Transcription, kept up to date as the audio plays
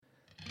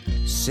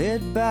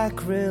Sit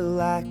back,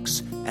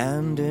 relax,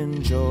 and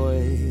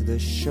enjoy the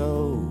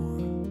show.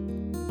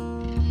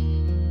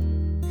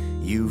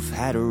 You've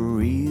had a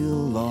real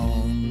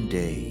long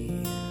day.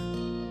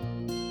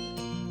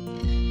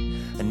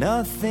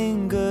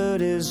 Nothing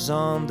good is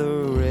on the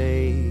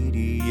radio.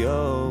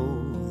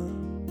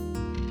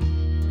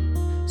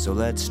 So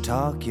let's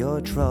talk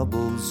your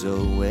troubles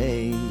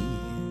away.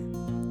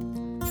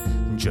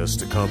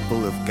 Just a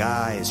couple of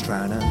guys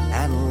trying to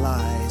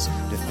analyze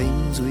the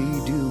things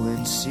we do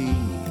and see.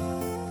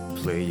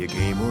 Play a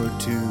game or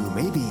two,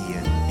 maybe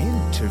an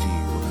interview.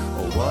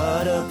 Oh,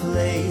 what a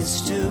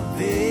place to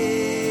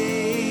be.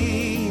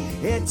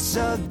 It's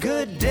a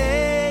good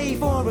day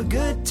for a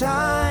good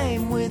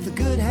time with a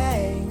good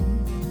hang.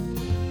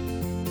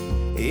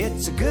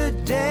 It's a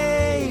good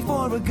day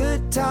for a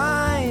good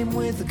time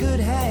with a good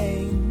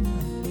hang.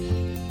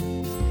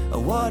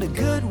 What a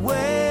good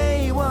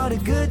way, what a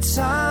good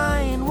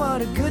sign,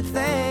 what a good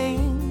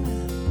thing.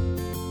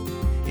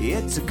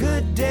 It's a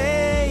good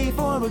day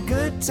for a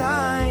good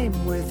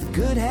time with a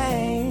good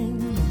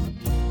hang.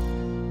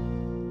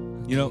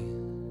 You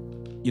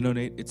know,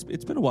 Nate,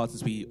 it's been a while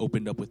since we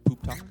opened up with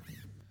Poop Talk.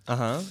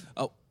 Uh-huh.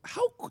 Oh,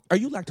 how are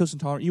you lactose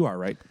intolerant? You are,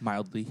 right?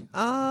 Mildly.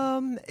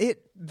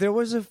 There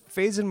was a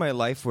phase in my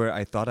life where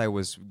I thought I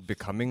was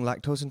becoming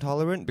lactose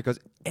intolerant because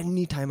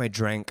anytime I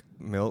drank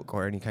milk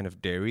or any kind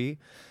of dairy,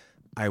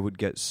 I would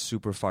get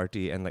super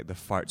farty and like the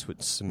farts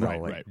would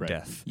smell like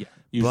death. Yeah,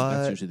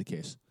 that's usually the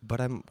case. But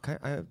it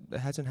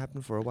hasn't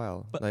happened for a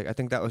while. But I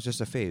think that was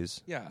just a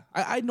phase. Yeah,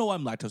 I know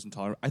I'm lactose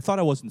intolerant. I thought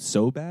I wasn't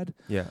so bad.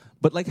 Yeah.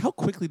 But like, how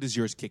quickly does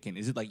yours kick in?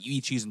 Is it like you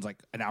eat cheese and it's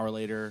like an hour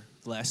later,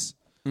 less?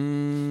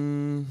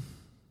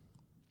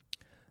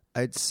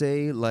 I'd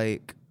say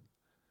like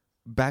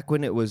back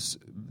when it was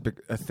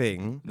a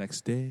thing.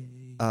 Next day.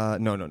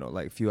 No,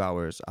 like a few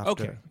hours after.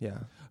 Okay. Yeah.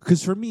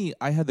 Because for me,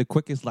 I had the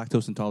quickest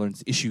lactose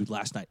intolerance issue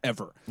last night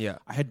ever. Yeah.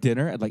 I had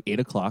dinner at like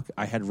 8 o'clock.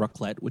 I had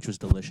raclette, which was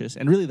delicious.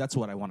 And really, that's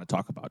what I want to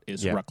talk about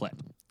is raclette.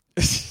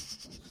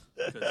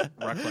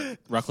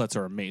 Raclettes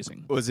are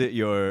amazing. Was it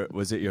your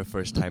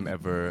first time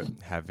ever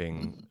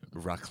having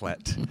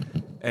raclette?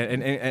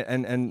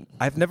 And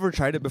I've never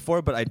tried it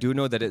before, but I do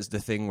know that it's the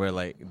thing where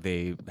like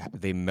they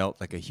melt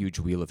like a huge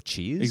wheel of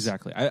cheese.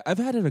 Exactly. I've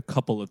had it a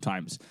couple of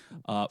times.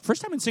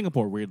 First time in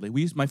Singapore, weirdly.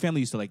 My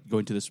family used to like go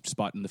into this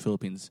spot in the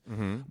Philippines.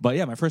 Mm-hmm. But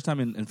yeah, my first time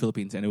in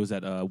Philippines, and it was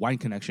at Wine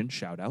Connection.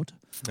 Shout out,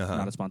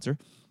 not a sponsor.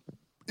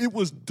 It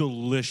was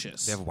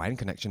delicious. They have a Wine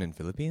Connection in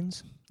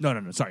Philippines?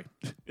 No. Sorry,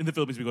 in the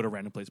Philippines we go to a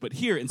random place, but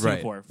here in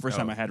Singapore, first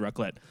time I had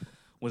raclette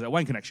was at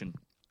Wine Connection.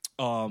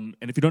 And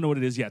if you don't know what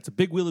it is, it's a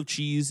big wheel of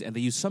cheese, and they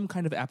use some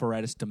kind of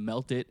apparatus to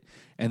melt it,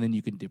 and then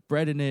you can dip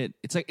bread in it.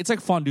 It's like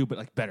fondue, but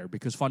like better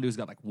because fondue's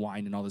got like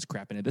wine and all this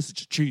crap in it. This is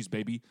just cheese,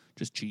 baby,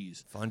 just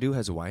cheese. Fondue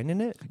has wine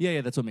in it? Yeah,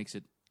 that's what makes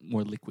it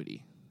more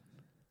liquidy.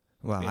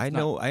 Wow, I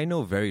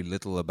know very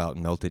little about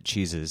melted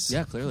cheeses.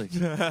 Yeah, clearly.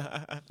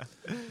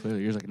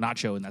 Clearly, yours like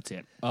nacho, and that's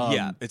it.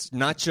 Yeah, it's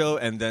nacho,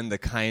 and then the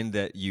kind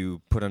that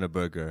you put on a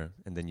burger,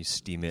 and then you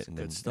steam it, and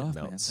then it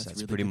melts. That's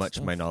really pretty much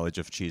my knowledge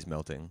of cheese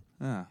melting.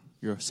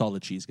 You're a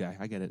solid cheese guy.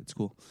 I get it. It's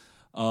cool.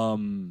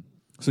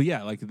 So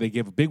yeah, like they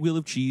gave a big wheel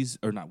of cheese,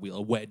 or not wheel,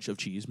 a wedge of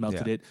cheese,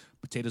 melted it,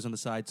 potatoes on the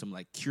side, some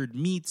like cured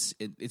meats.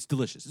 It's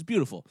delicious. It's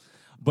beautiful.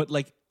 But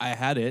like I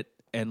had it,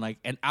 and like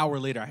an hour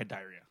later, I had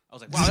diarrhea. I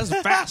was like, wow, this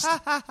is fast.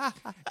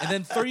 And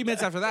then 30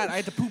 minutes after that, I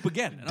had to poop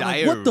again. And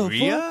diarrhea? I'm like, what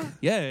the fuck?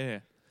 Yeah.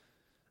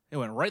 It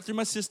went right through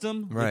my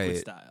system, liquid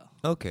style.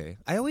 Okay.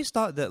 I always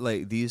thought that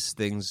like these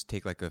things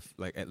take like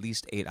at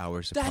least 8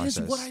 hours to process.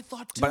 That is what I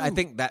thought too. But I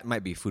think that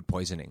might be food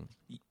poisoning.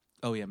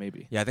 Oh yeah,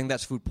 maybe. Yeah, I think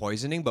that's food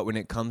poisoning. But when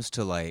it comes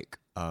to like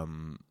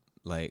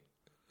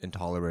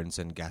intolerance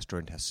and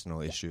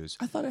gastrointestinal issues,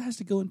 I thought it has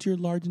to go into your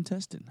large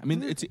intestine. I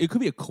mean, it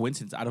could be a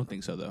coincidence. I don't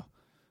think so though,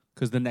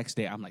 because the next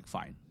day I'm like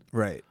fine.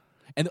 Right.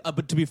 And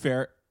but to be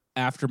fair,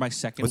 after my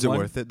second was it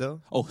worth it though?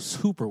 Oh,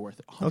 super worth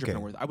it. 100%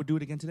 worth it. I would do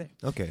it again today.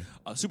 Okay.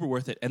 Super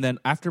worth it. And then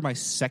after my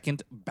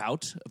second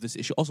bout of this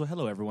issue, also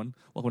hello everyone,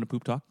 welcome to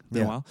Poop Talk.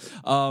 Been a while.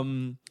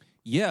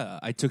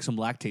 I took some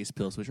lactase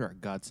pills, which are a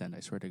godsend. I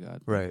swear to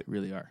God, right?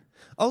 Really are.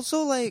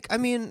 Also, like, I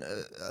mean,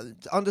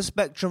 on the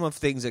spectrum of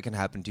things that can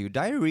happen to you,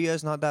 diarrhea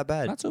is not that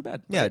bad. Not so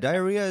bad. Yeah,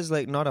 diarrhea is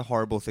like not a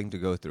horrible thing to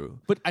go through.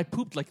 But I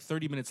pooped like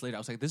 30 minutes later. I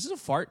was like, "This is a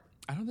fart.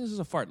 I don't think this is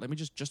a fart. Let me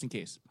just in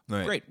case."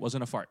 Right. Great,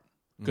 wasn't a fart.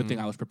 Good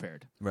thing I was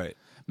prepared. Right.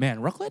 Man,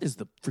 raclette is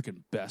the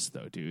freaking best,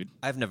 though, dude.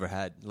 I've never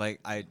had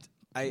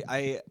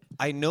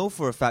I know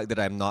for a fact that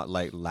I'm not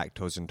like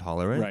lactose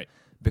intolerant, right?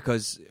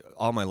 Because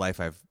all my life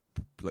I've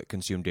like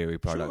consumed dairy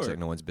products like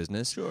no one's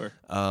business. Sure.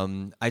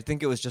 I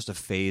think it was just a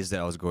phase that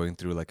I was going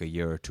through like a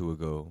year or two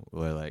ago,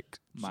 where like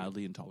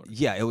mildly intolerant.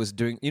 Yeah, it was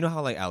during. You know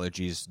how like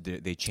allergies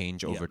they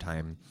change over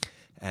time.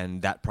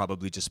 And that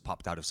probably just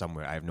popped out of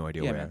somewhere. I have no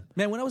idea where.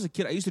 Man, when I was a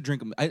kid, I used to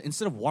drink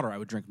instead of water, I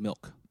would drink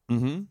milk.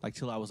 Mm-hmm. Like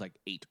till I was like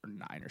 8 or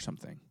 9 or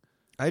something.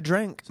 I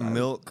drank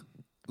milk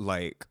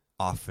like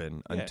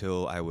often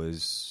until I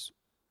was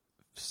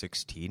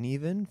 16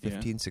 even,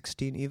 15,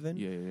 16 even.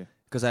 Yeah.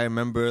 Because I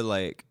remember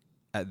like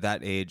at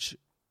that age,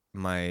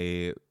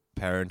 my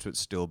parents would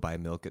still buy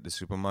milk at the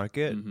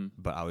supermarket,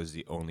 but I was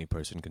the only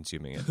person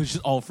consuming it. It was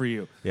just all for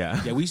you.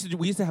 Yeah. Yeah, we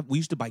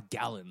used to buy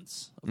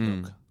gallons of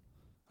milk.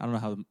 I don't know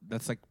how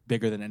that's like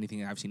bigger than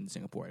anything I've seen in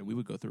Singapore, and we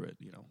would go through it.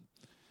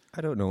 I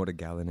don't know what a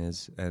gallon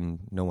is, and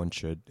no one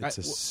should. It's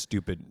a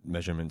stupid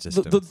measurement The,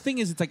 system. the thing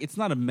is, it's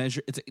not a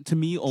measure. To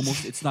me,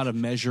 almost, it's not a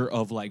measure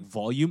of like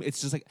volume.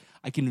 It's just like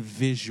I can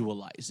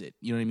visualize it.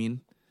 You know what I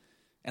mean?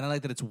 And I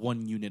like that it's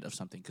 1 unit of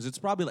something because it's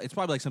probably like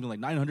something like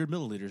 900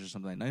 milliliters or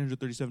something like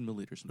 937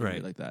 milliliters,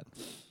 something like that.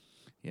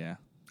 Yeah.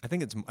 I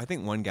think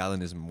 1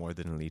 gallon is more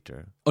than a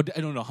liter. Oh, I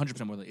don't know,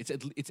 100% more than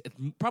it's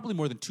probably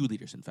more than 2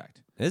 liters. In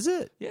fact. Is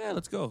it? Yeah.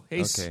 Let's go.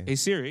 Hey, Okay. Hey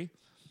Siri.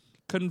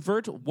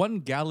 Convert 1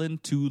 gallon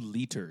to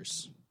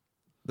liters.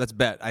 Let's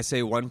bet. I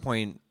say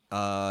 1.37.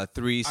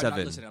 I'm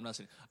not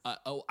listening.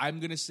 I'm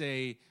gonna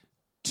say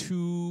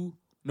 2.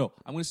 No,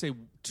 I'm gonna say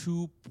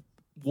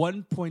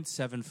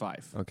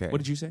 1.75. Okay. What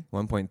did you say?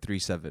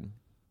 1.37.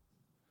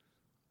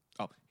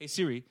 Oh, hey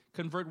Siri,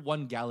 convert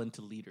 1 gallon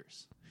to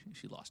liters.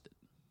 She lost it.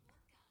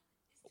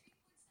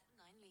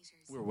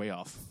 We were way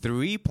off.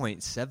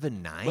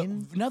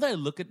 3.79? But now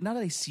that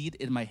I see it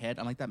in my head,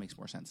 I'm like, that makes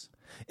more sense.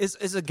 Is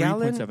a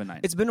gallon? 3.79.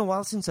 It's been a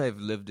while since I've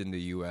lived in the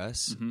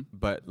US,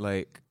 but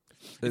like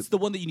It's the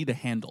one that you need to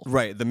handle.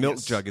 right, the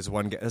milk jug is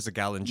that's a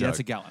gallon jug. Yeah, that's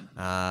a gallon.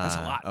 That's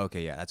a lot.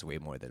 Okay, yeah, that's way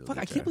more than a Fuck,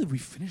 liter. I can't believe we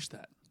finished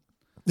that.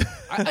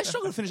 I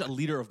struggle to finish a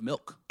liter of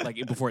milk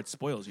before it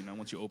spoils.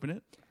 Once you open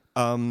it.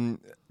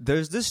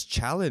 There's this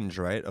challenge,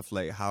 right, of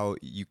like how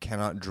you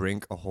cannot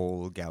drink a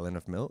whole gallon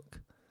of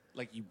milk.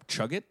 Like you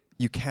chug it.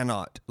 You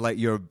cannot. Like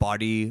your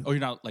body, Or you're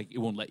not it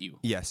won't let you.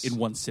 Yes. In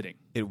one sitting.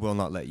 it will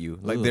not let you.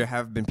 Like Ugh. there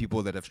have been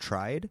people that have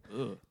tried,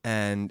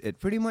 and it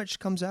pretty much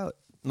comes out.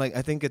 Like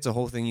I think it's a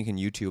whole thing you can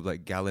YouTube,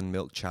 like gallon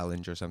milk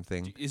challenge or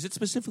something. Is it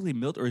specifically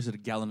milk or is it a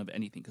gallon of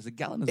anything? Because a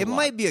gallon is It a lot.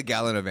 might be a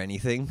gallon of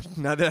anything.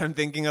 Now that I'm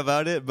thinking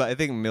about it, but I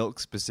think milk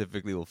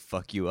specifically will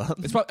fuck you up.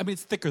 It's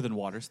it's thicker than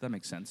water, so that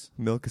makes sense.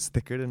 Milk is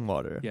thicker than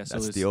water. Yeah, so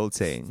that's it's the old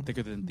saying.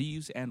 Thicker than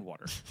thieves and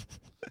water.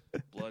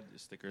 Blood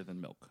is thicker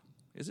than milk.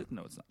 Is it?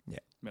 No, it's not. Yeah.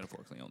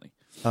 Metaphorically only.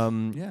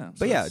 Yeah, so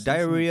but yeah, it's-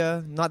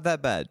 diarrhea not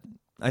that bad.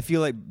 I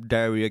feel like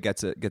diarrhea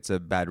gets a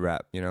bad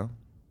rap.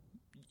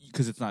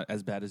 Because it's not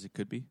as bad as it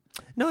could be.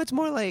 No, it's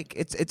more like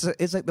it's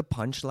like the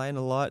punchline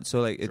a lot.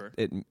 So like Sure.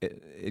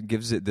 it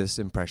gives it this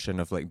impression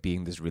of like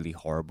being this really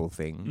horrible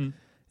thing.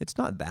 It's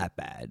not that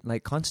bad.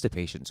 Like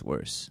constipation's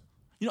worse.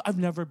 I've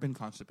never been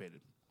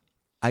constipated.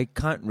 I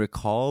can't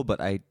recall, but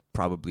I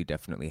probably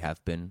definitely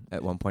have been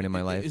at one point in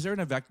my life. Is there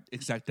an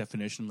exact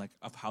definition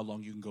of how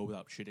long you can go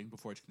without shitting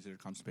before it's considered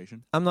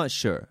constipation? I'm not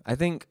sure. I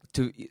think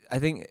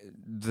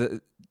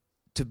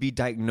to be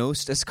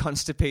diagnosed as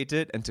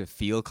constipated and to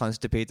feel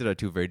constipated are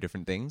two very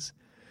different things.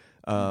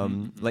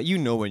 Like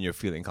when you're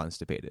feeling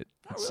constipated.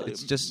 really.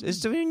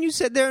 It's when you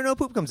sit there and no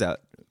poop comes out.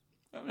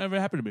 That never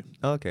happened to me.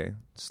 Okay,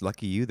 it's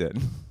lucky you then.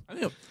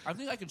 I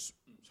think I can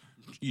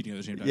eating at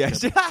the same time.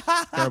 Yes.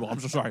 Terrible. I'm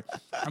so sorry.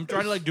 I'm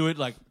trying to do it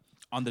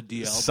on the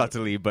DL.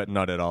 Subtly, but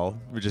not at all.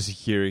 We're just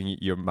hearing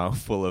your mouth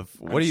full of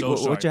what so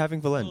sorry. what you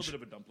having for A lunch? little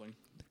bit of a dumpling.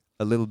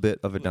 A little bit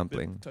of a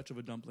dumpling. Touch of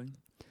a dumpling.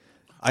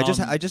 I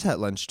just had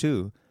lunch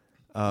too.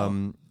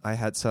 I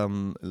had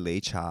some lei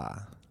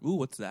cha, Ooh,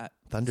 what's that?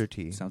 thunder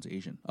tea, Sounds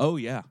Asian. Oh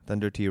yeah,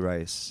 thunder tea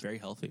rice. very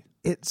healthy.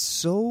 It's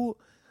so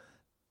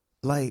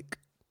like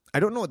I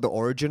don't know what the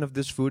origin of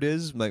this food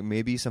is. Like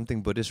maybe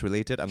something Buddhist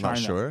related. I'm not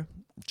China. sure.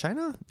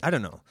 China? I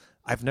don't know.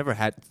 I've never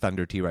had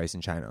thunder tea rice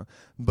in China,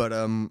 but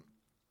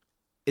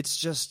it's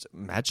just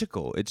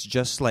magical. It's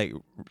just like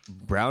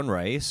brown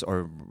rice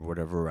or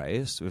whatever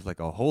rice with like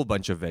a whole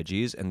bunch of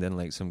veggies and then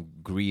like some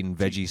green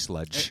veggie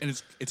sludge.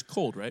 And it's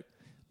cold, right?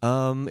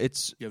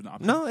 It's You have an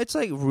option? no, it's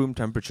like room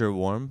temperature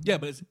warm. Yeah,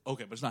 but it's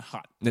okay, but it's not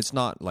hot. It's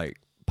not like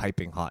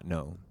piping hot.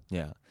 No,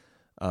 yeah.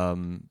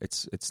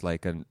 It's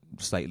like a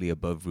slightly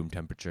above room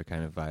temperature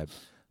kind of vibe,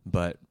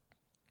 but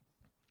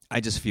I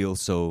just feel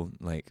so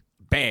like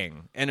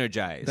bang,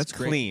 energized. That's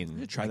great. Clean.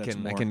 Yeah, try that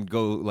some I more. can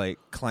go like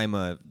climb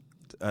a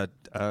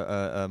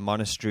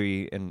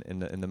monastery in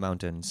the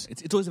mountains.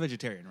 It's always a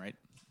vegetarian, right?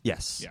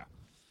 Yes. Yeah.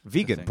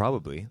 Vegan thing.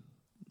 probably.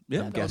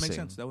 Yeah, I'm that would make guessing.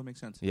 sense. That would make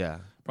sense. Yeah.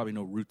 Probably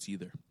no roots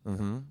either.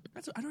 Mm-hmm.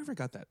 I never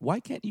got that. Why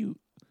can't you?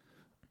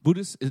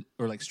 Buddhists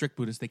or like strict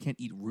Buddhists, they can't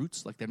eat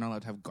roots. Like they're not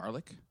allowed to have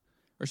garlic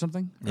or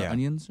something. Or Yeah.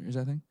 onions, or is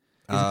that a thing?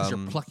 Is it 'cause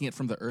you're plucking it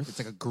from the earth? It's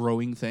like a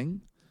growing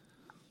thing.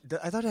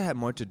 I thought it had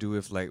more to do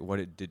with like what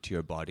it did to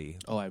your body,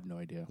 Oh, I have no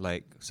idea.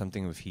 like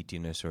something with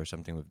heatiness or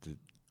something with the.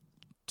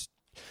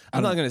 I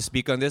I'm don't not going to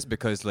speak on this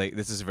because like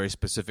this is very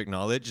specific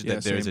knowledge Yeah,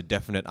 that there is same. a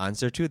definite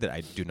answer to that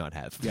I do not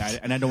have. Yeah,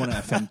 and I don't want to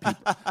offend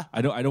people.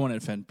 I don't want to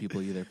offend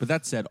people either. But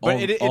that said,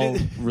 But all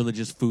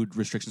religious food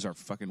restrictions are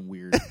fucking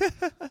weird.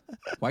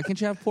 Why can't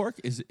you have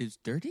pork? Is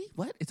dirty?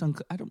 What? It's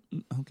I don't.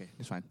 Okay,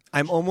 it's fine.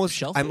 I'm almost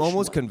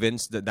Shellfish?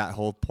 convinced What? that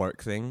whole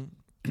pork thing.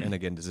 And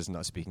again, this is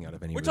not speaking out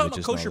of any We're talking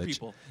religious about kosher knowledge.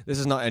 people. This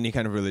is not any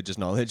kind of religious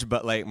knowledge,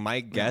 but like my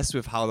guess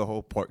with how the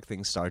whole pork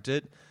thing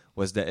started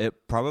was that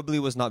it probably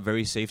was not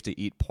very safe to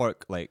eat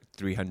pork like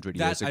 300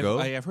 years ago.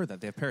 I've heard that.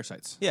 They have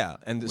parasites. Yeah,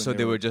 and so they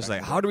they were were just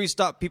back like, in how do we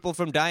stop people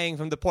from dying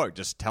from the pork?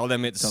 Just tell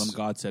them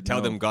God said tell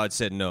no. them God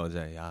said no. It's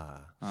like,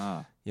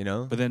 you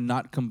know? But then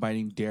not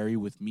combining dairy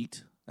with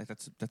meat, like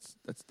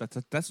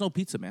that's no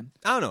pizza, man.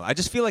 I don't know. I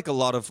just feel like a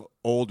lot of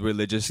old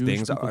religious Jewish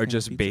things people are can't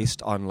just eat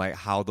based on like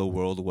how the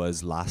world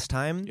was last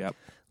time. Yep.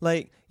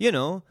 Like, you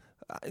know,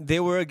 they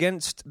were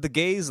against the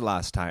gays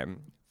last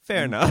time.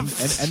 Fair enough.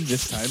 And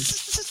this time.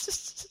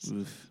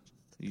 Oof.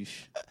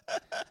 Yeesh.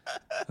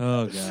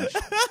 Oh gosh.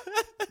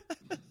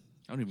 I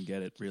don't even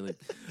get it, really.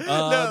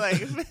 No,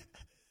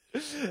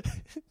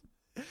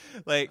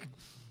 like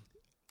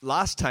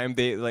last time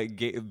they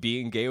like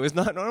being gay was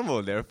not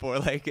normal. Therefore,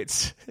 like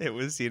it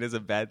was seen as a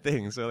bad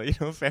thing. So you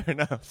know, fair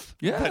enough.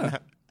 Yeah.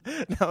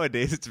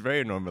 Nowadays, it's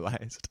very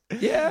normalized.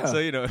 Yeah. So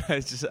you know, I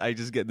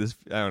just get this.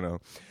 I don't know.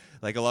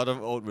 Like a lot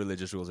of old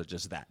religious rules are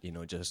just that, you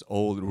know, just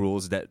old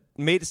rules that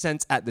made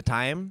sense at the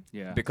time.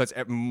 Yeah. Because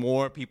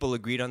more people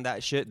agreed on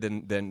that shit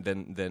than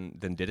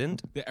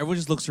didn't. Everyone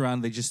just looks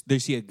around. They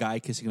see a guy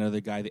kissing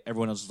another guy.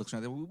 Everyone else just looks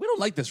around. We don't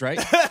like this, right?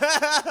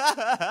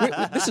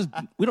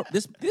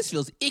 This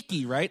feels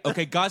icky, right?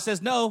 Okay, God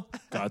says no.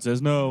 God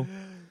says no.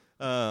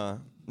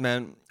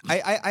 Man,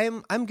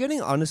 I'm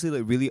getting honestly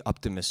like really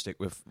optimistic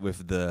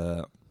with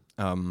the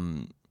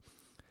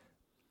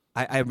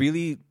I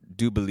really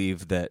do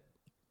believe that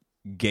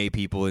gay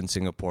people in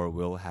Singapore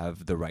will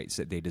have the rights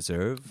that they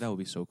deserve. That would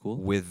be so cool.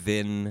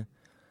 Within,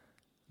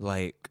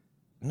 like,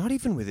 not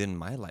even within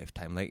my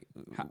lifetime. Like,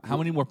 how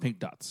many more pink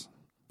dots?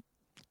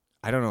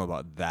 I don't know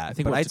about that. I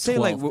think but we're up I'd to say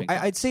 12 like pink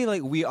dots. I'd say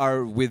like we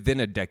are within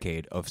a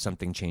decade of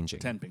something changing.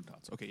 10 pink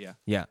dots. Okay, yeah.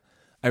 Yeah.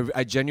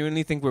 I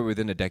genuinely think we're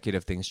within a decade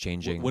of things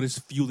changing. What is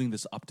fueling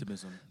this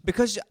optimism?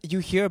 Because you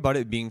hear about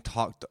it being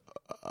talked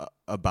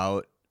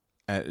about.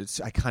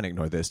 I can't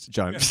ignore this,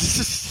 John.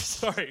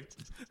 Sorry.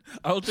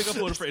 I'll take a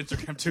photo for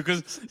Instagram too,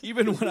 because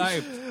even when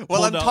I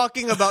Well, I'm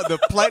talking about the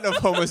plight of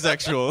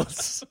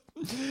homosexuals.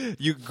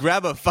 You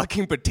grab a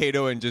fucking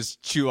potato and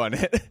just chew on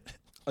it.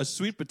 A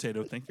sweet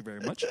potato, thank you very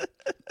much.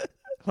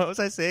 What was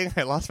I saying?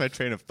 I lost my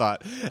train of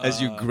thought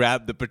as you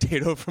grab the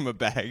potato from a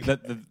bag.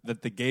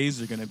 That the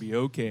gays are going to be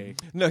okay.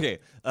 No, okay.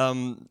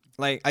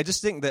 Like, I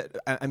just think that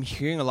I'm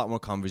hearing a lot more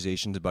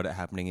conversations about it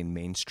happening in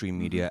mainstream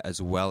media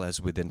as well as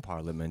within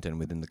Parliament and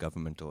within the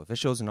governmental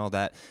officials and all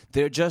that.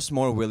 They're just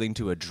more willing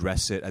to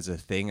address it as a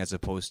thing as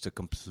opposed to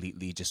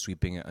completely just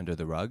sweeping it under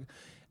the rug.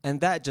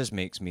 And that just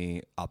makes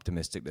me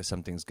optimistic that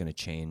something's going to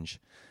change.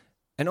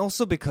 And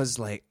also because,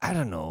 like, I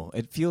don't know,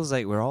 it feels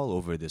like we're all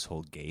over this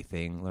whole gay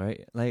thing,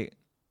 right? Like,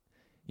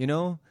 you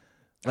know?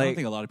 I don't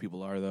think a lot of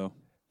people are, though.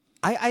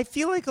 I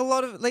feel like a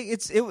lot of, like,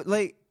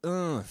 I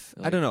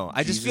don't know.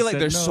 I just Jesus feel like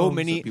said there's no, so so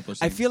many, people are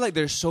I saying- feel like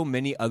there's so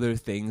many other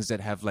things that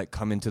have, like,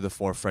 come into the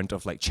forefront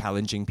of, like,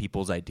 challenging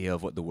people's idea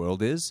of what the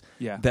world is.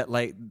 Yeah. That,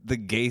 like, the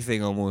gay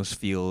thing almost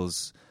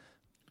feels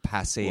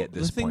passe at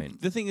this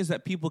point. The thing is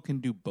that people can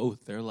do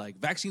both. They're like,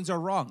 vaccines are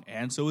wrong,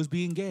 and so is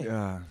being gay.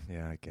 Yeah,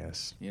 I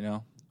guess. You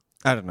know?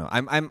 I don't know.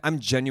 I'm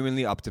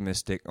genuinely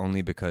optimistic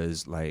only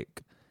because,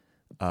 like,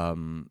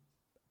 I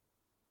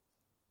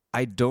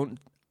don't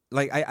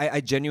like.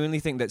 I genuinely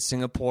think that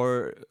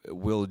Singapore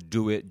will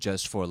do it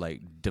just for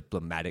like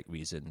diplomatic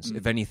reasons,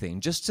 if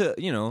anything, just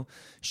to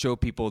show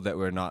people that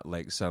we're not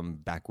like some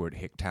backward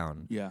hick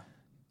town. Yeah.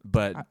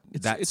 But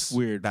it's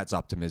weird. That's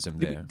optimism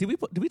there. Did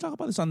we talk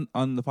about this on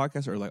the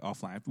podcast or like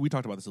offline? We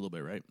talked about this a little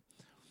bit, right?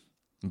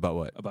 About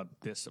what? About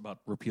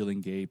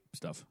repealing gay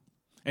stuff.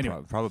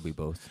 Anyway, probably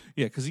both.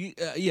 Yeah,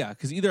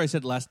 because either I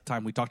said last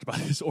time we talked about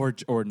this or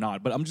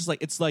not. But I'm just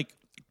like, it's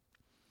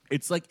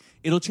like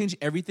it'll change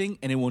everything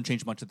and it won't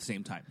change much at the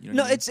same time. You know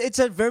No, what I mean? it's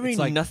a very It's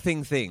like-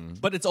 nothing thing.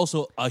 But it's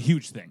also a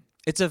huge thing.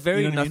 It's a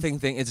very You know what I mean? nothing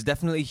thing. It's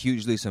definitely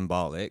hugely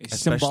symbolic, It's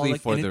especially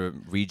symbolic, for and the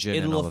region.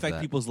 and It'll all affect of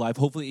that. people's life.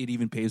 Hopefully, it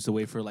even paves the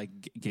way for like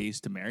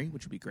gays to marry,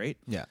 which would be great.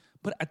 Yeah.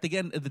 But at the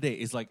end of the day,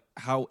 is like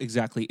how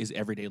exactly is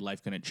everyday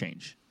life going to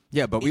change?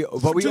 Yeah, but we To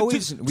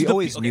always the-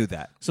 knew okay.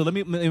 that. So let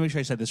me make sure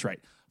I said this right.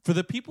 For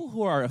the people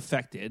who are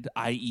affected,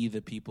 i.e.,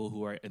 the people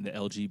who are in the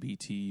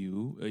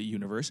LGBTU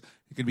universe,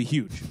 it can be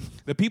huge.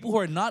 The people who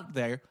are not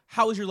there,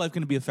 how is your life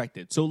going to be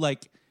affected? So,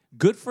 like,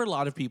 good for a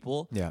lot of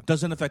people, Yeah.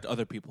 doesn't affect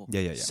other people.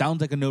 Yeah.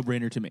 Sounds like a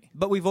no-brainer to me.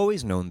 But we've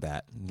always known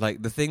that.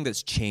 Like the thing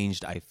that's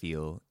changed, I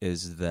feel,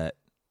 is that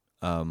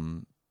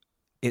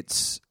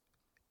it's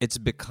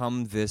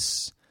become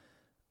this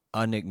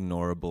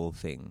unignorable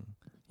thing.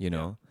 You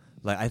know,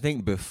 like I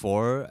think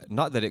before,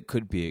 not that it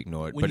could be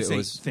ignored, When but you it say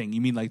was thing,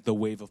 you mean like the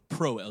wave of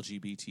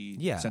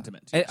pro-LGBT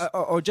sentiment. And- Yes.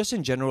 or just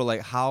in general,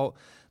 like how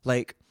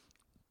like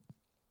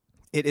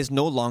it is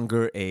no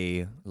longer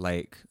a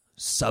like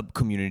sub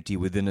community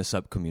within a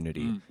sub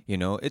community. You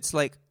know, it's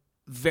like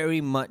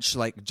very much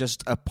like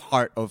just a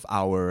part of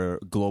our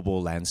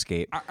global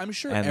landscape. I'm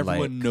sure and, everyone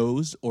like-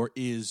 knows or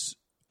is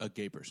a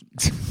gay person.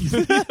 You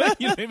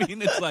know what I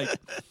mean? It's like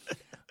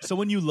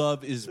someone you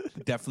love is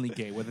definitely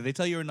gay. Whether they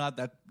tell you or not,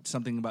 that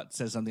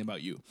says something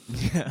about you.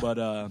 But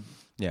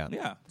Yeah.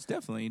 yeah, it's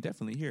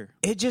definitely here.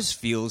 It just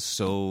feels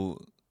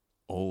so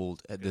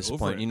old at this over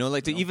point. it, You know,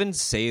 like to you know? even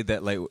say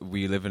that like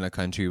we live in a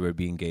country where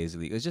being gay is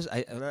illegal. It's just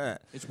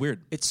It's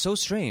weird. it's so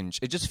strange.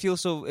 It just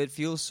feels so. It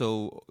feels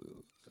so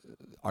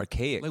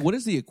archaic. Like, what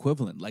is the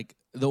equivalent? Like,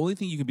 the only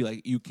thing you can be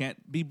like, you can't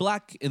be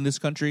black in this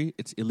country.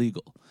 It's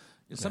illegal.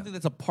 It's something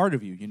that's a part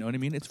of you. You know what I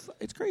mean?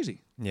 It's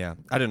crazy. Yeah,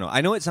 I don't know.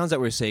 I know it sounds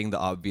like we're saying the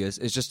obvious.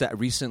 It's just that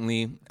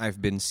recently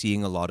I've been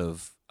seeing a lot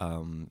of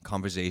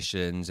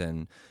conversations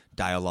and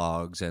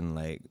dialogues and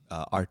like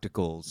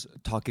articles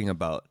talking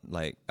about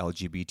like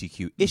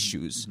LGBTQ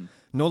issues.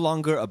 No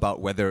longer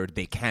about whether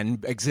they can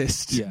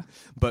exist, Yeah.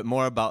 but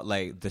more about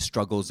like the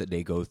struggles that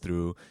they go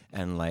through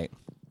and like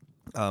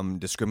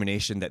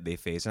discrimination that they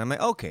face. And I'm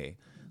like, okay,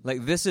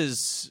 like this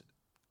is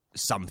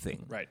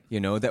something, Right.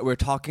 You know, that we're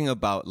talking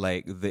about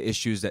like the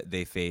issues that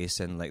they face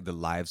and like the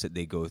lives that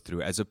they go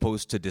through, as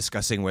opposed to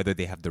discussing whether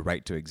they have the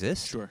right to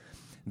exist. Sure.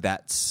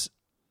 That's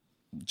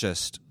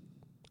just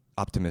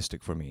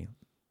optimistic for me.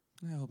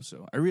 I hope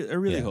so. I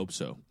really Yeah. hope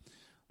so.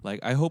 Like,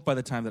 I hope by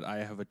the time that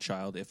I have a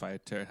child, if I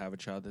have a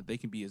child, that they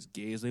can be as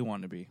gay as they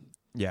want to be.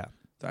 Yeah.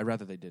 I'd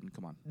rather they didn't.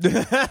 Come on.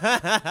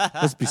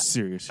 Let's be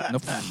serious.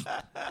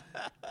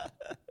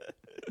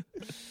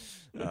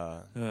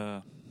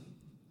 No.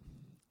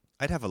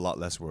 I'd have a lot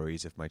less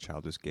worries if my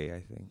child was gay,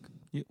 I think.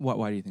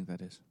 Why do you think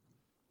that is?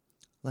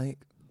 Like,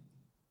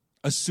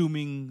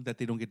 Assuming that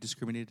they don't get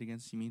discriminated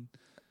against, you mean?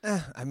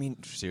 I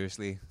mean,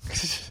 seriously.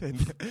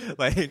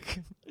 Like,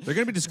 They're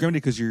going to be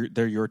discriminated because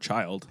they're your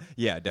child.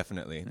 yeah,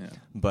 definitely. Yeah.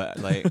 But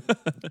like,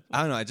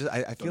 I don't know.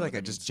 I feel like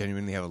I just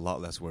genuinely have a lot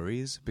less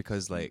worries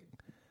because like,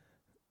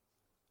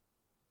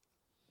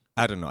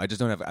 I don't know. I just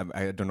don't have.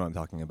 I don't know what I'm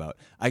talking about.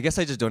 I guess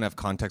I just don't have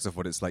context of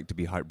what it's like to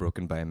be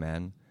heartbroken by a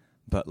man.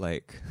 But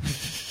like,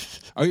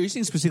 Are you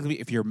saying specifically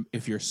if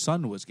your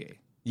son was gay?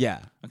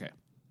 yeah, Okay.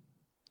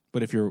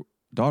 But if your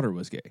daughter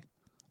was gay,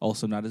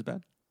 also not as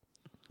bad?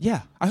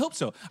 yeah. I hope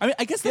so. I mean,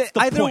 I guess that's the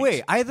Either point. way,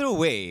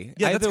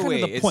 Yeah, that's either kind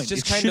way, of the point.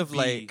 it's just It kind should of be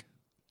like,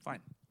 fine.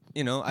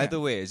 you know, either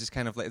way, it's just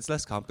kind of like it's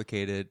less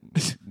complicated.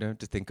 You don't have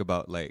to think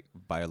about like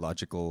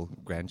biological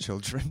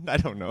grandchildren. I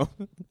don't know.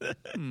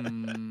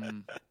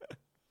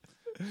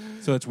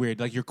 So it's weird.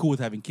 Like, you're cool with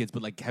having kids,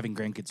 but like having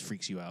grandkids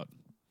freaks you out.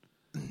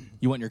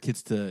 You want your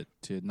kids to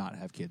not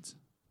have kids.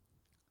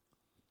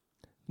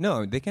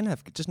 No, they can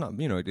have just not.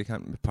 You know, they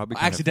can't probably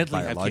can't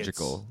Accidentally have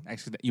biological.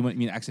 kids. You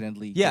mean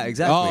accidentally? Yeah,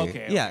 exactly. Oh,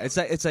 okay. Yeah, okay.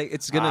 it's like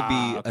it's gonna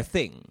be okay. a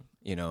thing,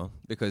 you know,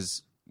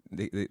 because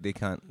they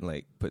can't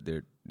like put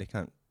their they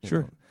can't you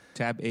Sure. know,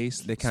 Tab ace.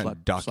 they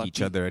can't dock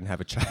each other and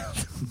have a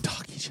child.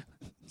 Dock each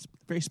other. It's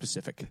very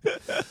specific.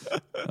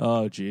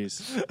 Oh,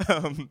 jeez.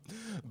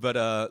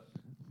 But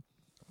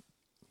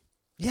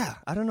yeah,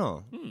 I don't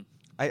know.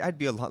 I'd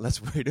be a lot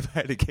less worried if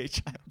I had a gay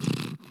child.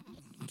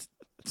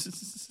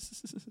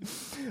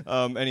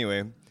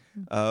 Anyway,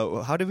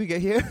 how did we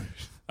get here?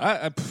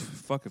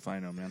 Fuck if I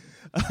know, man.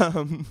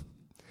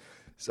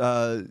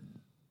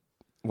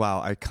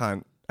 Wow,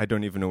 I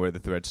don't even know where the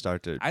thread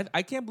started.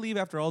 I can't believe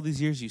after all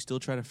these years you still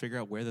try to figure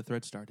out where the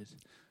thread started.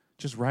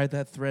 Just ride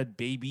that thread,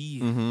 baby.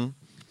 Mm-hmm.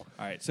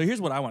 All right, so here's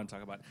what I want to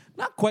talk about.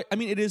 Not quite. I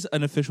mean, it is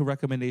an official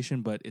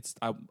recommendation, but it's.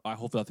 I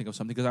hopefully I'll think of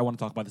something because I want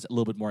to talk about this a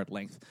little bit more at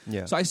length.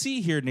 Yeah. So I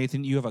see here,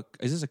 Nathan, you have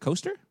is this a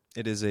coaster?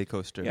 It is a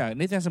coaster. Yeah,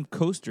 Nathan has some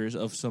coasters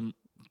of some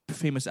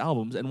famous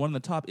albums, and one on the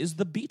top is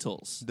the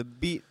Beatles. The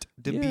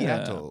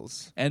Yeah.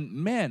 Beatles. And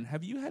man,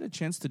 have you had a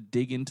chance to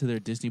dig into their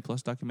Disney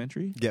Plus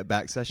documentary? Get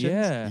Back sessions?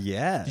 Yeah.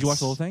 Yes. Did you watch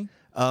the whole thing?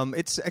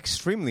 It's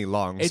extremely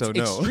long, It's so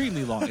no.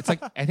 extremely long. It's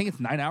like I think it's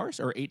 9 hours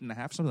or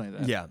 8.5, something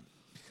like that. Yeah.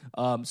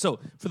 So,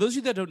 for those of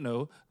you that don't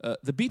know,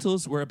 the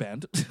Beatles were a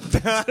band.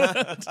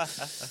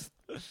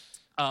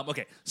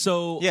 Okay,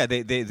 so Yeah,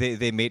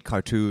 they made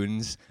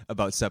cartoons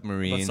about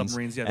submarines. About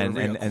submarines, yeah, they were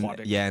very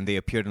aquatic. and they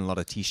appeared in a lot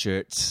of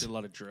T-shirts. did a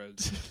lot of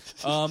drugs.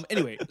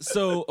 Anyway,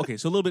 so a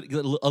little bit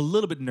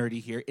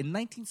nerdy here. In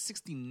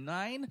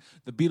 1969,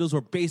 the Beatles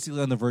were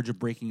basically on the verge of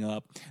breaking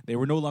up. They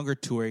were no longer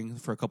touring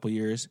for a couple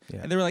years,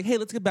 Yeah. and they were like, "Hey,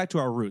 let's get back to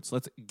our roots.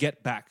 Let's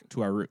get back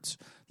to our roots.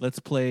 Let's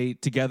play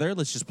together.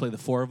 Let's just play the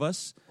four of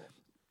us."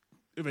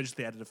 Eventually,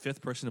 they added a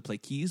fifth person to play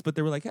keys, but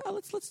they were like, "Yeah,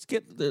 let's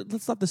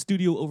stop the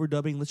studio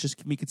overdubbing. Let's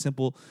just make it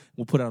simple.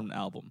 We'll put out an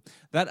album."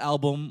 That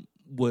album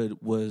would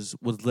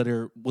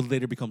later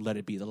become Let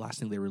It Be, the last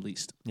thing they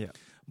released. Yeah.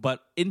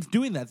 But in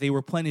doing that, they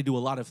were planning to do a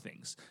lot of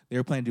things. They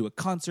were planning to do a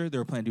concert. They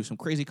were planning to do some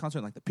crazy concert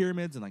in like the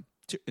pyramids and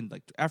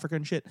like Africa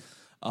and shit.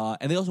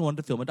 And they also wanted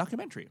to film a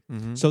documentary.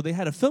 So they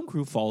had a film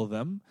crew follow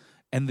them,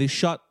 and they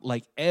shot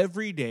like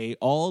every day,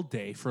 all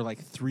day for like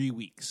 3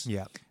 weeks.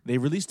 Yeah. They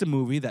released a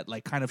movie that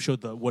like kind of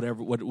showed what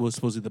was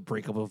supposedly the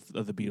breakup of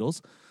the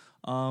Beatles.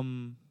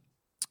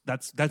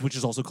 That's which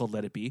is also called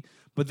Let It Be.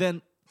 But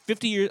then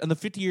 50 years on the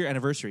 50-year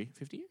anniversary,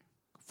 50 years?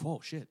 Whoa,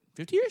 shit.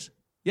 50 years?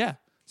 Yeah.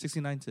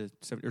 69 to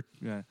 70.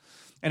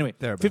 Anyway,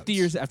 Thereabouts. 50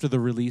 years after the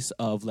release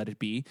of Let It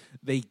Be,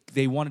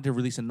 they wanted to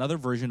release another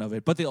version of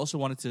it, but they also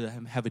wanted to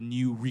have a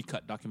new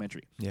recut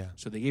documentary. Yeah.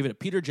 So they gave it to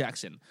Peter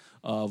Jackson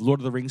of Lord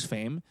of the Rings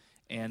fame,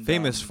 And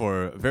Famous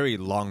for very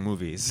long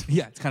movies.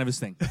 Yeah, it's kind of his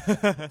thing.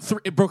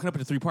 It broken up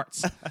into 3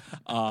 parts.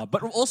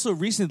 But also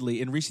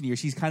recently, in recent years,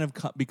 he's kind of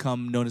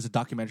become known as a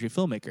documentary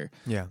filmmaker.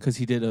 Yeah. Because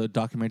he did a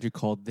documentary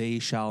called They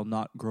Shall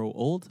Not Grow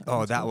Old.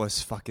 Oh, that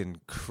was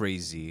fucking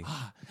crazy.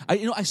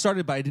 I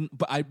started, but I didn't.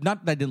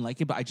 Not that I didn't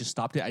like it, but I just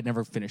stopped it. I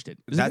never finished it.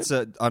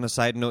 On a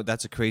side note,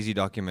 that's a crazy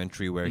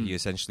documentary where he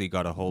essentially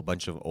got a whole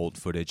bunch of old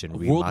footage and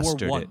World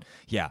remastered War I. it.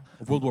 Yeah.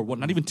 World War I,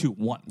 not even 2,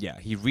 1. Yeah,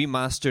 he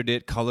remastered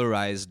it,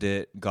 colorized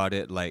it, got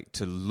it like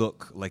to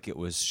look like it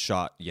was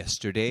shot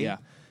yesterday. Yeah.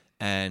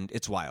 And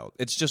it's wild.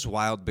 It's just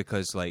wild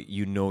because like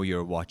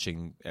you're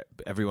watching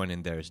everyone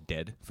in there is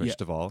dead,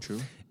 first of all.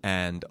 True.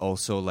 And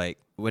also like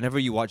whenever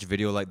you watch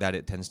video like that,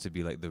 it tends to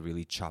be like the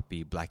really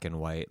choppy black and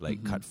white,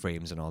 like cut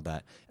frames and all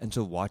that. And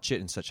to watch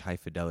it in such high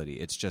fidelity,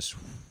 it's just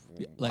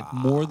like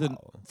more than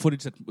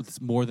footage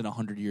that's more than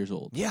 100 years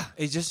old. Yeah,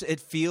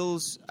 it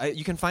feels.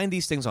 You can find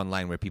these things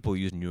online where people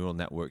use neural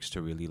networks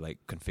to really like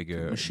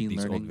configure Machine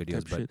these old learning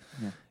videos, type but shit.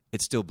 Yeah.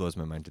 it still blows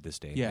my mind to this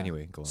day. Yeah.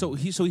 Anyway, go on. So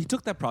he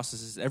took that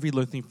process, every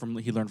little thing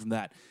he learned from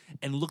that,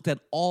 and looked at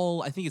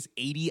all, I think it's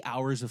 80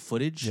 hours of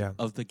footage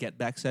of the Get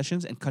Back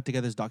sessions and cut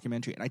together his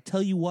documentary. And I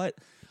tell you what,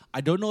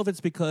 I don't know if it's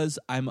because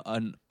I'm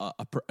an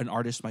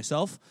artist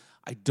myself.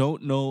 I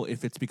don't know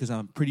if it's because I'm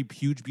a pretty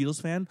huge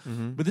Beatles fan,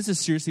 but this is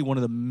seriously one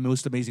of the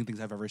most amazing things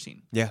I've ever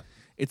seen. Yeah.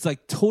 It's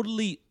like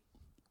totally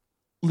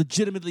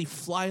legitimately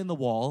fly in the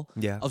wall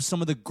of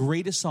some of the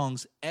greatest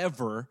songs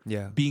ever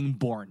being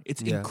born.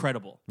 It's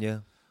incredible. Yeah.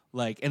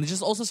 Like, and it's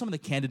just also some of the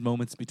candid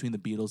moments between the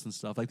Beatles and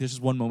stuff. Like, there's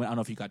just one moment, I don't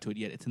know if you got to it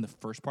yet. It's in the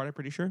first part, I'm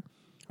pretty sure.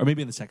 Or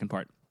maybe in the second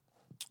part.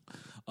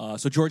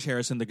 So George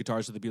Harrison, the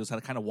guitarist of the Beatles,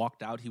 had kind of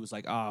walked out. He was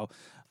like, oh,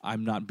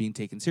 I'm not being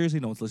taken seriously.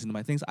 No one's listening to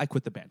my things. I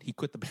quit the band. He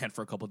quit the band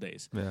for a couple of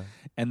days. Yeah.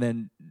 And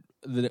then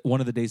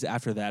one of the days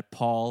after that,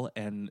 Paul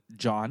and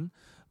John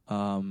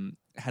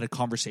had a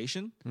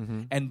conversation.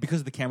 And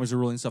because the cameras are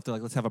rolling and stuff, they're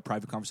like, let's have a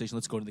private conversation.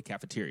 Let's go to the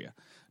cafeteria.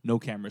 No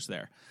cameras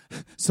there.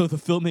 So the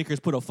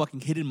filmmakers put a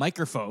fucking hidden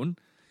microphone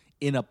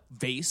in a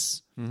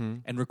vase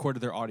and recorded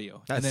their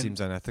audio. That seems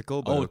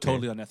unethical. But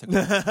totally unethical.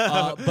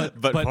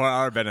 But for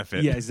our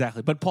benefit. Yeah,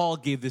 exactly. But Paul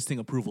gave this thing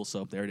approval,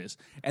 so there it is.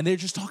 And they're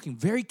just talking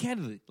very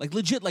candidly, like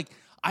legit. Like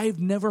I've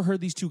never heard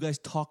these two guys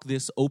talk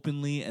this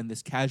openly and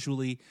this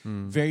casually.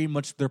 Very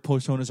much their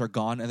personas are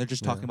gone, and they're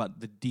just talking about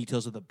the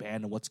details of the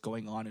band and what's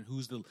going on and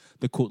who's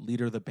the quote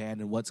leader of the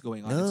band and what's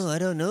going on. No, I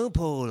don't know,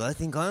 Paul. I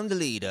think I'm the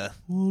leader.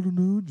 I don't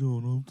know,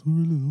 John. I'm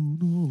totally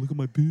no. Look at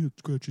my beard,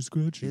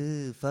 scratchy.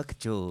 Ooh, fuck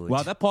George.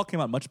 Wow, that Paul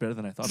came out much better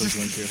than I thought it was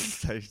going to.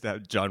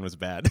 That John was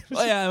bad.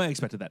 Oh yeah, I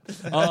expected that.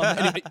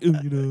 Anyway,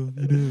 you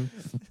know.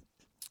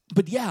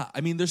 But yeah,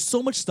 I mean, there's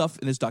so much stuff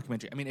in this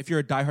documentary. I mean, if you're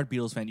a diehard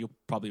Beatles fan, you've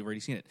probably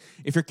already seen it.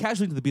 If you're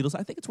casually into the Beatles,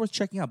 I think it's worth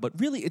checking out. But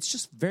really, it's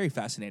just very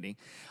fascinating.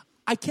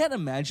 I can't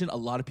imagine a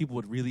lot of people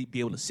would really be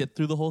able to sit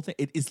through the whole thing.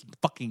 It is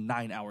fucking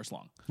 9 hours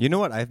long. You know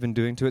what I've been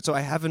doing to it? So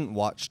I haven't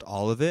watched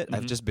all of it.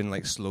 I've just been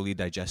like slowly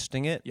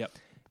digesting it. Yep.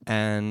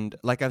 And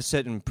like I've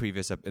said in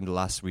the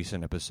last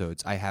recent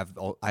episodes, I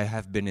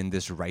have been in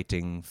this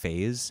writing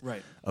phase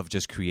of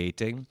just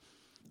creating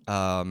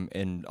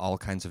in all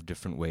kinds of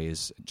different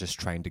ways, just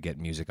trying to get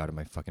music out of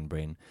my fucking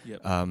brain.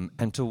 Yep.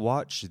 And to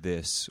watch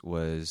this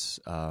was,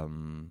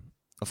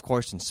 of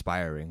course,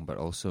 inspiring, but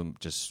also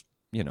just,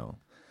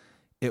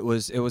 it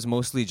was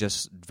mostly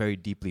just very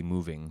deeply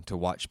moving to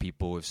watch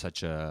people with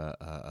such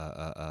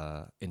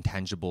a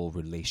intangible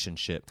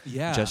relationship,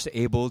 just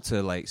able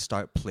to like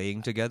start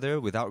playing together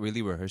without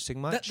really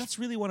rehearsing much. That's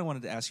really what I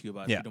wanted to ask you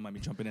about. If you don't mind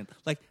me jumping in,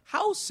 like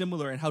how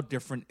similar and how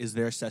different is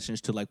their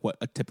sessions to like what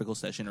a typical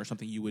session or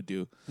something you would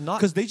do?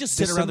 Because they just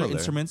sit around their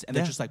instruments and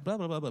they're just like blah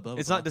blah blah blah blah.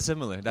 It's not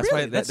dissimilar. That's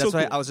really? why. That's so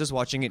why cool. I was just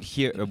watching it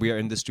here. We are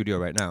in the studio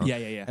right now.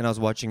 Yeah. And I was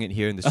watching it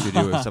here in the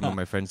studio with some of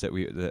my friends that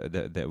we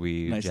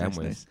jam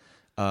with. Nice.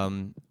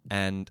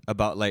 And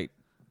about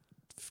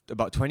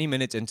 20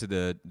 minutes into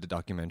the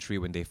documentary,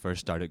 when they first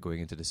started going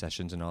into the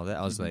sessions and all that,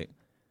 I was like,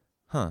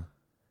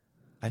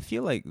 I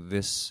feel like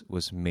this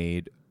was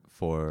made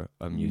for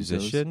a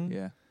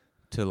musician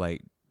to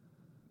like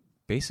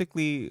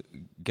basically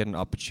get an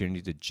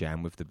opportunity to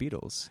jam with the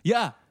Beatles.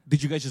 Yeah.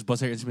 Did you guys just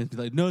bust out your instruments and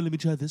be like, no, let me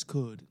try this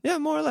chord? Yeah,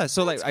 more or less.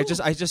 So like,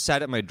 cool. I just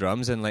sat at my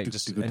drums and like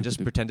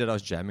just pretended I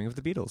was jamming with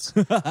the Beatles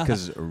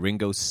because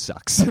Ringo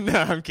sucks. No,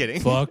 I'm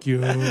kidding. Fuck you.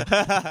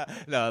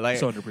 No, like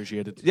so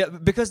underappreciated. Yeah,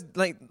 because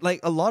like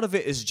a lot of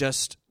it is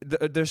just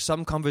there's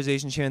some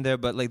conversations here and there,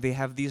 but like they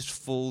have these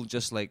full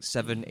just like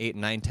 7, 8,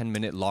 9, 10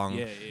 minute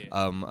long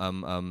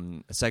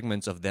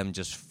segments of them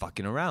just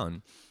fucking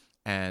around.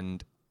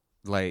 And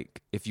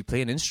like if you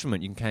play an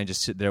instrument, you can kind of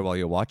just sit there while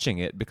you're watching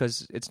it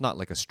because it's not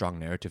like a strong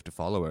narrative to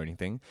follow or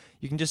anything.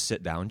 You can just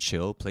sit down,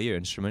 chill, play your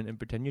instrument, and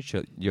pretend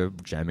you're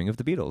jamming with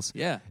the Beatles.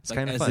 Yeah, it's like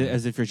kind of fun.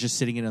 As if you're just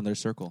sitting in on their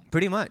circle.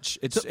 Pretty much.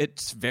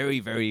 It's very,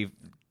 very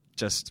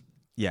just.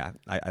 Yeah,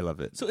 I love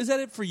it. So is that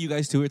it for you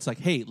guys too? It's like,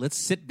 hey, let's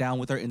sit down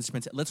with our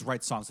instruments. Let's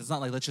write songs. It's not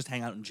like let's just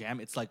hang out and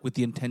jam. It's like with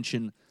the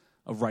intention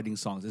of writing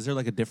songs. Is there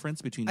like a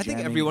difference between I think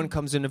everyone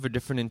comes in with a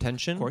different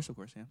intention. Of course,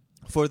 yeah.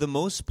 For the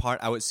most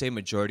part, I would say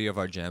majority of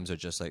our jams are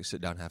just like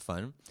sit down, have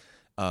fun.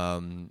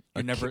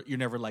 You're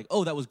never like,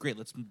 oh, that was great.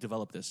 Let's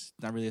develop this.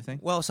 Not really a thing.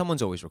 Well,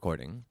 someone's always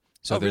recording.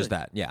 So Oh, there's really?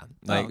 that, yeah. Oh,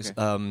 Like,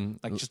 okay.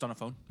 Like just on a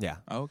phone. yeah.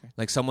 Oh, okay.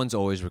 Like someone's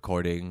always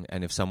recording,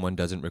 and if someone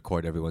doesn't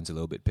record, everyone's a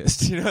little bit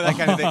pissed. You know, that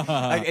kind of thing.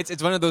 Like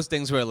it's one of those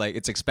things where like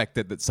it's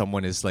expected that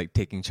someone is like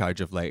taking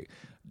charge of like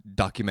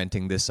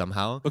documenting this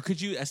somehow. But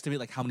could you estimate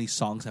like how many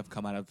songs have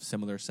come out of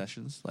similar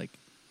sessions? Like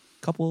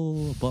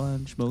couple, a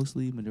bunch,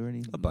 mostly,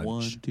 majority, A bunch.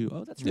 1, 2.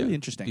 Oh, that's really Yeah,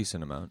 interesting.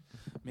 Decent amount.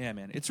 Yeah,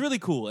 man, it's really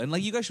cool, and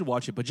like you guys should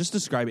watch it. But just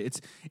describe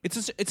it.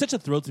 It's such a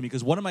thrill to me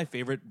because one of my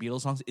favorite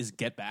Beatles songs is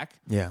 "Get Back."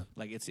 Yeah.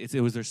 Like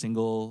it was their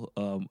single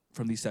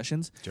from these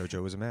sessions.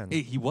 JoJo was a man.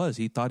 He was.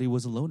 He thought he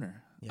was a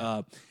loner.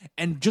 Yeah.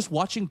 And just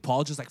watching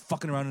Paul just like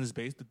fucking around in his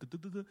bass,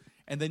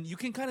 and then you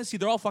can kind of see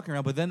they're all fucking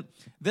around. But then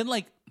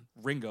like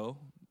Ringo,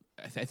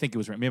 I think it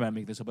was maybe I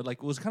make this up, but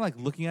like it was kind of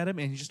like looking at him,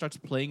 and he just starts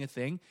playing a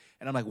thing,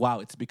 and I'm like, wow,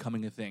 it's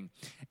becoming a thing.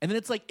 And then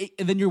it's like,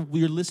 and then you're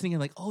listening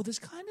and like, oh, this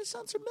kind of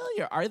sounds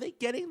familiar. Are they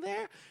getting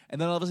there? And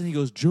then all of a sudden he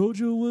goes,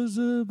 JoJo was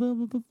a blah,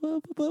 blah, blah, blah,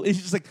 blah, blah.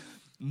 He's just like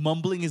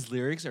mumbling his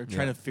lyrics or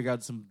trying to figure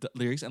out some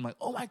lyrics. I'm like,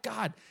 oh my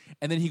god!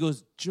 And then he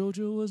goes,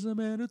 JoJo was a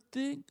man who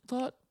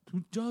thought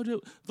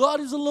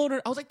he's a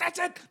loner. I was like, that's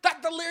it.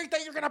 That's the lyric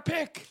that you're gonna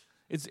pick.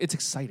 It's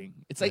exciting.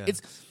 It's like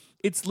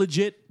it's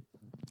legit.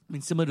 I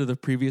mean, similar to the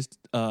previous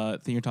thing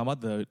you're talking about,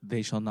 the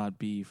 "They Shall Not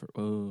Be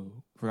Forgotten"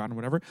 or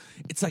whatever.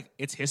 It's like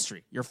it's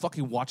history. You're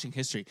fucking watching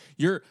history.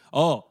 I'm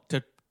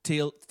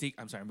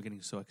sorry, I'm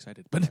getting so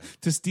excited. But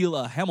to steal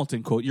a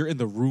Hamilton quote, you're in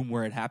the room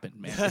where it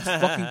happened, man. It's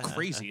fucking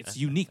crazy. It's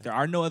unique. There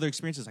are no other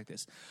experiences like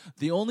this.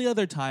 The only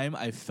other time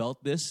I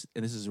felt this,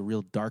 and this is a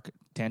real dark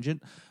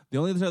tangent, the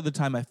only other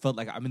time I felt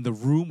like I'm in the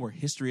room where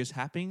history is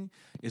happening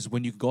is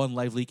when you go on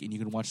Live Leak and you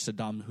can watch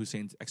Saddam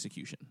Hussein's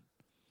execution.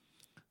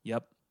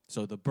 Yep.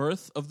 So the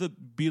birth of the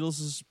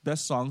Beatles'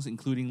 best songs,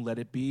 including "Let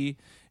It Be,"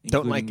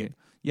 Don't like it.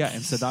 Yeah,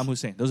 and Saddam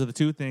Hussein. Those are the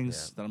two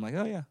things that I'm like,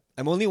 oh yeah.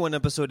 I'm only one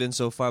episode in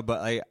so far,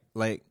 but I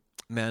like,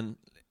 man,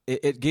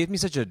 it gave me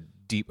such a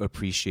deep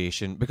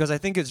appreciation because I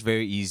think it's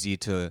very easy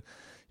to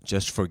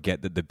just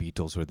forget that the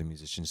Beatles were the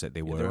musicians that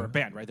they were. They were a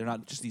band, right? They're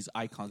not just these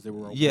icons. They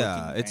were a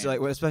Yeah, working it's band.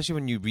 like, well, especially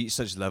when you reach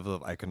such level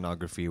of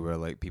iconography where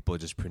like people are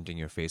just printing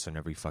your face on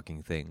every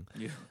fucking thing.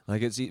 Yeah.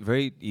 Like it's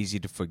very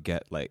easy to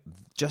forget like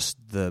just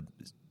the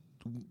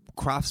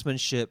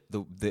craftsmanship,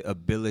 the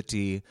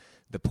ability,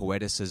 the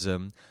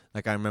poeticism.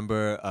 Like I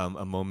remember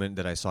a moment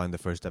that I saw in the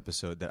first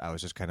episode that I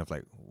was just kind of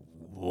like,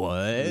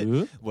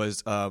 what?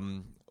 Was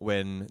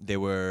when they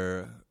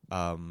were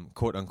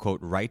quote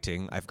unquote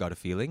writing "I've Got a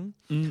Feeling."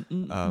 Was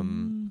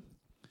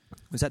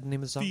that the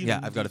name of the song? Yeah,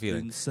 I've got a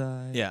feeling.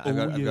 Inside. Yeah, I've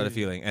got a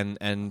feeling.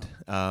 And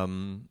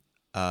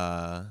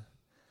I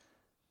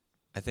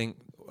think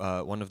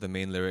one of the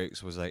main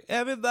lyrics was like,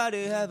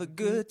 "Everybody have a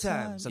good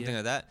time," something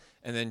like that.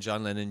 And then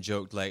John Lennon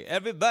joked like,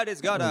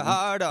 "Everybody's got a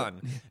hard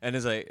on," and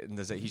it's like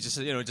he just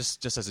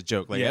just as a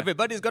joke like,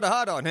 "Everybody's got a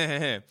hard on,"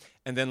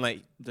 and then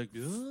like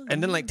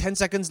 10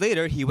 seconds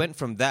later he went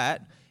from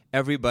that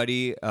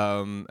everybody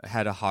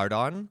had a hard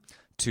on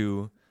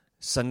to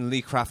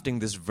suddenly crafting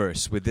this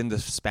verse within the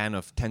span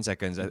of 10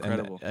 seconds.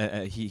 Incredible.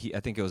 And he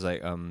I think it was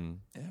like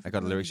I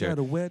got a lyrics here. Got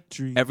a wet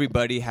dream.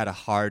 Everybody had a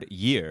hard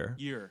year.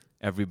 Year.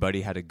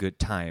 Everybody had a good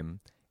time.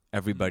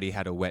 Everybody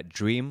had a wet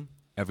dream.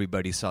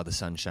 Everybody saw the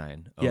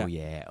sunshine. Oh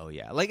yeah.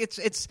 Like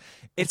it's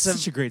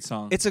such a great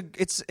song.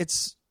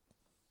 It's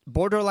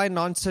borderline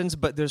nonsense,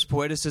 but there's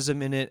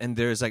poeticism in it and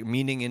there's like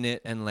meaning in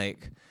it, and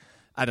like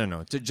I don't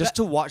know.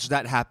 To watch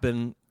that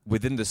happen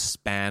within the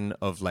span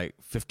of like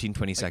 15,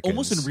 20 seconds.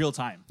 Almost in real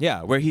time.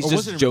 Yeah, where he's Or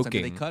was just it in real time?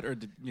 joking. Did they cut or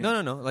did,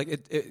 No.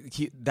 Like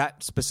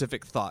that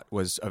specific thought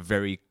was a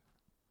very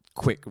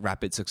quick,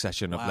 rapid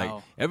succession of like,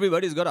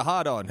 everybody's got a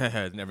hard on.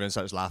 And everyone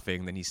starts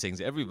laughing. Then he sings,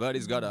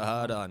 everybody's got a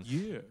hard on.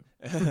 Yeah.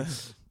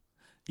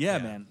 yeah,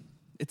 man.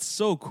 It's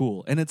so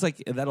cool. And it's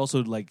like, that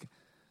also like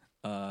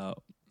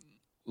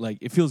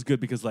it feels good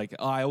because like,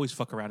 I always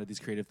fuck around at these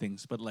creative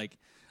things. But like,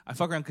 I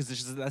fuck around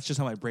because that's just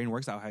how my brain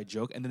works, how I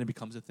joke. And then it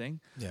becomes a thing.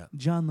 Yeah.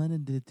 John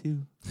Lennon did it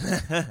too.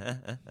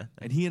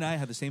 And he and I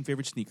have the same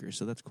favorite sneakers.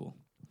 So that's cool.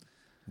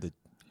 The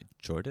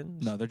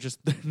Jordans? No, they're just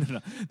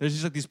there's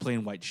just like these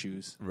plain white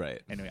shoes.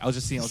 Right. Anyway, I was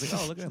just seeing. I was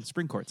like, oh, look at them,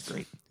 spring courts,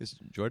 great. Because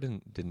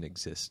Jordan didn't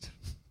exist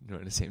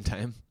at the same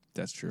time.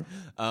 That's true.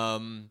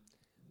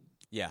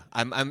 Yeah,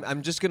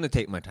 I'm just gonna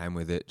take my time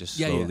with it, just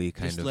slowly,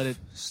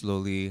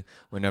 slowly.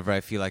 Whenever I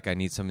feel like I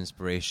need some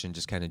inspiration,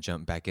 just kind of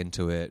jump back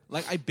into it.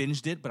 Like I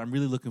binged it, but I'm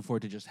really looking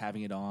forward to just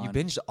having it on. You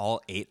binged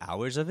all 8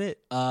 hours of it?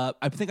 I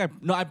think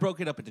I broke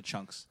it up into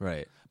chunks.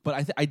 Right.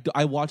 But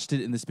I watched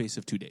it in the space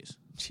of 2 days.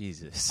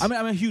 Jesus. I'm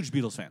a huge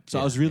Beatles fan, so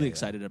I was really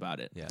excited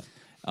about it. Yeah.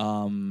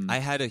 I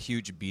had a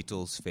huge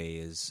Beatles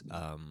phase,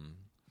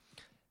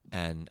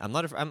 and I'm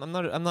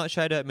not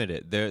shy to admit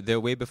it.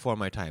 They're way before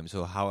my time.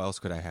 So how else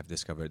could I have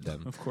discovered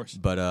them? Of course.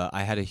 But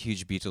I had a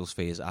huge Beatles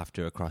phase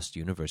after Across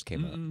the Universe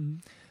came out.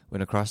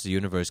 When Across the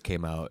Universe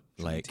came out,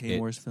 like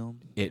Taymor's film,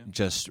 it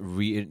just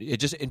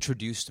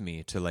introduced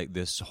me to like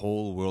this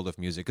whole world of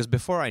music. Because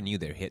before I knew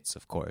their hits,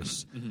 of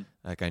course,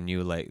 like I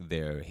knew like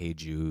their Hey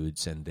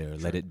Judes and their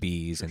Let It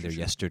Be's and their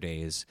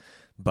Yesterdays.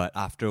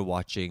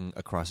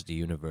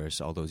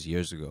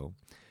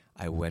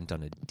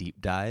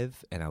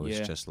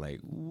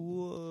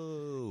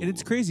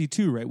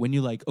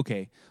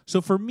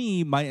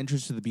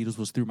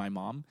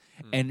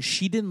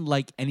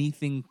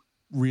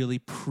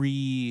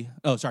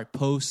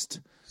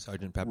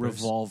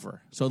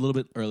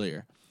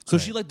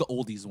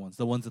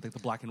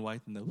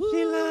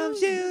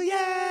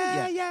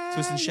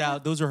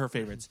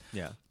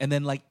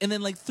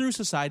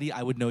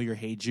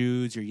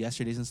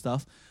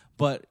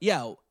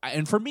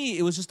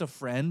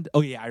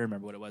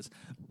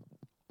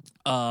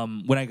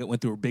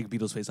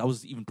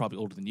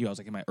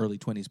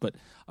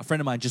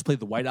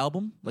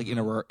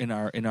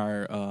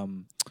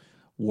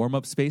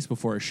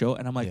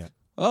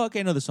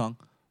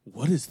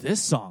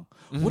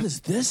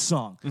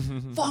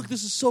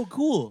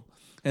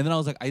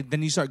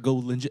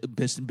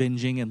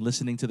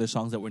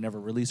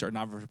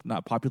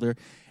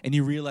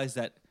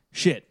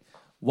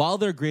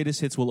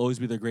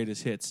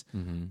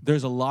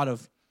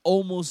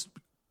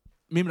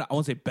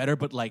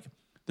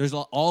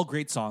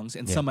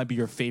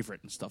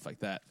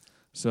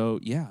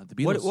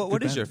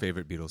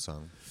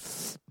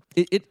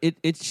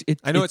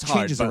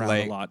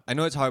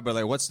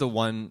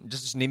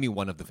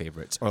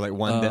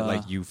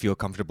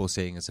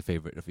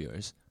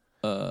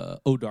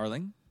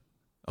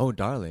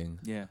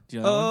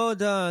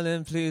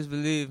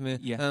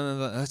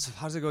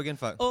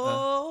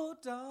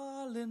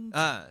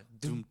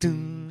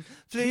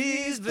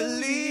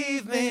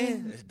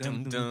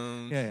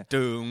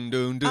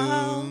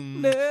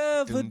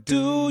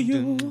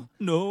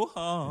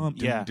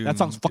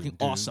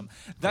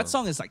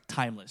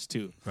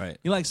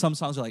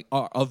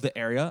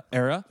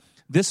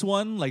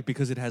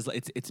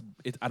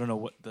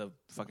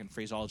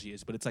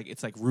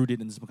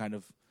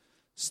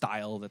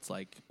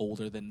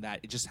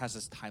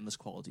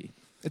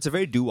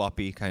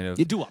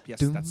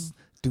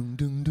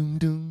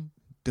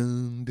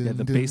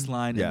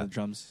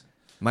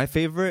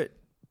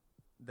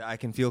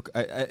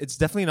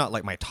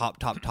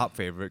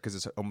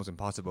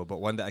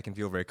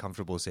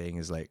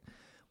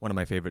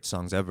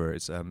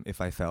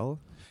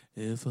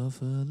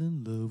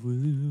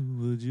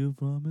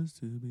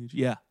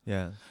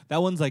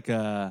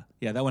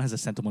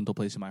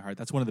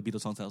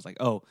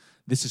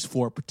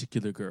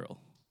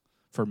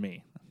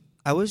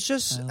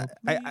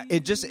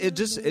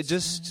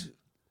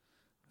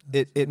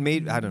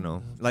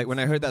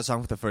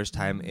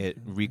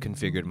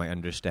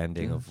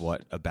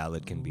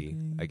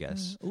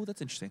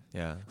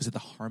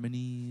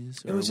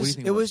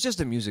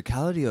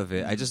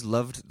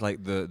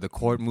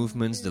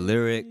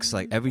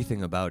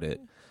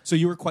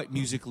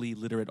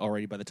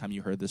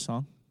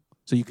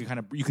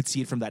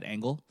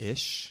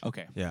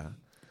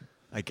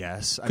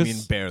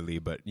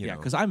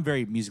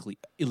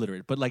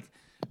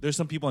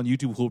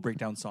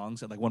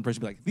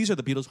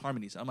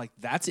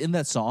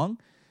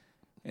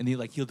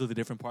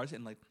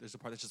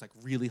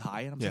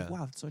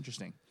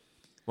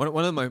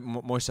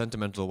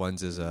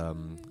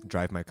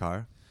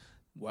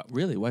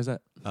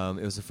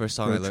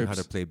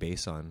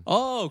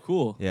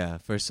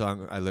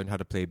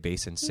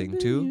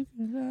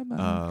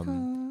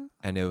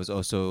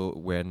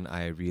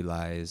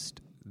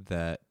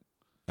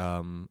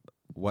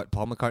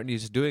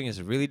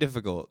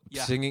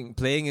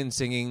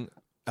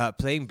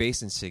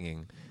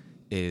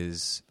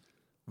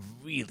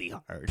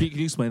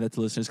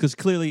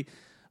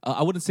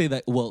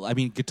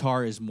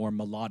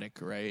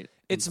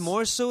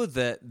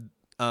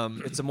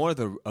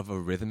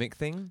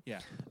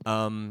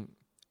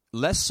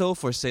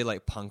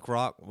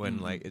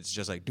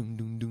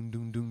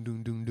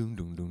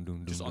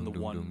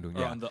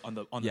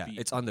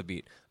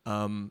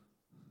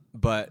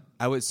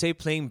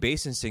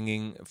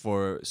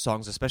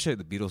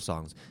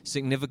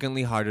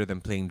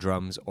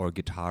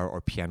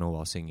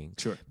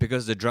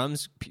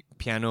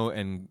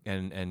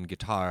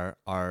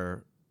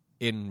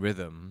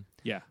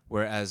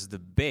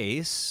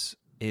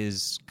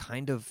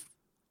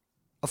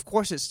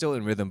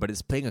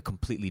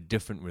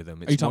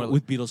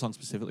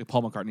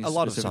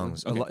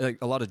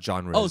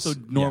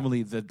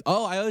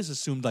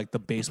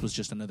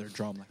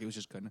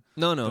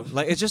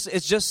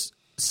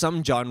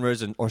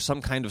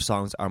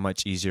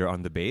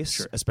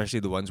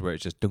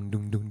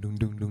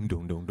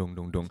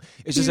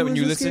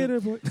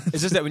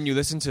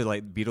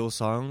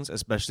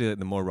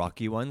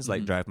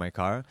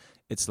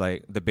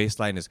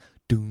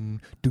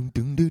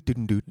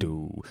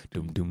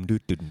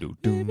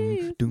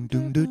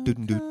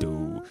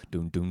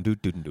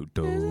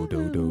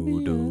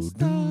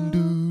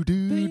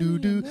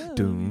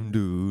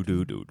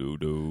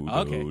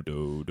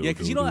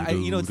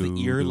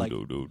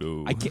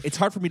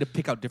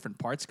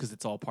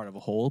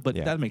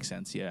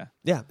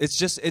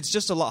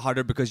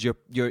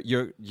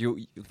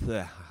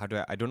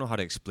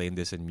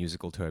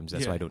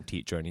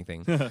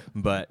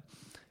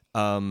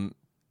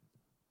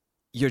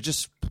 you're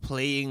just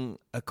playing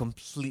a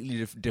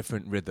completely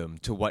different rhythm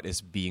to what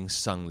is being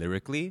sung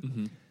lyrically.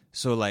 Mm-hmm.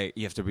 So like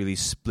you have to really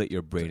split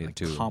your brain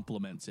Like into.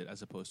 complements it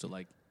as opposed to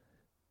like.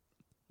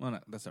 Well,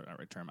 that's not the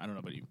right term. I don't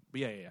know, but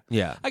yeah.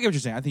 Yeah. I get what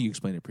you're saying. I think you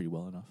explained it pretty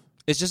well enough.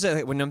 It's just that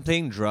like, when I'm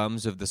playing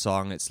drums of the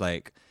song, it's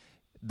like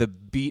the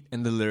beat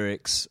and the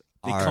lyrics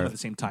They come at the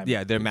same time.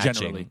 Yeah, they're matching.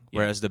 Generally, yeah.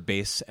 Whereas the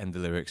bass and the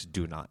lyrics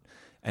do not.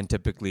 And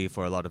typically,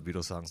 for a lot of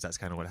Beatles songs, that's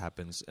kind of what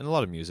happens in a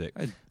lot of music.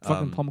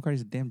 Fucking Paul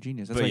McCartney's a damn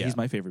genius. That's why he's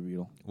my favorite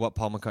Beatle. What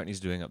Paul McCartney's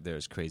doing up there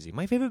is crazy.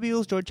 My favorite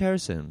Beatle is George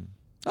Harrison.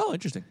 Oh,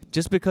 interesting.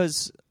 Just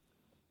because...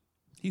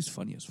 He's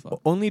funny as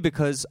fuck. Only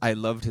because I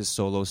loved his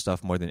solo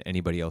stuff more than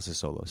anybody else's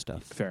solo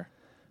stuff. Fair.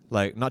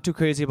 Like, not too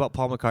crazy about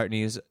Paul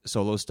McCartney's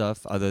solo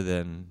stuff other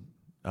than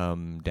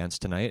Dance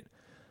Tonight.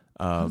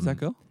 How does that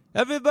go?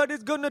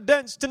 Everybody's gonna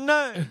dance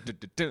tonight.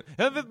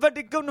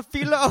 Everybody gonna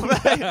feel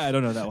alright. I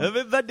don't know that one.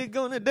 Everybody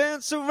gonna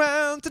dance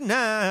around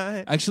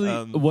tonight. Actually,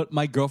 what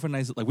my girlfriend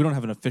and I, like, we don't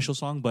have an official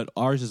song, but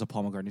ours is a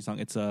Paul McCartney song.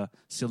 It's a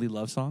Silly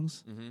Love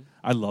Songs. Mm-hmm.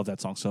 I love that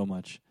song so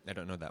much. I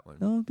don't know that one.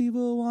 Don't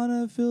people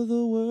wanna fill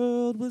the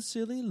world with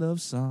silly love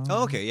songs?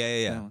 Oh,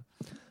 okay, yeah.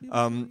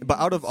 But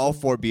out of all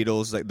four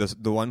Beatles, like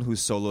the one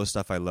whose solo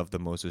stuff I love the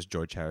most is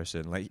George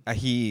Harrison. Like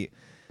I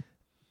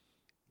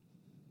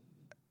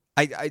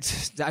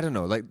don't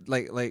know,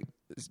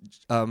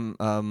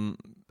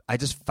 I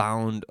just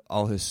found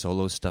all his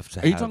solo stuff to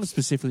have. Are you talking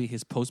specifically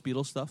his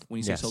post-Beatles stuff when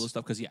you say solo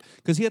stuff? Because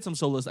he had some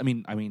solos. I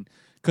mean,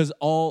 because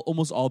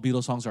almost all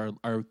Beatles songs are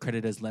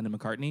credited as Lennon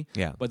McCartney.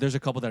 Yeah, but there's a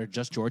couple that are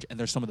just George, and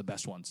they're some of the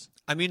best ones.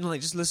 I mean,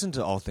 like just listen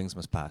to All Things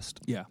Must Pass.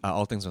 Yeah,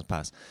 All Things Must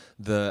Pass.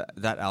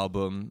 That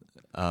album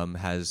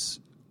has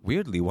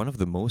weirdly one of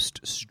the most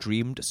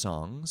streamed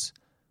songs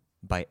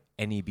by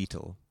any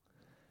Beatle.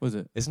 Was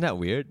it? Isn't that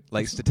weird?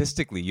 Like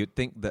statistically, you'd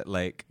think that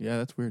like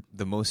that's weird.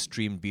 The most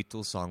streamed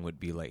Beatles song would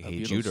be like A Hey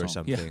Beatles Jude or song.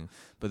 something. Yeah.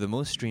 But the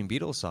most streamed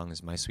Beatles song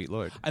is My Sweet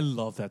Lord. I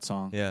love that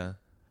song. Yeah.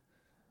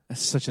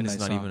 It's such a And nice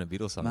it's not song. even a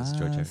Beatles song, it's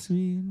George Harrison.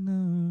 Sweet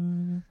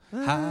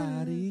Lord,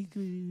 Hare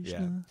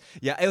Krishna.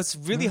 Yeah, it was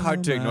really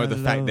hard to ignore the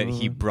fact that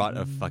he brought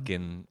a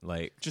fucking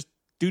like Just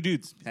two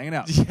dudes hanging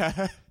out.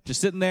 Yeah. Just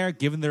sitting there,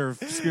 giving their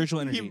spiritual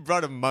energy. He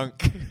brought a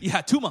monk.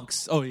 Yeah, two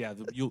monks. Oh, yeah.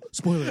 You'll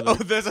spoiler alert. Oh,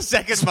 there's a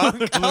second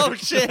monk. Oh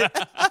shit.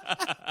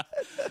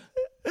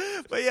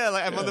 But yeah,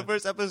 like I'm on the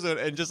first episode,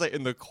 and just like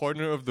in the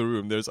corner of the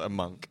room, there's a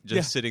monk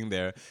just sitting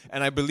there,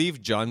 and I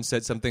believe John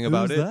said something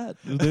about Who's that?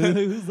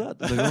 Who's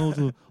that? Like, I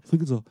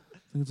think it's a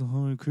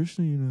Hare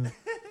Krishna, you know.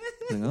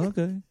 Like,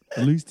 okay,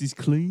 at least he's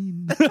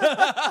clean.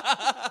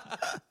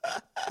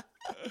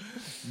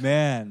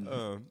 Man,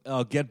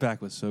 Get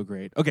Back was so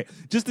great. Okay,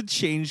 just to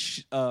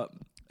change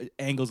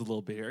angles a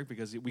little bit here,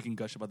 because we can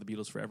gush about the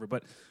Beatles forever.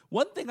 But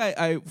one thing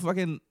I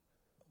fucking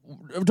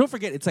don't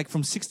forget, it's like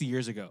from 60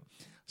 years ago.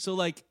 So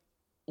like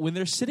when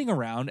they're sitting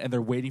around and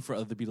they're waiting for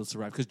other Beatles to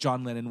arrive, because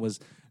John Lennon was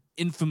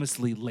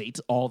infamously late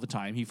all the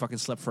time. He fucking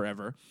slept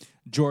forever.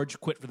 George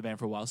quit for the band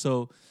for a while.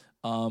 So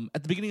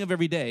at the beginning of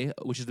every day,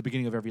 which is the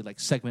beginning of every like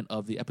segment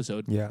of the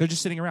episode, they're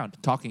just sitting around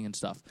talking and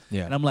stuff.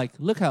 Yeah. And I'm like,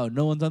 look how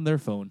no one's on their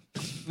phone.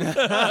 And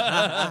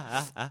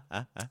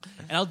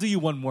I'll do you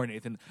one more,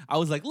 Nathan. I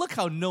was like, look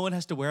how no one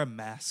has to wear a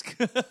mask.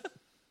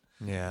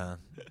 Yeah.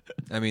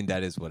 I mean,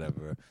 that is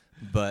whatever.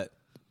 But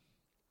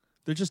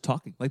they're just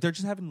talking. Like, they're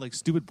just having, like,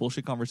 stupid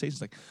bullshit conversations.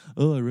 Like,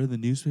 oh, I read the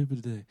newspaper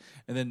today.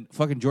 And then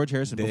fucking George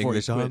Harrison the before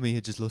English he quit. Army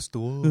had just lost the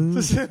war.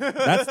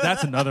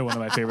 That's another one of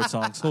my favorite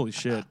songs. Holy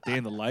shit. Day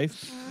in the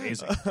Life.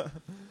 Amazing.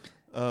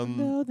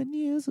 No, the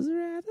news was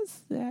rather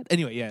sad.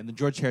 Anyway, yeah, and then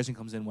George Harrison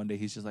comes in one day.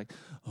 He's just like,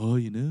 oh,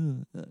 you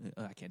know,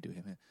 I can't do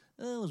him.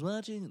 I was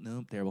watching.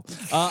 No, terrible.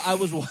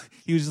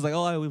 He was just like,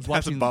 oh, I was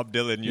watching. That's a Bob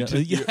Dylan.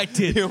 I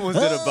did. You almost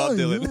did a Bob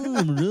Dylan. You know,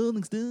 I'm a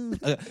Rolling Stone.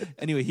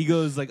 Anyway, he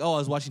goes like, oh, I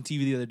was watching TV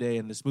the other day,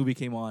 and this movie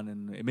came on,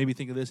 and it made me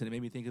think of this, and it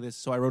made me think of this.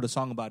 So I wrote a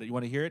song about it. You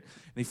want to hear it?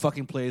 And he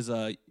fucking plays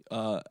 "I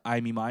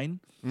Me Mine,"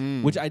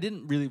 which I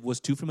didn't really was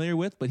too familiar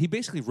with, but he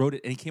basically wrote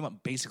it, and he came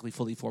up basically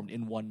fully formed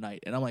in one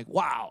night. And I'm like,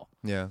 wow.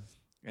 Yeah.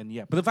 And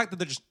yeah, but the fact that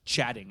they're just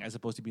chatting as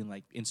opposed to being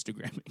like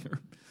Instagramming or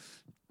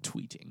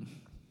tweeting.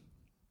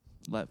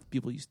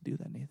 People used to do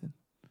that, Nathan.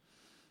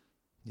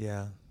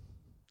 Yeah.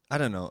 I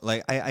don't know.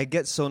 Like, I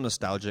get so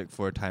nostalgic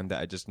for a time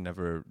that I just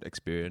never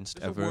experienced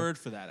There's ever. a word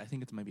for that. I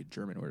think it might be a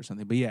German word or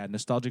something. But yeah,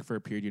 nostalgic for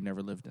a period you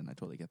never lived in. I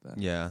totally get that.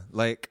 Yeah.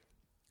 Like,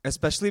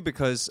 especially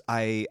because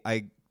I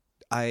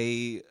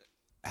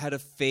had a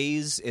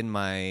phase in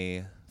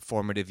my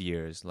formative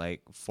years,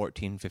 like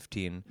 14,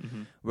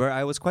 15, where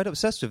I was quite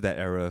obsessed with that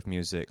era of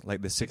music,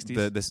 like the 60s,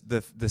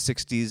 the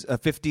 60s,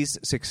 50s,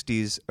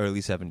 60s,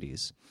 early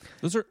 70s.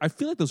 I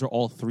feel like those are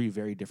all three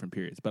very different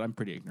periods, but I'm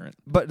pretty ignorant.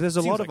 But there's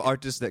a lot of like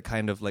artists that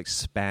kind of like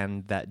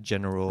span that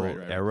general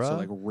era. So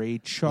like Ray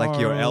Charles, like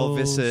your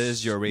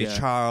Elvises, your Ray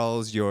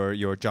Charles,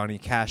 your Johnny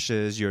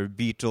Cashes, your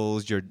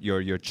Beatles,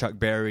 your Chuck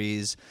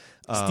Berrys.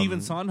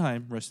 Stephen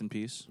Sondheim, rest in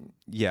peace.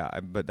 Yeah,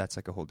 but that's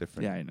like a whole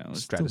different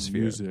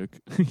stratosphere. Music.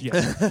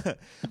 Yeah.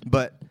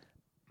 But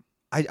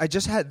I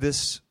just had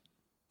this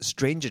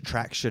strange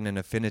attraction and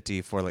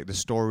affinity for like the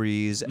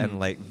stories and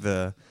like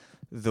the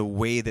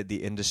way that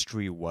the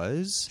industry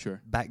was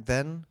back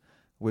then,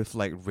 with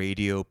like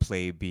radio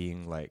play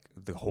being like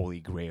the holy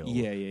grail,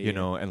 you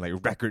know, and like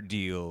record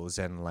deals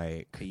and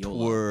like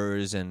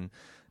tours and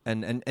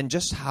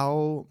just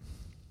how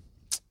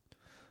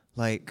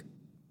like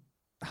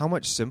how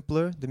much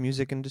simpler the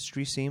music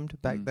industry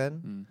seemed back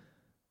then.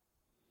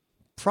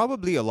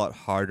 Probably a lot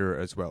harder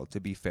as well, to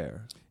be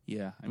fair.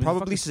 Yeah, I mean,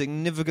 probably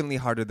significantly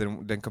harder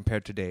than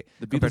compared today.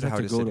 The Beatles have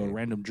to go to a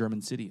random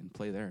German city and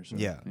play there. So,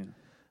 yeah.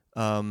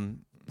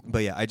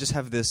 But yeah, I just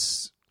have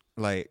this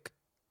like,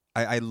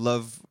 I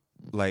love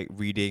like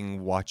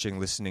reading, watching,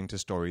 listening to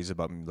stories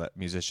about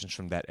musicians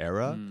from that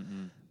era.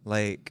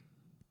 Like,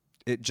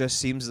 it just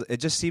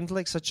seemed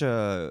like such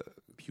a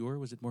pure.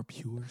 Was it more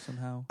pure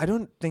somehow? I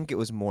don't think it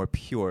was more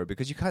pure,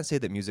 because you can't say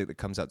that music that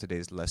comes out today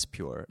is less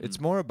pure. It's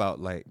more about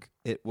like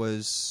it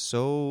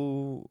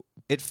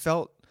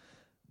felt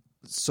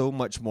so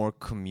much more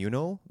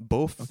communal,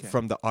 both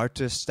from the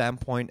artist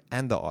standpoint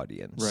and the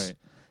audience. Right.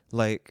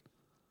 Like,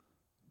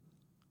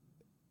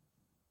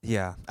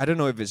 yeah, I don't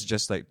know if it's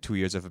just like 2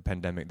 years of a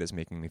pandemic that's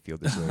making me feel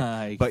this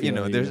way. But you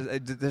know,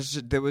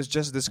 there was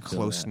just this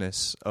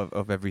closeness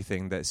of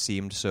everything that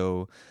seemed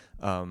so.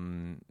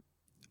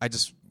 I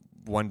just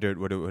wondered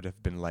what it would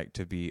have been like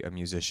to be a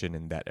musician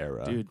in that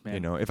era. Dude, man.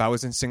 You know, if I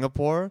was in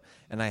Singapore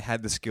and I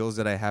had the skills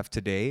that I have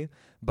today,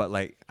 but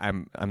like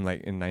I'm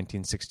like in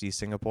 1960s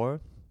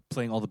Singapore,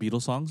 playing all the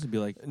Beatles songs and be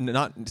like,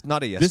 not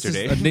a Yesterday. This is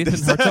a Nathan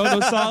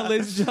Hartono song,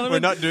 ladies and gentlemen. We're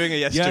not doing a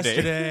Yesterday.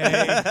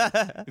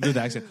 Do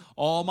the accent.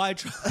 All my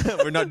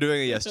We're not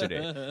doing a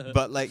Yesterday.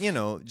 But like, you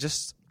know,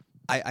 just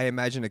I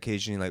imagine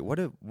occasionally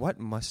like what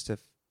must it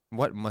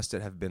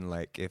have been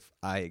like if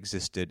I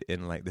existed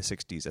in like the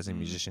 60s as a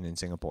musician in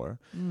Singapore?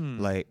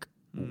 Like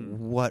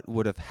what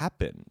would have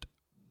happened?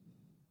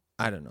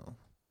 I don't know.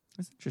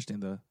 That's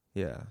interesting though.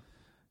 Yeah.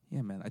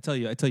 Yeah, man. I tell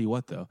you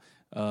what though.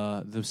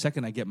 The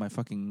second I get my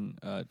fucking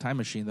time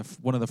machine,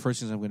 one of the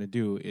first things I'm going to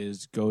do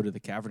is go to the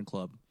Cavern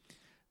Club,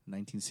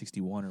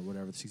 1961 or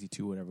whatever,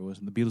 62, whatever it was.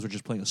 And the Beatles were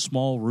just playing a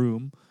small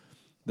room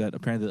that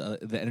apparently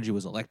the energy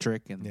was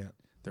electric and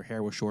their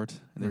hair was short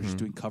and they were just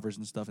doing covers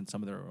and stuff and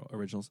some of their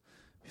originals.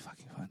 It'd be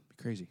fucking fun. It'd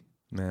be crazy.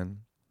 Man.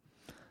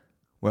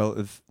 Well,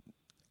 if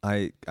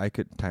I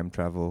could time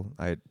travel,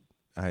 I'd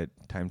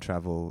time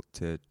travel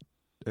to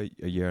a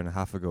year and a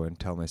half ago and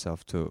tell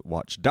myself to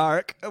watch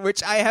Dark,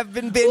 which I have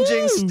been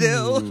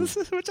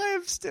binging which I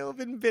have still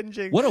been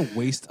binging. What a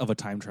waste of a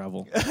time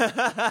travel.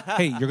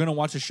 Hey, you're going to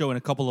watch a show in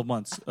a couple of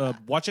months.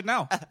 Watch it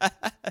now.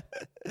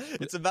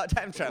 It's about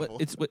time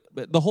travel.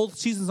 The whole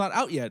season's not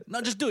out yet.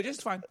 No, just do it.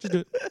 Just fine. Just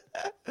do it.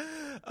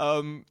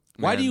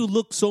 Why do you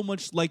look so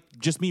much like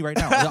just me right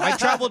now? I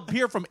traveled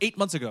here from 8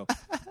 months ago.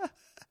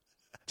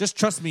 Just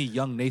trust me,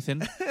 young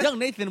Nathan. Young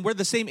Nathan, we're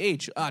the same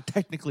age.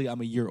 Technically,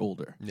 I'm a year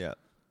older. Yeah.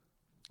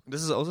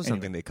 This is also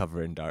something they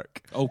cover in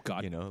Dark. Oh,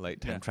 God. You know,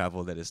 like time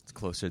travel that is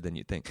closer than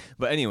you think.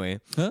 But anyway,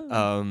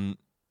 I'm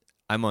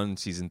on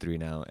season 3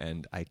 now,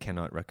 and I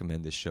cannot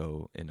recommend this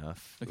show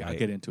enough. Okay, I'll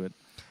get into it.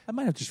 I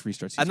might have to just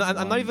restart season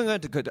I'm not even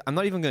going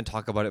to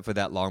talk about it for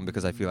that long,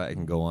 because I feel like I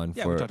can go on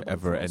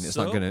forever, and it's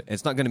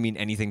not gonna mean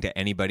anything to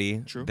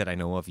anybody that I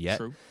know of yet.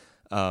 True.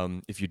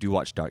 If you do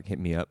watch Dark, hit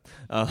me up.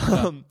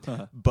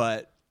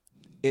 But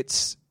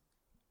it's,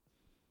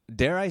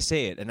 dare I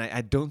say it, and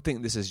I don't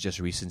think this is just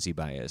recency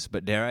bias,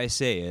 but dare I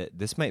say it,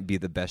 this might be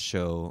the best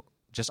show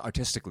just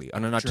artistically,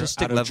 on an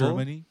artistic level.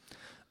 Germany?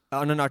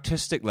 On an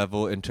artistic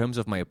level, in terms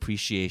of my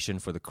appreciation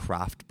for the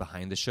craft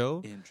behind the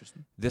show.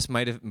 Interesting. This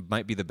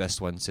might be the best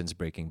one since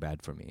Breaking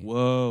Bad for me.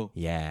 Whoa.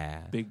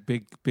 Yeah. Big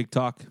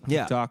talk.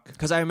 Yeah. Big talk.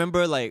 Because I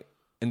remember like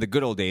in the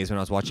good old days when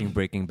I was watching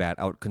Breaking Bad,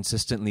 I would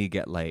consistently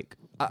get like,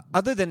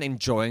 other than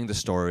enjoying the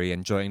story,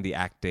 enjoying the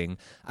acting,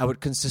 I would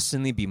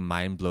consistently be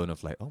mind blown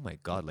of like, oh my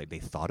God, like they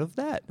thought of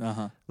that?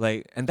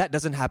 Like, and that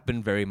doesn't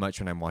happen very much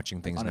when I'm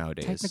watching things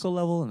nowadays. On a technical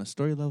level, on a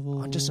story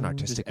level? On just an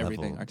artistic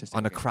level.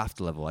 On a craft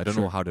level. I don't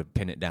know how to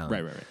pin it down.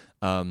 Right.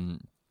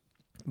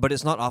 But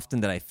it's not often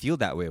that I feel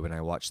that way when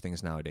I watch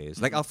things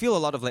nowadays. Like, I'll feel a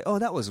lot of like, oh,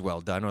 that was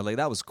well done, or like,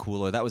 that was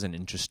cool, or that was an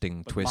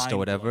interesting twist or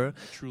whatever.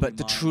 But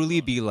to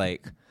truly be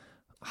like,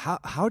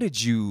 how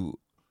did you...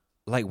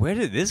 Like, where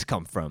did this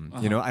come from?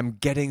 You know, I'm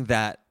getting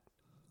that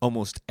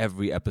almost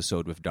every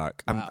episode with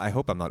Dark. I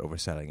hope I'm not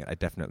overselling it. I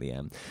definitely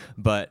am.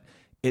 But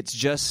it's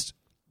just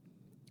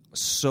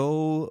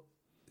so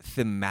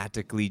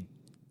thematically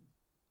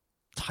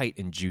tight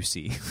and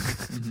juicy.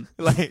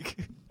 like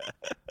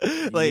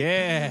in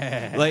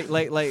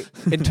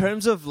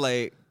terms of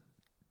like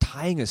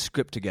tying a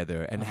script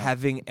together and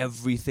having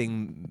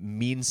everything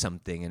mean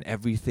something and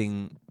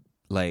everything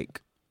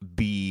like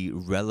be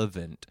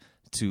relevant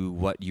to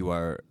what you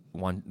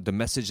want, the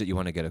message that you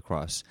want to get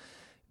across.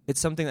 It's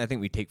something I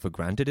think we take for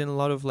granted in a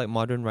lot of like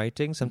modern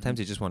writing. Sometimes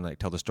you just want to like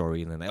tell the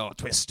story and then like, oh,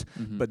 twist.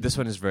 But this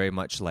one is very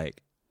much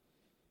like,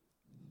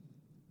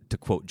 to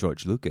quote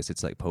George Lucas,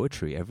 it's like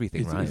poetry.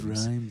 Everything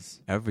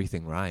rhymes.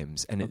 Everything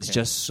rhymes, and it's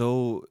just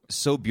so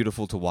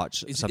beautiful to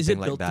watch something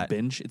like that.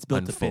 It's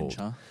built to binge,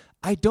 huh?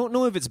 I don't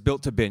know if it's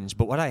built to binge,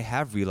 but what I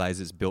have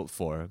realized it's built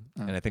for,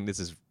 and I think this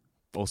is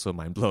also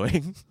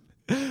mind-blowing,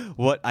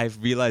 what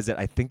I've realized that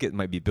I think it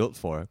might be built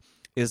for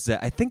is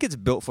that I think it's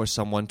built for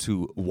someone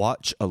to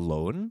watch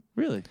alone.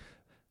 Really?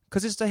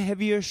 Because it's a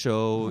heavier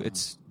show.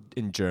 It's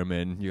in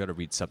German. You got to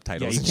read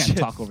subtitles. Yeah, you and can't shit.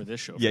 talk over this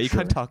show. Yeah, for you sure.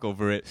 can't talk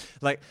over it.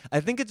 Like, I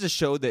think it's a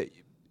show that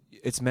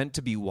it's meant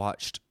to be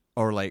watched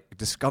or like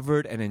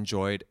discovered and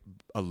enjoyed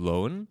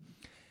alone.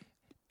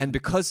 And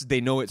because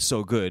they know it's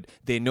so good,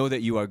 they know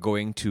that you are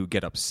going to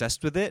get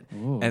obsessed with it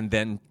and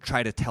then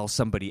try to tell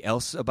somebody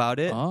else about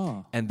it.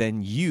 Ah. And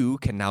then you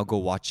can now go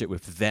watch it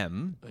with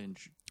them.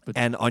 But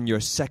And on your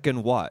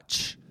second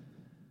watch,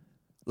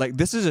 like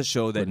this is a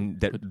show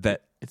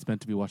that it's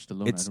meant to be watched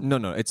alone. it's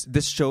it's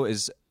this show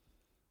is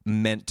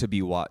meant to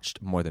be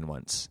watched more than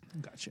once.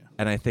 Gotcha.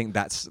 And I think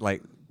that's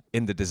like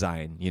in the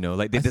design, you know,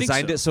 like they I think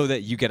designed so. it so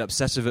that you get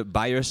obsessed with it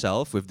by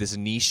yourself with this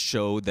niche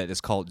show that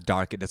is called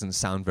Dark. It doesn't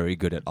sound very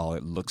good at all.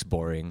 It looks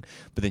boring.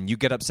 But then you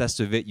get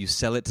obsessed with it. You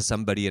sell it to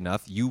somebody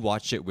enough. You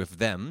watch it with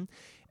them.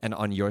 And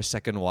on your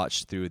second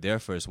watch through, their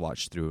first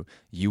watch through,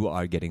 you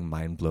are getting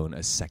mind blown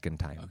a second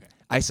time. Okay.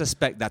 I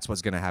suspect that's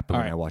what's going to happen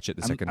All when right. I watch it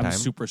the second I'm time.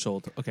 super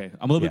sold. Okay,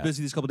 I'm a little bit Yeah.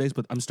 busy these couple days,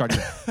 but I'm starting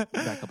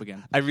back up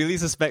again. I really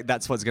suspect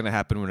that's what's going to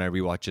happen when I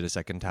rewatch it a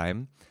second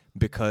time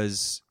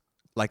because,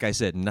 like I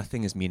said,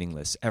 nothing is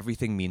meaningless.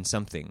 Everything means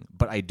something.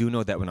 But I do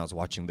know that when I was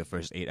watching the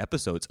first 8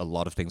 episodes, a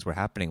lot of things were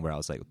happening where I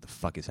was like, what the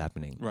fuck is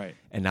happening? Right.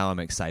 And now I'm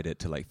excited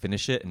to like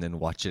finish it and then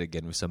watch it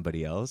again with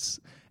somebody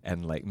else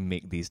and like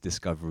make these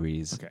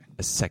discoveries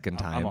a second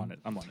time.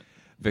 I'm on it.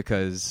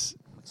 Because,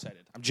 I'm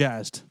excited. I'm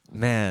jazzed.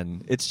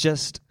 man, it's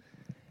just...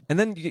 And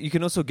then you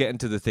can also get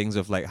into the things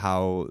of like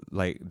how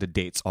like the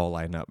dates all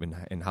line up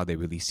and how they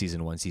release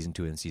season 1, season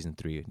 2, and season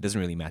 3. It doesn't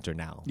really matter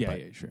now. Yeah, but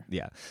yeah, sure.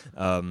 Yeah.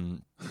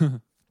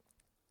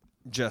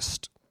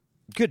 Just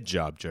good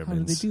job, How did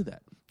Germans. they do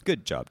that?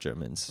 Good job,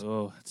 Germans.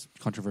 Oh, it's a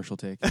controversial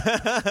take.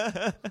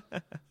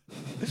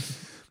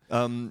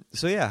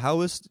 So yeah, how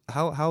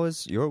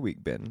has your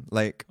week been?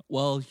 Like,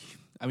 Well,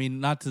 I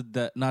mean, I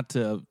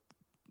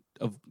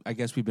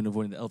guess we've been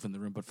avoiding the elephant in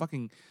the room, but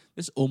fucking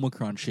this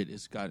Omicron shit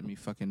has gotten me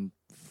fucking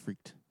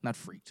freaked. Not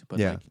freaked, but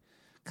Yeah. like,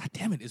 God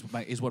damn it,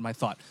 is what my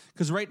thought.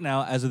 Because right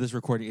now, as of this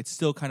recording, it's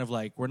still kind of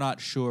like we're not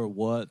sure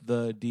what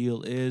the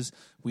deal is.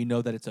 We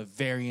know that it's a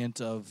variant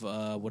of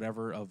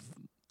whatever of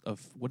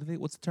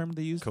what's the term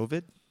they use?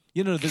 COVID?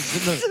 You know,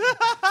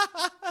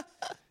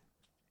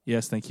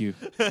 yes, thank you,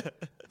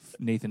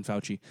 Nathan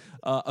Fauci.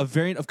 A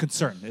variant of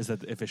concern is the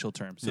official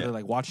term. So Yeah. they're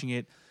like watching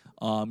it.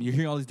 You're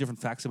hearing all these different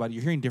facts about it.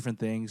 You're hearing different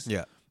things.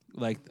 Yeah.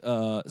 Like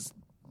the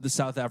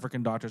South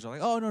African doctors are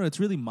like, oh, no, it's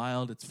really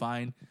mild. It's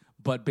fine.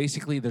 But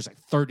basically, there's like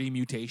 30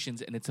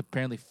 mutations, and it's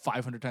apparently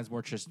 500 times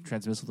more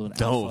transmissible than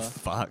Oh, Alpha.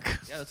 fuck.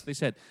 Yeah, that's what they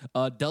said.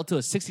 Delta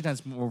is 60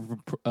 times more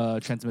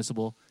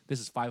transmissible. This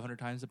is 500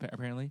 times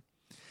apparently.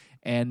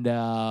 And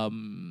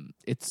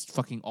it's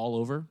fucking all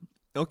over.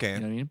 Okay. You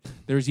know what I mean?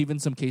 There's even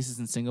some cases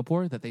in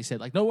Singapore that they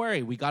said, like, no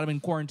worry, we got them in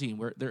quarantine.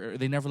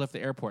 They never left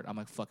the airport. I'm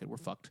like, fuck it, we're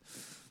fucked.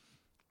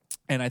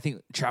 And I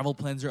think travel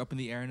plans are up in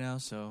the air now,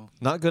 so...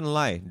 Not gonna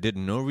lie, did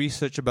no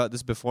research about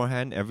this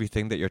beforehand.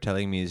 Everything that you're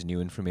telling me is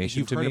new information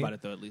You've to heard me. about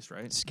it, though, at least,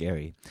 right? It's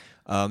scary.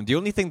 The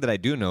only thing that I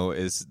do know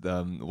is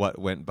what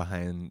went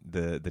behind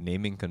the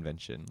naming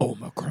convention.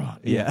 Omicron.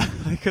 Yeah,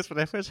 because when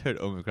I first heard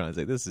Omicron, I was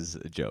like, this is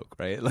a joke,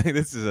 right? Like,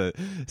 this is a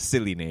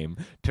silly name.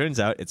 Turns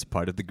out it's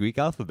part of the Greek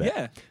alphabet.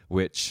 Yeah.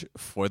 Which,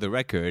 for the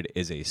record,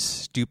 is a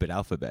stupid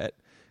alphabet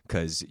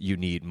because you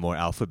need more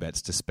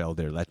alphabets to spell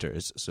their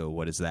letters. So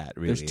what is that,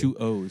 really? There's 2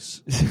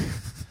 O's.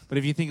 But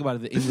if you think about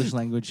it, the English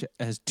language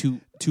has two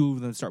of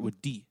them that start with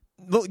D.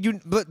 Well,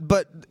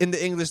 but in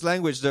the English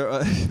language, there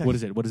are... What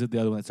is it? What is it? The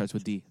other one that starts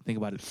with D. Think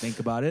about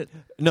it.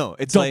 No,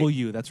 it's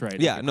W. like... That's right.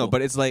 Yeah, Okay, no, cool.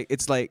 but it's like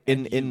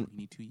And in you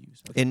need 2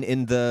 U's. Okay.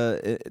 in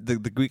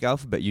the Greek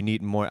alphabet, you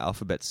need more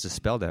alphabets to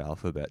spell their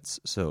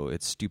alphabets. So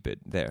it's stupid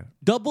there.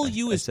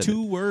 W I is said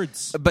 2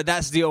 words. But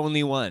that's the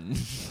only one.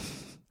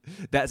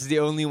 That's the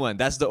only one.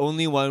 That's the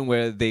only one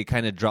where they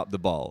kind of drop the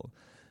ball.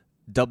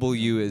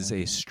 W is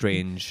a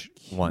strange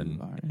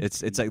one.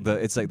 It's like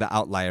the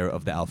outlier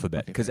of the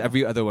alphabet because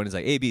every other one is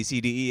like A B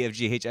C D E F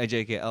G H I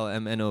J K L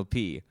M N O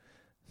P.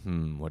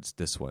 What's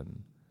this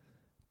one?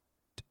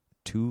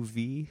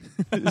 2V?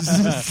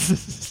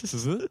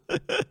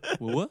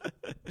 What?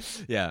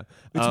 Yeah.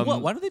 It's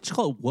what? Why do they just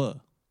call it what?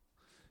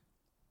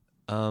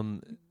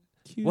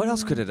 What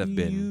else could it have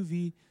been?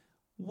 QV,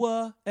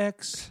 W,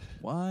 X,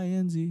 Y,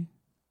 and Z.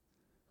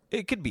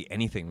 It could be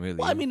anything, really.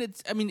 Well, I mean,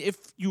 if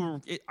you were,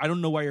 I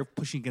don't know why you're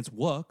pushing against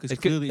 "wa" because It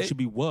could- clearly it should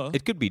be "wa."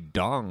 It could be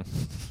dong.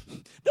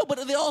 No,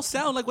 but they all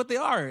sound like what they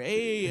are.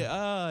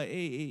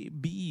 A,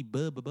 B,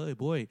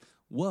 boy,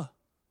 "wa."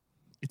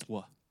 It's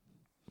 "wa."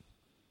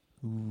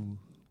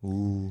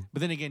 Ooh.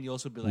 But then again, you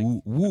also be like,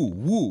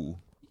 Woo.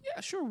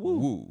 yeah, sure, woo.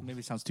 Woo. Maybe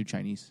it sounds too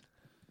Chinese.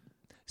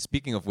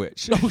 Speaking of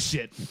which, Oh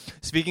shit!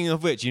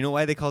 you know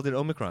why they called it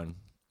Omicron?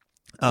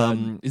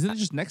 Isn't it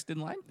just next in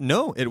line?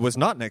 No, it was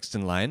not next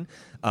in line.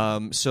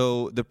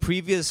 So the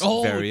previous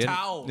variant.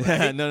 Tau,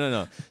 right?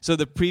 No. So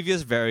the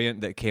previous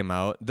variant that came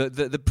out,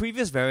 the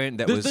previous variant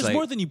that was There's like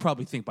more than you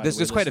probably think. By the way,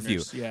 there's quite a few.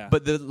 listeners. Yeah,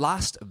 But the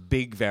last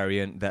big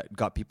variant that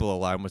got people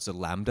alarmed was the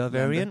Lambda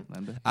variant.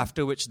 Lambda.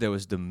 After which there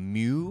was the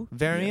Mu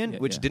variant, yeah,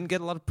 which yeah. didn't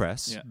get a lot of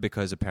press Yeah.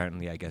 because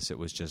apparently, I guess it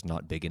was just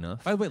not big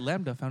enough. By the way,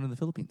 Lambda found in the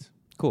Philippines.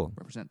 Cool.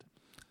 Represent.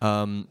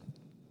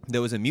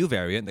 There was a Mu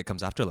variant that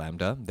comes after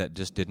Lambda that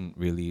just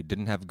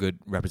didn't have good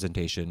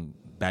representation,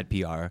 bad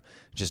PR,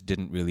 just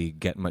didn't really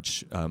get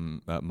much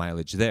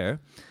mileage there.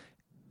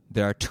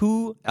 There are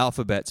 2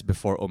 alphabets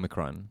before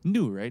Omicron.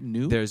 New, right?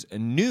 New. There's a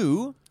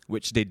new,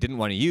 which they didn't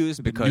want to use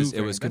because new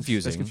it was variant.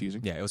 confusing. That's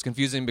confusing. Yeah, it was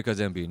confusing because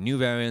there'd be new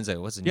variants. Like,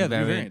 what's the yeah, new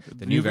variant?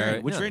 The new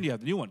variant. Which Yeah. variant do you have?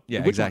 The new one. Yeah,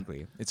 Which exactly.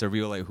 One? It's a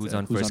real like who's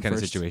on who's first on kind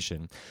of first.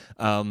 situation.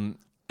 And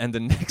the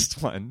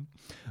next one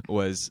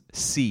was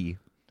C,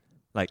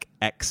 like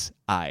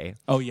XI.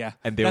 Oh yeah,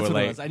 And they That's were what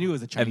it like, was. I knew it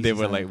was a Chinese. and they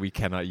were design. like, we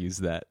cannot use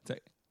that. It's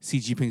like, Xi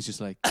Jinping's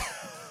just like,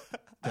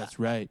 that's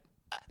right.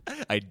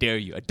 I dare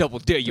you. I double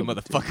dare you, Double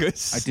dare.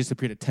 motherfuckers. I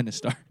disappeared a tennis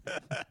star.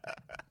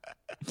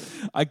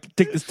 I could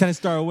take this tennis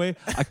star away.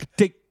 I could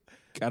take.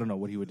 I don't know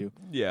what he would do.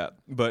 Yeah,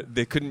 but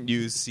they couldn't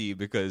use C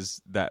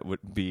because that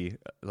would be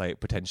like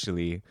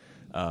potentially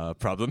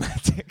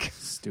problematic.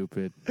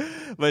 Stupid.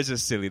 But it's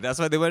just silly. That's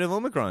why they went with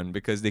Omicron,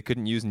 because they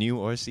couldn't use new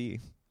or C.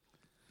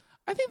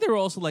 I think they were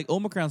also like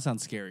Omicron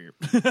sounds scarier.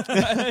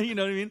 You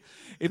know what I mean?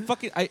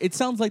 It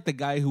sounds like the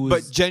guy who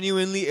was. But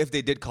genuinely, if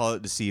they did call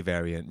it the C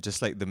variant,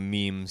 just like the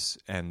memes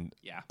and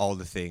Yeah. all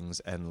the things,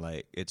 and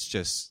like it's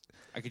just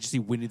I could just see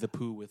Winnie the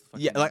Pooh with.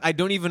 Fucking, yeah, like I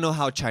don't even know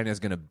how China's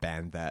gonna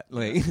ban that.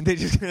 Like they're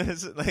just gonna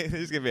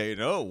be like, you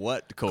know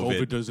what,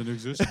 COVID. doesn't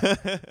exist.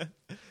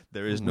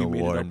 There is We no made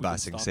it war up, in we can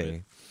Basing stop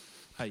Say.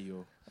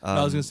 Hiyo.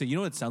 I was gonna say, you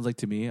know what it sounds like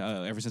to me?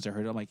 Ever since I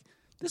heard it, I'm like,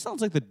 this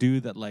sounds like the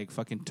dude that like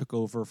fucking took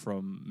over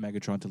from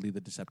Megatron to lead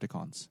the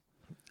Decepticons.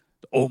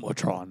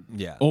 Omicron.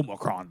 Yeah.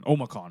 Omicron.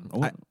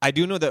 I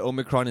do know that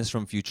Omicron is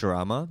from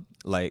Futurama.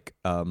 Like,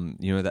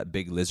 you know that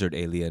big lizard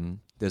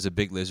alien. There's a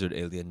big lizard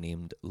alien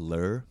named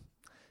Lur,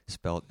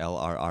 spelled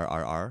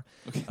Lrrrr.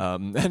 Okay.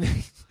 And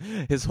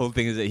his whole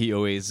thing is that he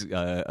always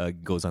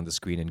goes on the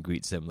screen and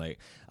greets them like,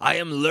 "I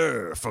am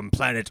Lur from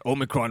planet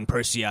Omicron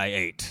Persei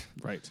 8."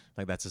 Right.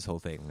 Like that's his whole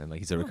thing, and like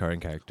he's a recurring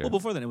character. Well,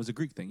 before then, it was a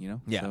Greek thing, you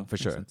know? Yeah, So, for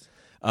makes sure. sense.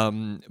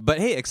 But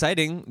hey,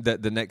 exciting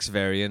that the next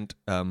variant,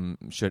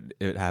 should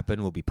it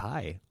happen, will be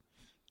Pi.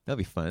 That'll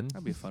be fun.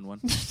 That'd be a fun one.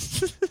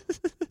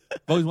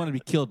 I've always wanted to be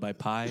killed by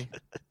Pi.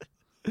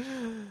 Dude,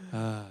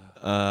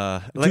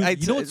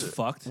 you know what's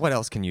fucked? What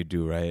else can you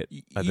do, right?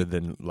 Other you-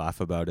 than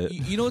laugh about it.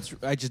 You know what's?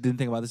 I just didn't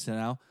think about this till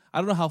now. I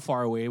don't know how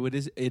far away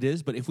it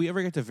is, but if we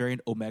ever get to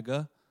variant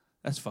Omega,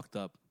 that's fucked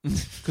up.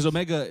 Because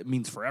Omega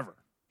means forever.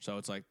 So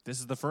it's like, this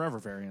is the forever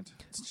variant.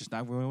 It's just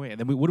not going away. And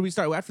then what do we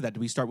start after that? Do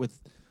we start with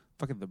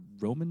fucking the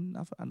Roman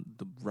alphabet,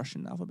 the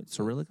Russian alphabet,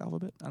 Cyrillic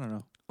alphabet? I don't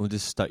know. We'll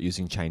just start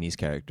using Chinese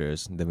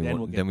characters. Then we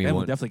won't. Then we'll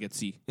definitely get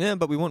C. Yeah,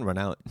 but we won't run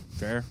out.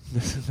 Fair.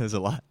 There's a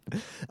lot.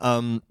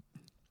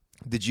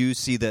 Did you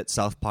see that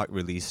South Park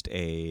released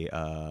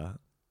another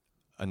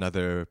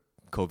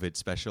COVID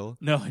special?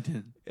 No, I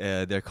didn't.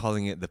 They're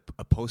calling it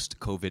a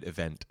post-COVID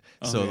event.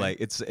 So Okay. like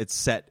it's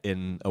set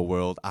in a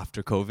world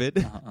after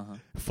COVID,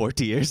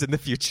 40 years in the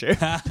future,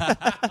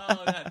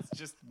 Oh, that's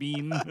just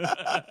mean.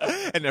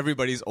 and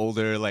everybody's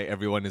older. Like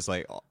everyone is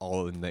like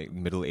all in like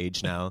middle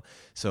age now.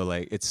 So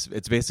like it's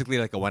basically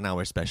like a 1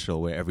 hour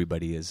special where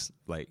everybody is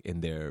like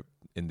in their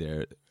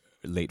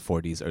late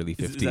 40s, early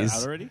 50s. Is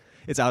that out already?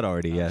 It's out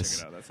already. I'll Yes.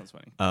 Check it out. That sounds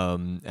funny.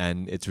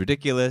 And it's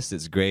ridiculous.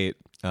 It's great.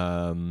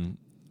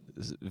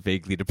 It's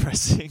vaguely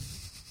depressing.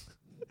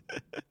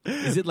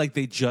 Is it like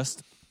they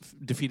just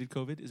defeated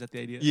COVID? Is that the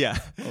idea? Yeah.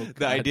 Oh, The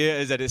God. idea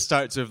is that it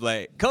starts with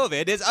like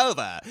COVID is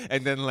over,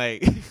 and then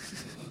like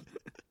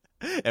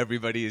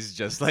everybody is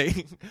just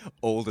like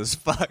old as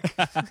fuck.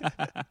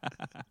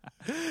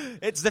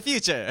 It's the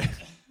future.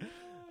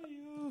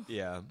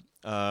 Yeah.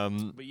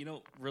 But you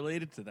know,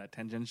 related to that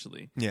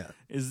tangentially, Yeah.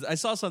 is I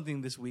saw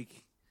something this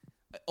week,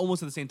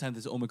 almost at the same time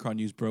this Omicron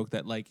news broke,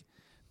 that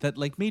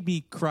made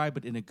me cry,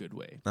 but in a good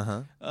way.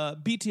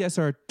 BTS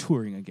are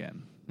touring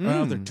again. I don't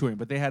know if they're touring,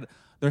 but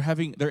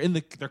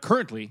they're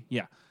currently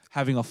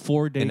having a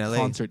 4-day In LA.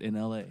 concert in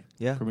LA.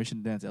 Yeah.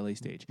 Permission to Dance LA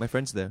stage. My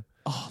friend's there.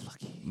 Oh,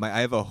 lucky.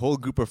 I have a whole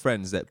group of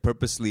friends that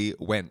purposely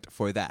went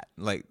for that.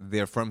 Like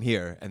they're from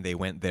here and they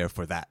went there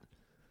for that.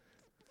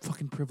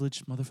 Fucking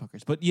privileged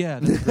motherfuckers. But yeah,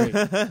 that's great.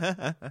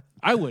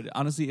 I would,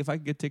 honestly, if I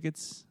could get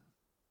tickets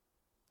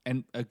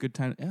and a good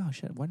time. Oh,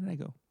 shit. Why did I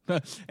go?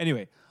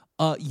 Anyway,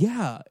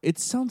 yeah, it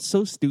sounds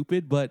so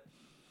stupid, but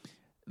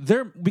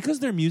because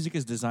their music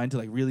is designed to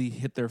like really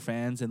hit their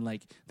fans, and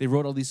like they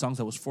wrote all these songs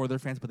that was for their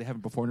fans, but they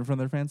haven't performed in front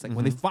of their fans. Like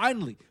when they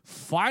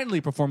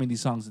finally performing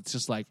these songs, it's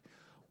just like,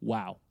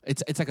 wow.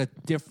 It's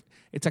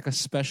like a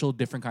special,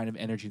 different kind of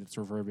energy that's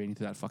reverberating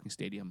through that fucking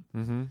stadium.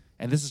 Mm-hmm.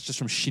 And this is just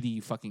from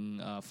shitty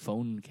fucking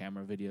phone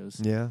camera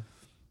videos. Yeah.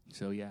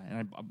 So yeah,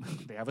 and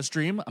they have a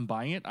stream. I'm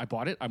buying it. I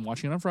bought it. I'm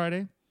watching it on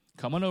Friday.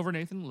 Come on over,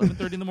 Nathan.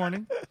 11:30 in the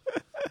morning.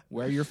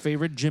 Wear your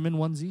favorite Jimin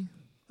onesie.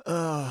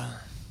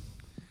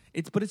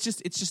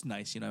 It's just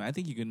nice, you know. I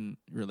think you can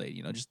relate,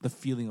 you know, just the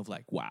feeling of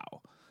like,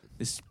 wow,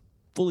 this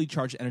fully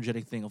charged,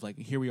 energetic thing of like,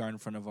 here we are in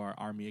front of our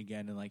army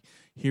again, and like,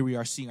 here we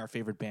are seeing our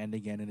favorite band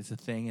again, and it's a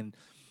thing, and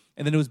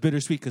then it was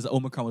bittersweet because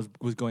Omicron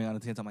was going on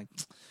at the same time. I'm like,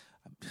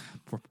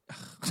 we're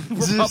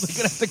probably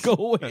gonna have to go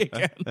away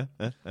again.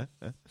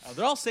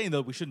 They're all saying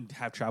though we shouldn't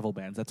have travel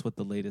bans. That's what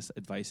the latest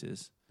advice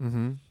is.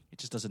 Mm-hmm. It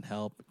just doesn't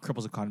help. It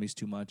cripples economies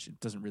too much. It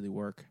doesn't really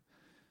work.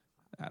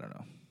 I don't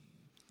know.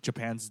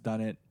 Japan's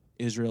done it.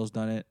 Israel's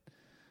done it.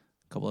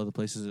 A couple other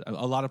places.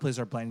 A lot of places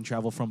are planning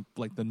travel from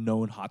like the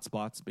known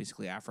hotspots,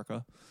 basically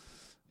Africa.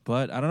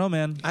 But I don't know,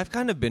 man. I've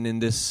kind of been in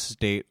this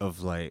state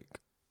of like,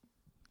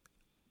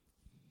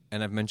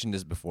 and I've mentioned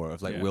this before,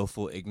 of like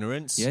willful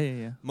ignorance.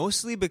 Yeah.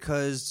 Mostly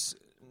because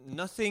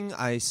nothing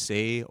I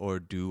say or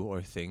do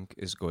or think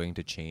is going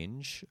to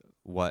change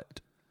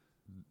what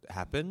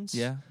happens.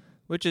 Yeah.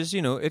 Which is,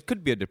 you know, it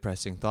could be a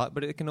depressing thought,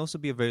 but it can also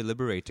be a very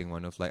liberating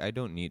one of like, I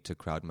don't need to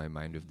crowd my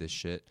mind with this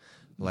shit.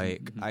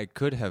 Like, I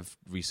could have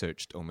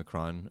researched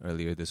Omicron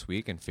earlier this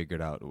week and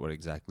figured out what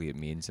exactly it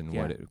means and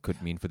what it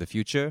could mean for the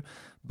future,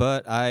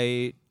 but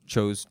I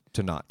chose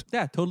to not.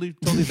 Yeah, totally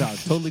valid.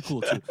 Totally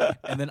cool, too.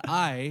 And then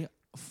I,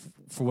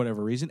 for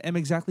whatever reason, am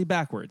exactly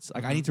backwards.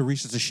 Like, I need to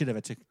research the shit of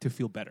it to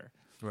feel better.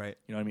 Right.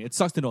 You know what I mean? It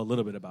sucks to know a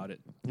little bit about it.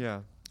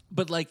 Yeah.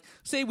 But, like,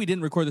 say we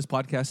didn't record this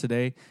podcast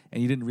today and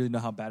you didn't really know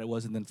how bad it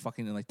was, and then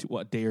fucking in, like,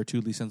 a day or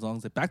two, Lee Sens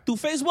Long's like, back to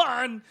phase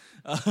one!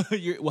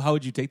 How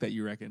would you take that,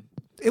 you reckon?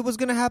 It was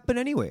going to happen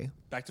anyway.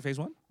 Back to phase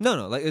one?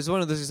 No. Like, it's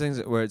one of those things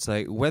where it's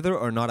like, whether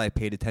or not I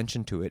paid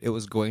attention to it, it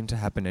was going to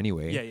happen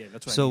anyway. Yeah,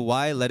 that's what So I mean.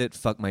 why let it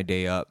fuck my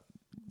day up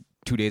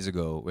 2 days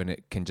ago when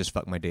it can just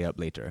fuck my day up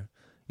later?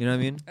 You know what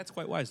I mean? That's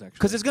quite wise, actually.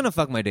 Because it's going to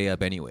fuck my day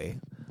up anyway.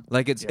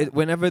 Like,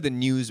 whenever the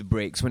news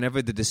breaks,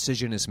 whenever the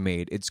decision is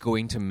made, it's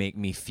going to make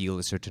me feel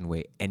a certain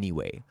way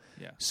anyway.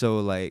 Yeah. So,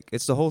 like,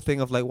 it's the whole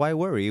thing of, like, why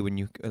worry when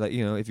you, like,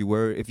 you know, if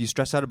you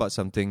stress out about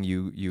something,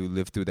 you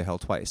live through the hell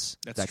twice.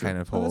 That's that true. kind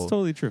of whole, that's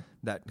totally true.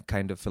 that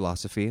kind of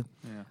philosophy.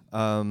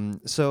 Yeah.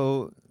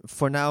 So,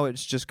 for now,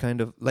 it's just kind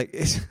of, like,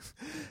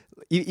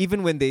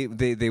 even when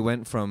they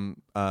went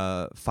from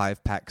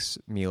 5-packs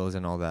meals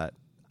and all that,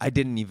 I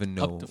didn't even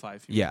know. Up to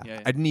 5. Yeah,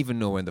 I didn't even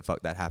know when the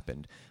fuck that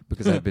happened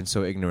because I've been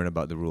so ignorant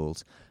about the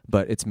rules.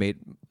 But it's made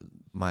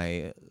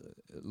my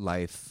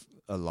life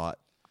a lot.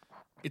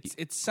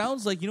 It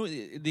sounds like, you know,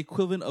 the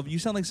equivalent of, you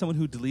sound like someone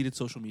who deleted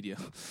social media.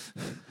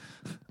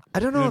 I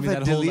don't know You know if what I I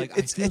mean? That whole, delete. like,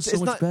 I feel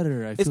so much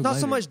better. I It's feel not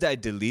so lighter. much that I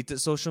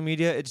deleted social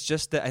media. It's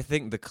just that I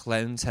think the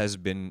cleanse has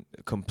been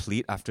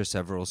complete after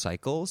several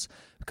cycles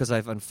because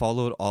I've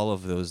unfollowed all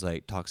of those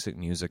like toxic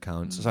news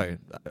accounts. Sorry,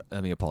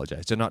 let me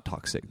apologize. They're not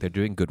toxic. They're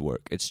doing good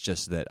work. It's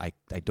just that I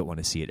don't want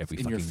to see it every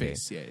In fucking your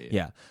face. day.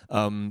 Yeah.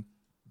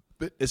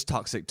 But it's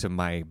toxic to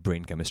my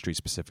brain chemistry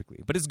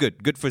specifically. But it's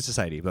good for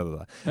society. Blah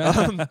blah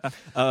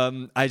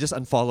blah. I just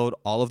unfollowed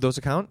all of those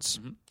accounts.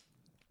 Mm-hmm.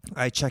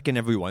 I check in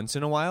every once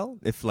in a while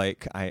if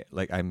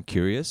I'm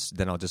curious,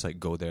 then I'll just like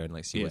go there and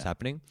like see what's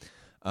happening.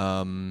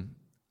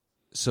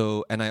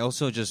 So, and I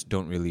also just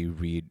don't really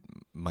read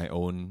my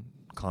own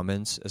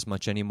comments as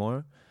much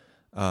anymore.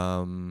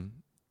 Yeah,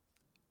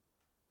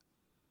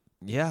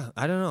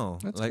 I don't know.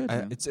 That's like good,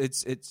 man.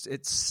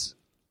 it's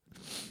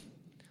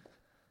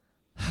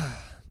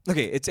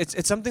okay,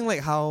 it's something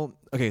like how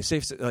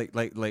say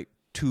like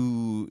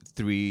 2,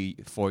 3,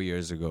 4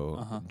 years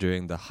ago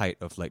during the height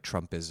of like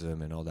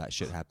Trumpism and all that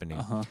shit happening.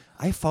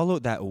 I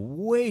followed that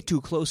way too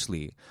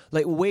closely,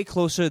 like way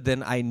closer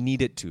than I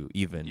needed to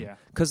even. Yeah.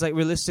 Because like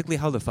realistically,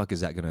 how the fuck is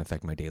that going to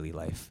affect my daily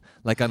life?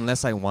 Like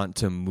unless I want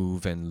to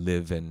move and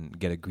live and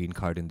get a green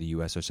card in the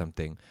US or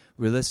something,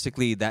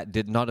 realistically that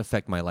did not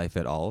affect my life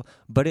at all.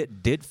 But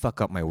it did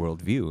fuck up my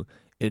worldview.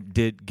 It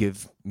did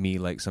give me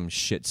like some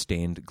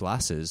shit-stained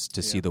glasses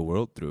to see the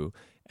world through.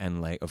 And,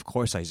 like, of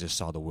course, I just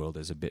saw the world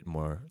as a bit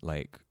more,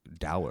 like,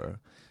 dour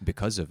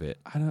because of it.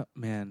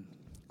 Man,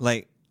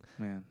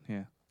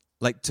 yeah.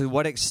 Like, to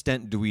what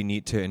extent do we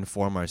need to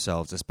inform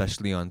ourselves,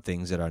 especially on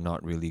things that are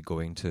not really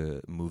going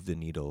to move the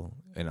needle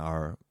in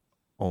our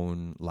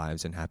own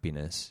lives and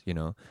happiness, you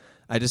know?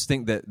 I just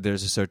think that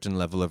there's a certain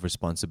level of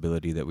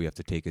responsibility that we have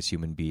to take as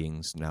human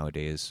beings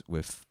nowadays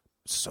with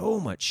so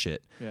much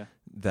shit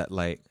that,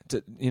 like,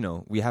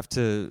 we have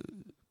to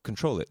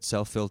control it,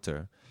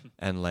 self-filter,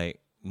 and, like,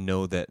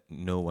 know that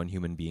no one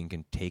human being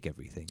can take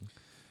everything.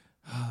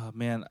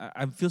 Man,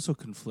 I feel so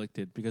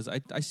conflicted because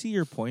I see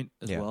your point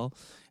as well.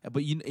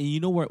 But you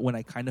know where when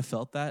I kind of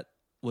felt that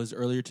was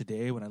earlier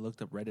today when I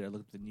looked up Reddit, I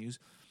looked up the news.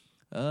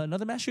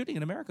 Another mass shooting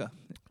in America.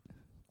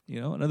 You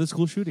know, another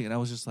school shooting. And I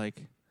was just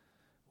like,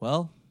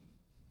 well,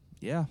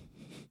 yeah.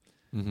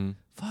 Mm-hmm.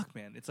 Fuck,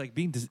 man. It's like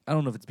being, I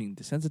don't know if it's being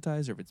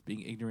desensitized or if it's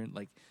being ignorant.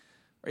 Like,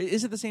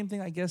 is it the same thing?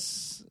 I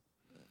guess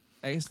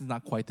it's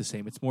not quite the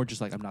same. It's more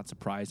just like I'm not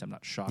surprised, I'm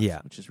not shocked,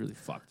 which is really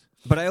fucked.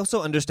 But I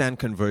also understand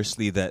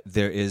conversely that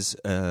there is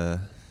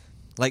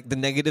Like the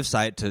negative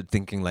side to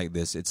thinking like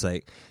this, it's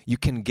like you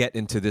can get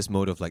into this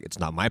mode of like, it's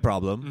not my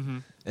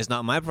problem. It's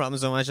not my problem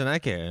so much and I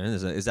care.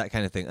 Is that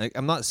kind of thing. Like,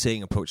 I'm not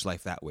saying approach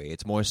life that way.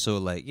 It's more so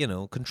like,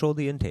 control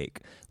the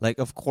intake. Like,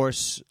 of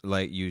course,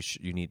 like you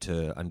need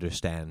to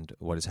understand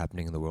what is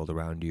happening in the world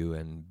around you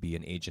and be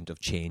an agent of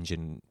change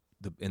in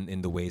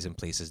the ways and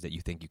places that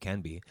you think you can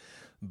be.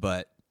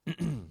 But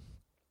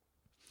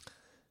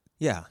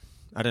yeah,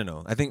 I don't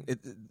know. I think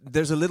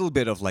there's a little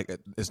bit of like,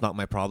 it's not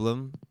my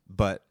problem,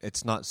 but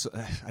it's not. So,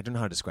 I don't know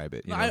how to describe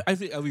it. I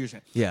think what you're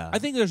saying. Yeah. I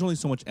think there's only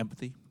so much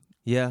empathy.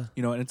 Yeah.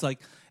 And it's like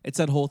it's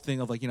that whole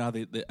thing of like how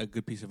a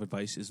good piece of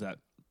advice is that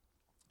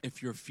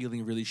if you're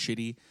feeling really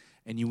shitty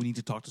and you need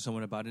to talk to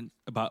someone about it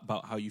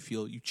about how you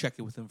feel, you check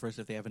it with them first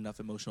if they have enough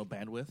emotional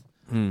bandwidth.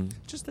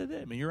 Just that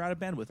it. I mean, you're out of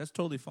bandwidth. That's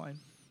totally fine.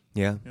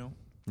 Yeah. Yeah.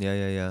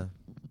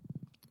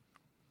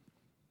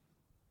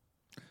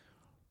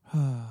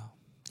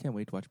 Can't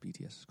wait to watch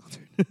BTS's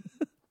concert.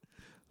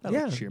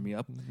 That'll cheer me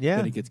up. Yeah.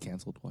 Then it gets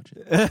canceled. Watch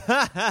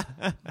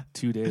it.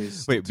 2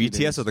 days. Wait, 2 BTS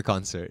days. or the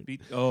concert?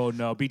 Oh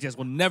no, BTS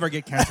will never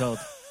get canceled.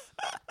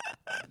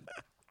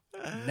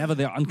 Never.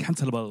 They're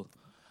uncancelable.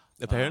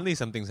 Apparently,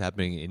 something's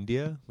happening in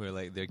India where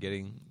like they're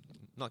getting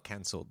not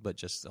canceled, but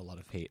just a lot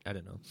of hate. I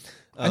don't know.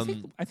 I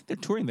think they're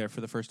touring there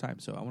for the first time.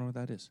 So I wonder what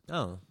that is.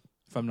 Oh,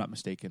 if I'm not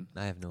mistaken.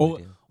 I have no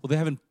idea. Well, they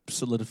haven't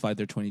solidified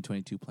their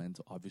 2022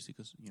 plans, obviously,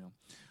 because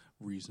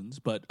reasons.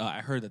 But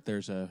I heard that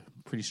there's a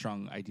pretty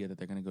strong idea that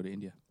they're going to go to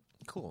India.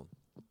 Cool.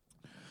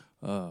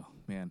 Oh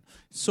man,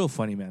 it's so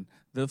funny, man.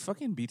 The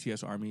fucking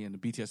BTS army and the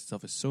BTS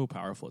itself is so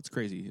powerful. It's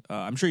crazy.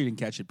 I'm sure you didn't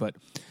catch it, but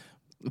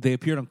they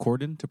appeared on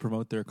Corden to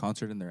promote their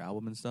concert and their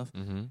album and stuff.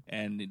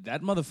 And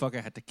that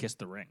motherfucker had to kiss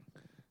the ring.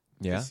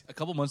 Yeah. A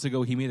couple months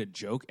ago, he made a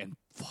joke, and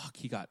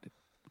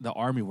the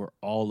army were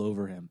all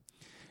over him.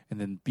 And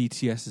then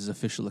BTS's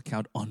official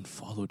account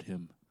unfollowed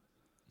him.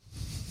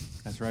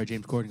 That's right,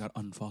 James Corden got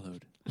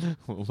unfollowed.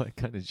 What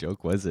kind of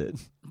joke was it?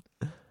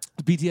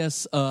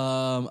 BTS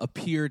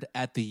appeared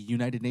at the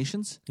United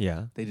Nations.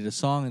 Yeah. They did a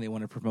song and they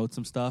wanted to promote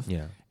some stuff.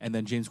 Yeah. And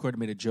then James Corden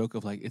made a joke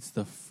of like, it's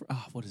the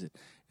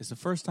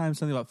first time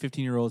something about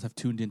 15-year-olds have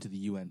tuned into the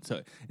UN.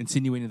 So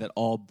insinuating that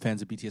all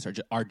fans of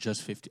BTS are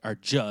just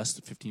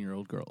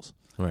 15-year-old girls.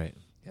 Right.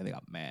 Yeah, they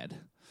got mad.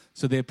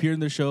 So they appeared in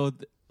their show.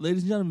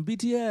 Ladies and gentlemen,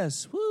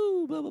 BTS.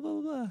 Woo, blah, blah, blah,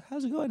 blah, blah.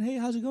 How's it going? Hey,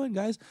 how's it going,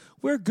 guys?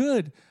 We're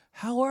good.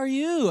 How are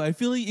you? I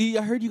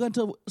heard you got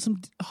into some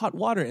hot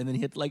water, and then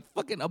he had to like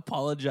fucking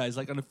apologize,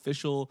 like an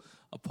official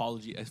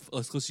apology, as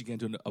close as you can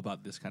to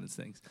about this kind of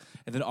things.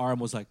 And then RM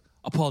was like,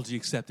 apology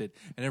accepted,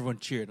 and everyone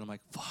cheered. And I'm like,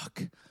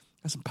 fuck,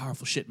 that's some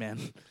powerful shit, man.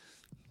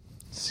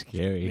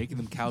 Scary. Making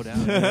them cow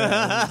down.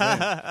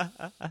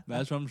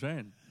 That's what I'm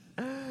saying.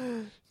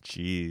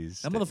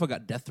 Jeez. That motherfucker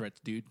got death threats,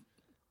 dude.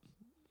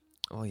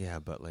 Oh yeah,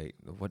 but like,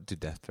 what do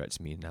death threats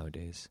mean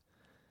nowadays?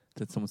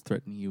 That someone's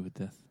threatening you with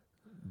death.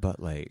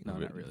 But like, No,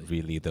 not really.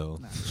 Really though.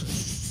 Not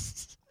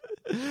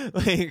really.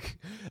 Like,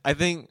 I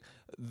think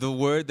the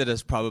word that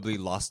has probably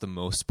lost the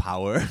most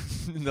power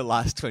in the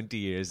last 20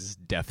 years is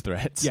death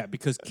threats. Yeah,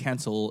 because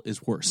cancel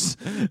is worse.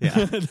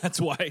 Yeah. That's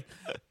why.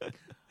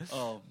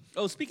 Oh,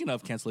 speaking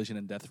of cancellation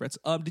and death threats,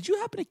 did you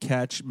happen to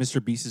catch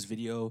Mr. Beast's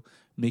video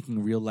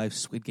making real life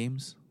Squid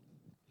Games?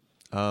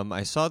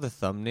 I saw the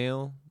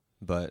thumbnail,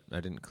 but I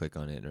didn't click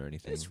on it or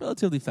anything. It's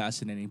relatively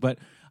fascinating, but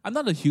I'm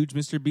not a huge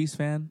Mr. Beast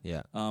fan.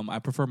 Yeah. I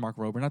prefer Mark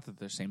Rober. Not that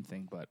they're the same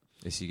thing, but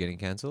Is he getting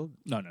canceled?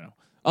 no.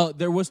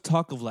 There was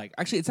talk of like,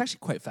 actually, it's actually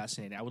quite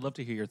fascinating. I would love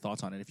to hear your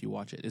thoughts on it if you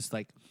watch it. It's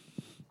like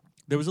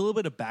there was a little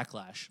bit of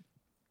backlash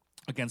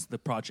against the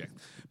project.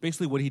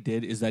 Basically, what he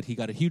did is that he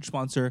got a huge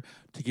sponsor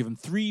to give him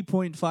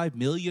 $3.5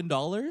 million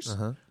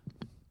to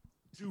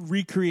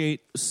recreate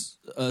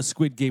a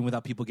Squid Game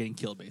without people getting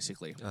killed,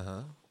 basically.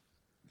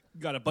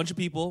 Got a bunch of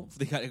people.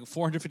 They got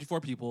 454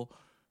 people.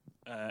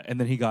 And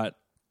then he got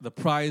the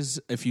prize,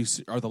 if you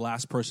are the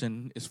last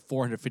person, is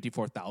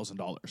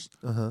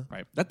 $454,000.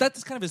 Right?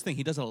 That's kind of his thing.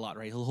 He does it a lot,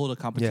 right? He'll hold a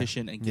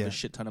competition and give a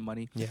shit ton of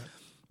money. Yeah.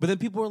 But then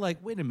people were like,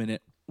 wait a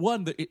minute.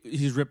 One,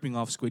 he's ripping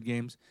off Squid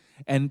Games.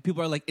 And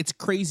people are like, it's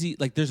crazy.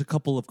 Like, there's a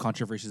couple of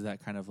controversies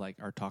that kind of like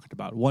are talked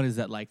about. One is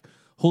that like,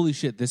 holy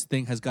shit, this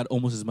thing has got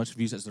almost as much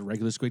views as the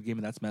regular Squid Game,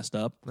 and that's messed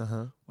up.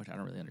 Which I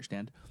don't really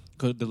understand.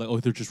 Because they're like, oh,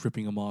 they're just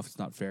ripping them off. It's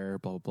not fair,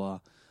 blah, blah,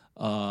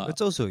 blah.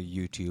 It's also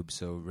YouTube,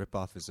 so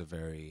rip-off is a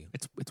very...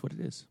 It's what it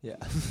is. Yeah.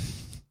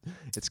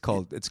 It's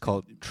called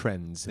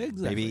trends,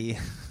 Exactly. baby.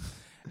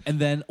 And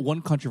then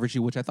one controversy,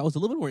 which I thought was a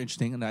little bit more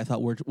interesting and I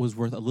thought was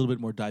worth a little bit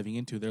more diving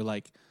into, they're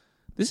like,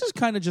 this is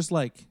kind of just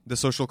like... The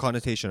social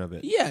connotation of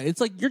it. Yeah,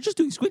 it's like you're just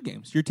doing Squid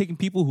Games. You're taking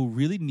people who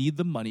really need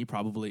the money,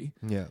 probably,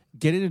 Yeah.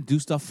 getting to do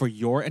stuff for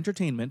your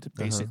entertainment,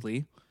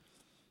 basically,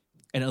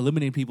 and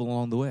eliminating people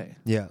along the way.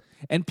 Yeah.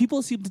 And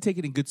people seem to take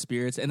it in good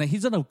spirits. And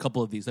he's done a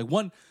couple of these. Like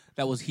one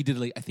that was he did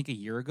like I think a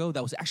year ago.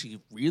 That was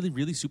actually really,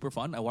 really super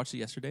fun. I watched it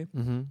yesterday.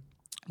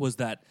 Was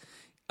that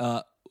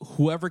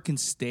whoever can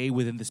stay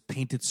within this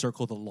painted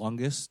circle the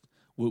longest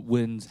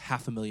wins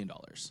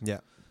 $500,000.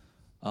 Yeah.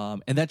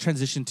 And that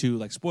transitioned to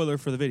like spoiler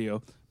for the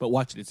video, but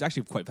watch it. It's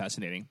actually quite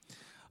fascinating.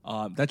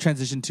 That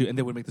transitioned to, and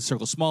they would make the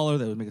circle smaller.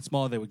 They would make it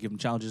smaller. They would give them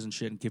challenges and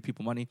shit and give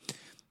people money.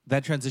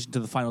 That transitioned to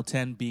the final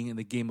 10 being in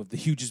the game of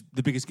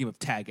the biggest game of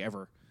tag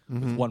ever,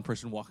 with one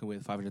person walking away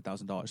with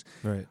 $500,000.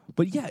 Right.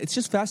 But yeah, it's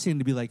just fascinating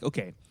to be like,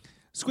 okay,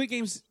 Squid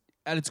Games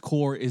at its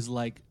core is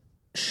like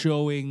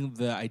showing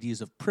the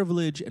ideas of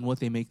privilege and what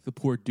they make the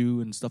poor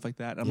do and stuff like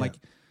that. And I'm like,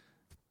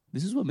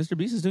 this is what Mr.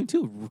 Beast is doing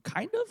too,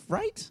 kind of,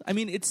 right? I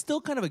mean, it's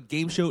still kind of a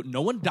game show.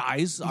 No one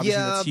dies.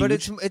 Obviously, that's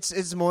huge. but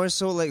it's more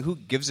so like, who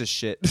gives a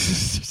shit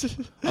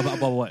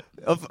about what?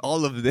 of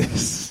all of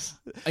this?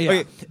 Yeah.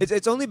 Okay,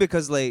 it's only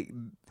because like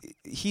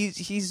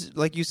he's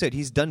like you said,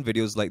 he's done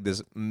videos like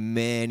this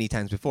many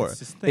times before.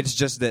 It's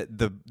just that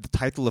the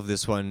title of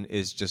this one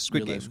is just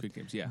Squid Game. Squid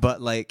Games, yeah.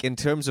 But like in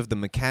terms of the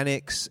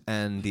mechanics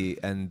and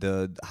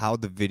the how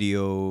the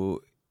video,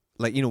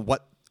 like, you know,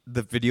 what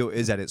the video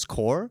is at its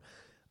core,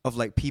 of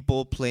like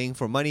people playing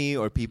for money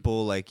or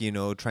people like, you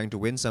know, trying to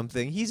win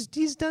something. He's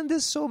done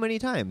this so many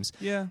times.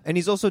 Yeah. And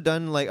he's also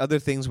done like other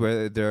things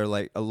where they're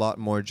like a lot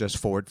more just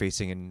forward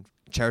facing and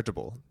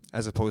charitable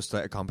as opposed to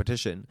like a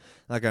competition.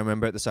 Like I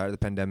remember at the start of the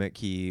pandemic,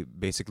 he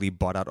basically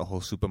bought out a whole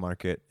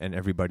supermarket, and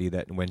everybody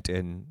that went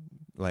in,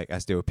 like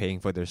as they were paying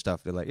for their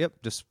stuff, they're like, "Yep,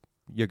 just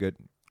you're good."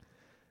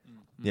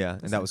 Yeah,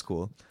 and that was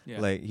cool. Yeah.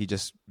 Like he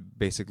just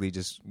basically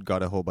just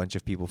got a whole bunch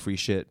of people free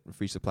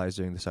supplies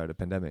during the start of the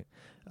pandemic.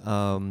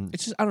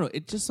 It's just, I don't know.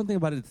 It's just something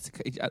about it.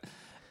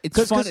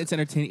 It's fun. It's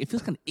entertaining. It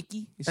feels kind of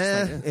icky. It's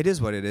just like, It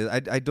is what it is.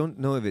 I don't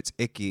know if it's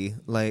icky.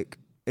 Like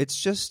it's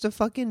just a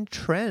fucking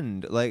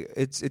trend. Like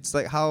it's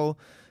like how.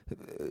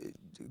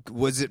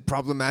 Was it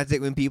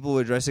problematic when people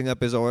were dressing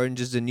up as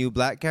orange as the new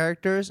black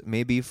characters?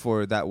 Maybe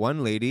for that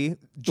one lady,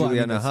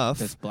 Juliana Huff.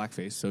 That's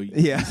blackface. So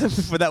yeah,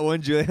 for that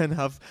one Juliana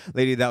Huff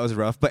lady, that was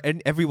rough. But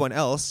and everyone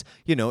else,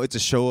 you know, it's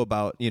a show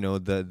about, you know,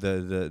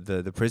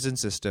 the prison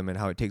system and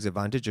how it takes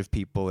advantage of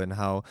people and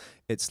how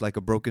it's like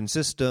a broken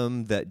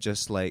system that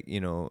just like,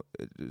 you know,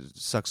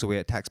 sucks away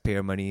at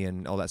taxpayer money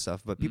and all that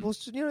stuff. But people,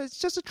 you know, it's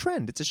just a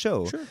trend. It's a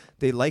show. Sure.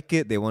 They like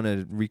it. They want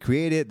to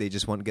recreate it. They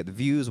just want to get the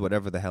views,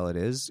 whatever the hell it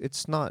is.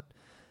 It's not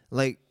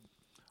like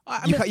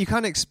you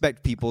can't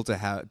expect people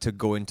to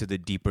go into the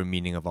deeper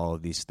meaning of all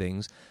of these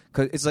things,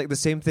 because it's like the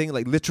same thing.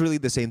 Like literally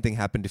the same thing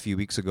happened a few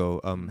weeks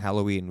ago,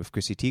 Halloween with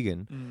Chrissy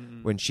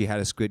Teigen, when she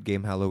had a Squid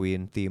Game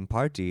Halloween theme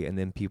party, and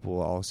then people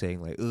were all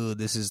saying like, "Oh,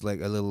 this is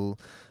like a little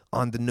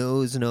on the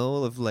nose,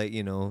 of like,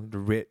 you know, the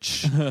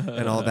rich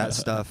and all that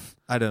stuff."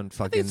 I think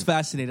it's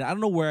fascinating. I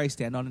don't know where I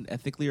stand on it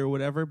ethically or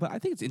whatever, but I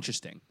think it's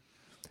interesting.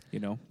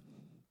 You know.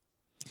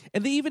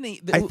 And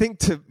I think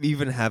to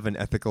even have an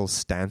ethical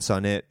stance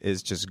on it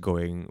is just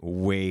going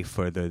way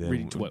further than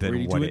reading too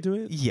into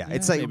it. Yeah,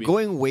 it's like maybe.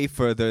 Going way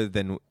further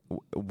than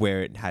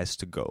where it has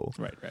to go.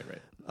 Right.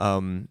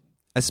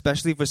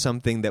 Especially for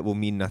something that will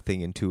mean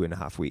nothing in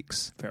 2.5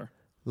 weeks. Fair.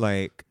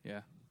 Like,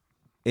 yeah,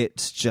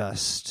 it's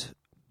just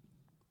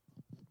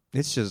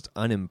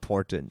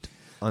unimportant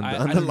on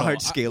I the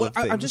large scale of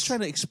things. I'm just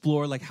trying to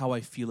explore like how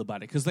I feel about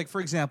it, because like, for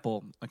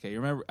example, okay, you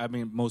remember? I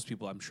mean, most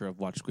people I'm sure have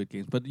watched Squid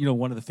Games, but you know,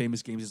 one of the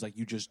famous games is like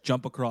you just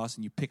jump across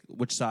and you pick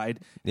which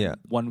side. Yeah.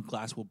 One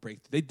glass will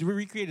break. They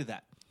recreated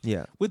that.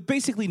 Yeah. With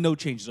basically no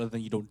changes other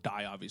than you don't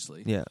die,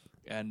 obviously. Yeah.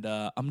 And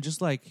I'm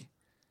just like.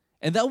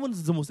 And that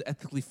one's the most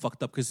ethically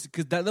fucked up, because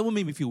that one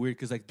made me feel weird,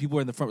 because like people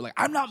were in the front like,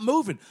 I'm not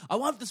moving. I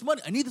want this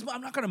money. I need this money.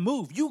 I'm not going to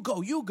move. You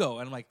go.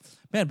 And I'm like,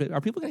 man, but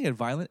are people going to get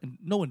violent? And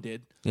no one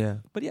did. Yeah.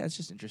 But yeah, it's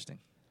just interesting.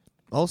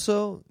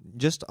 Also,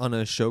 just on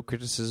a show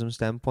criticism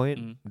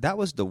standpoint, that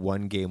was the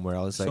one game where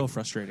I was like... So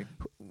frustrating.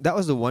 That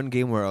was the one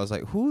game where I was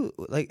like, who...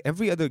 Like,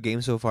 every other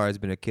game so far has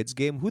been a kid's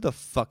game. Who the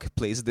fuck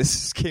plays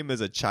this game as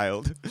a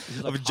child?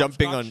 Like of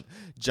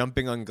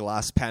jumping on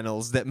glass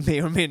panels that may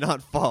or may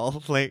not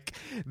fall. Like,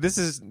 this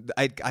is...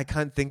 I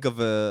can't think of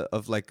a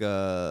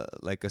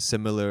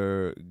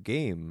similar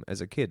game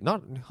as a kid.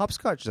 Not...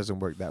 Hopscotch doesn't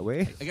work that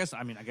way. I guess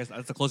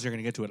that's the closest you're going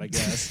to get to it, I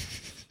guess.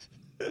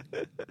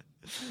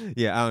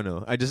 Yeah, I don't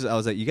know. I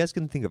was like, you guys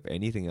can think of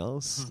anything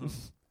else?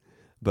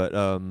 But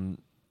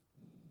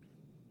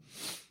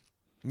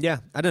yeah,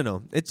 I don't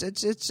know.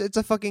 It's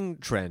a fucking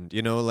trend,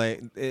 you know.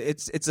 Like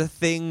it's a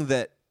thing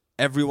that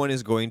everyone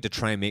is going to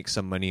try and make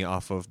some money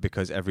off of,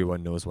 because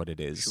everyone knows what it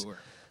is. Sure.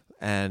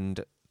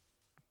 And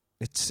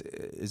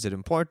is it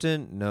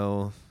important?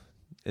 No.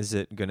 Is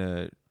it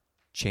gonna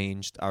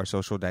change our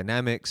social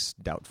dynamics?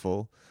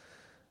 Doubtful.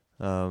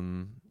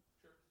 You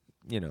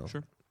know.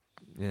 Sure.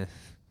 Yeah.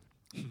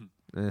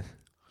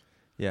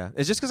 Yeah,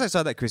 it's just because I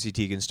saw that Chrissy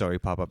Teigen story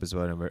pop up as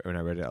well, and when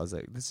I read it, I was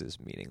like, "This is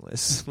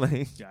meaningless."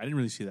 Like, yeah, I didn't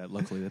really see that.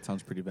 Luckily, that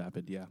sounds pretty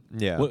vapid. Yeah,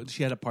 yeah. Well,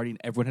 she had a party, and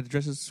everyone had to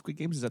dress as Squid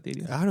Games. Is that the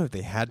idea? I don't know if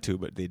they had to,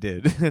 but they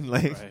did, and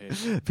like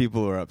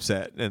people were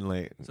upset, and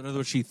like. So in other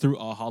words, she threw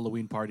a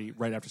Halloween party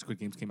right after Squid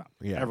Games came out.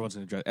 Yeah, everyone's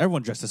gonna dress.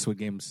 Everyone dressed as Squid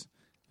Games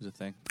is a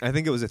thing. I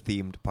think it was a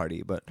themed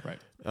party, but right.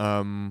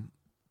 Yeah,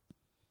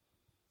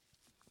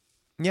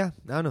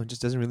 I don't know. It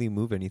just doesn't really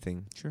move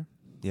anything. Sure.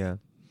 Yeah.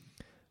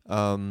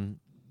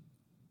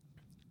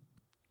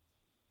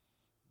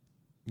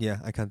 Yeah,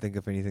 I can't think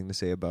of anything to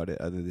say about it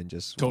other than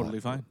just totally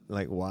fine.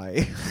 Like,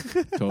 why?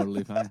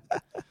 Totally fine.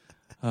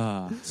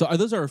 So are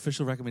those our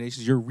official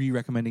recommendations? You're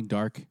re-recommending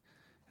Dark, and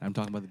I'm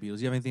talking about the Beatles.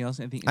 Do you have anything else?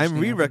 Anything? I'm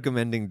interesting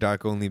re-recommending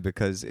Dark only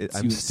because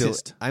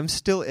insist. I'm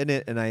still in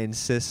it, and I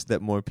insist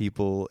that more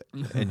people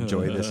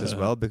enjoy this as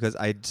well, because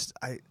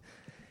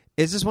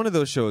it's just one of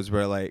those shows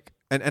where like,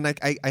 and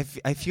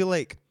I feel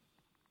like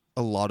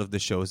a lot of the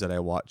shows that I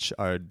watch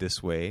are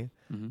this way,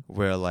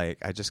 where like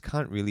I just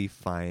can't really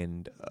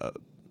find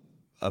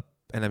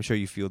and I'm sure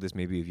you feel this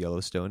maybe with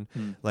Yellowstone.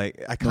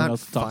 Like I can't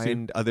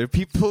find other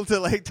people to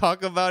like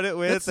talk about it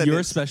with. That's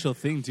your special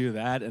thing too.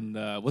 That and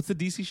what's the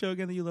DC show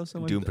again that you love so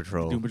much? Doom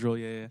Patrol. Doom Patrol.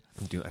 Yeah.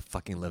 I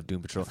fucking love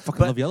Doom Patrol. I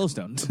love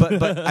Yellowstone.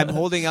 but I'm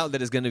holding out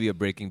that it's going to be a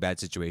Breaking Bad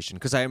situation,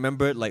 because I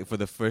remember like for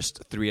the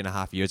first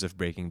 3.5 years of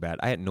Breaking Bad,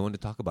 I had no one to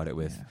talk about it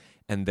with. Yeah.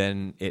 And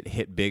then it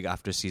hit big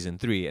after season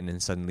 3, and then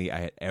suddenly I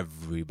had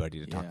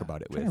everybody to talk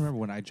about it with. I remember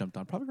when I jumped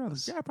on, probably around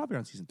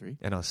season 3.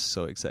 And I was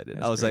so excited.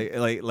 That's I was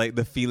great. like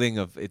the feeling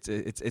of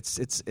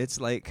it's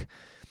like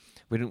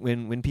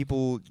when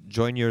people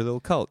join your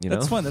little cult, you know.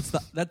 That's fun.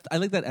 I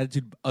like that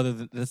attitude. Other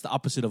than that's the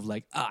opposite of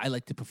like I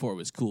liked it before it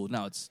was cool.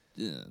 Now it's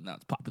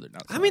popular. Now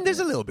it's there's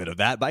a little bit of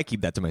that, but I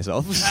keep that to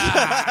myself. You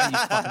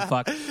fucking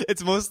fuck.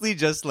 It's mostly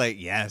just like,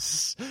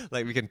 yes,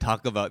 like we can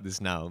talk about this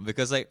now,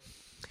 because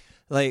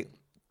like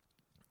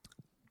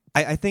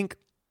I think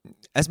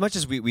as much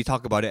as we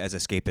talk about it as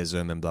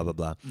escapism and blah blah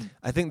blah,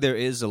 I think there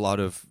is a lot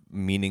of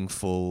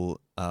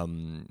meaningful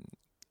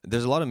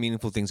there's a lot of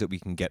meaningful things that we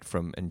can get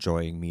from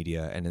enjoying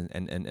media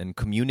and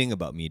communing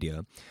about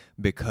media,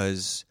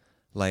 because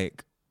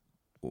like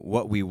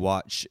what we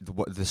watch,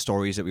 the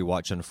stories that we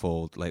watch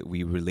unfold, like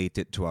we relate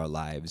it to our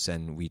lives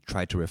and we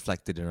try to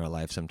reflect it in our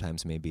lives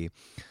sometimes maybe.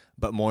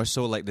 But more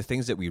so, like the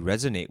things that we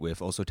resonate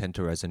with also tend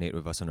to resonate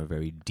with us on a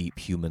very deep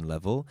human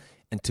level.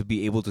 And to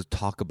be able to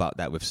talk about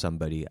that with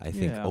somebody, I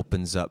think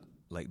opens up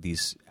like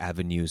these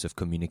avenues of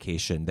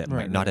communication that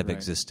might not have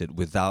existed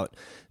without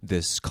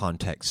this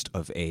context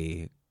of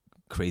a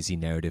crazy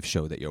narrative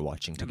show that you're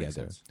watching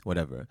together,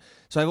 whatever.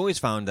 So I've always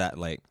found that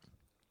like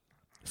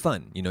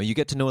fun. You know, you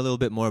get to know a little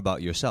bit more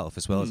about yourself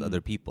as well as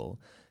other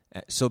people.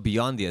 So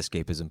beyond the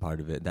escapism part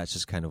of it, that's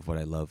just kind of what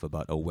I love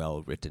about a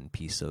well-written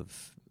piece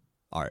of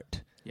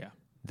art. Yeah.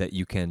 That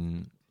you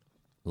can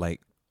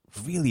like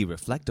really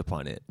reflect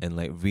upon it and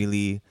like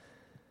really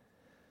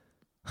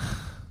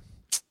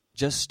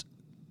just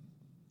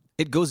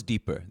it goes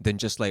deeper than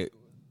just like,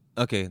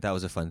 okay, that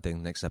was a fun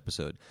thing, next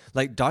episode.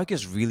 Like Dark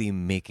is really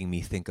making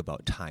me think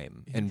about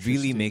time and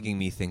really making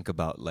me think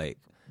about like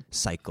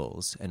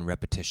cycles and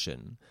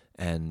repetition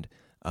and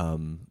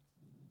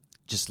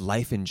just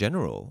life in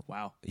general.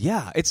 Wow.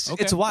 Yeah, it's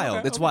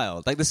wild. It's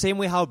wild. Like the same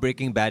way how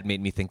Breaking Bad made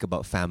me think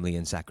about family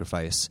and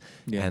sacrifice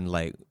and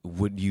like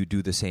would you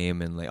do the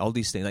same and like all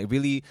these things. Like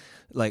really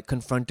like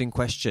confronting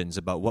questions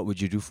about what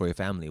would you do for your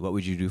family? What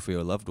would you do for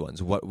your loved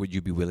ones? What would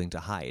you be willing to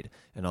hide?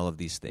 And all of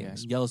these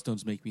things. Yeah,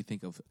 Yellowstones make me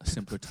think of a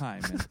simpler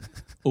time and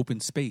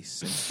open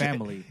space and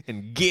family.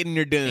 And getting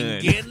her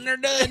done.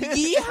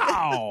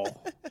 Yeehaw!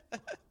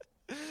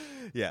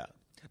 Yeah.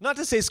 Not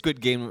to say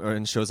Squid Game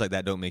and shows like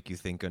that don't make you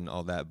think and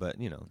all that,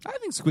 but, you know. I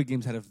think Squid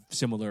Games had a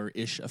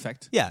similar-ish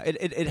effect. Yeah,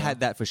 it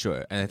had that for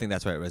sure. And I think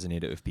that's why it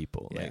resonated with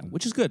people. Yeah, like,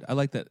 which is good. I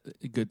like that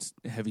good,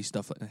 heavy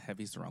stuff.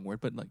 Heavy is the wrong word,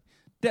 but like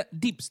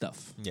deep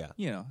stuff. Yeah.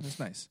 You know,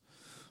 it's nice.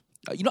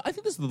 You know, I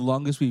think this is the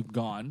longest we've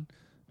gone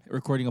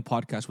recording a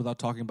podcast without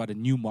talking about a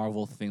new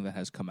Marvel thing that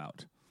has come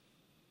out.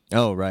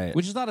 Oh, right.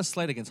 Which is not a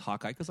slight against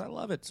Hawkeye, because I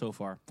love it so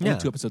far. Yeah.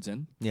 Only 2 episodes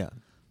in. Yeah.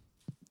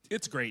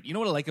 It's great. You know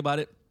what I like about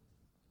it?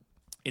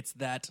 It's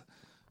that,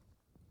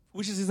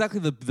 which is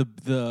exactly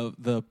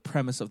the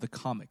premise of the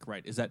comic,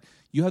 right? Is that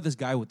you have this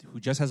guy who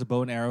just has a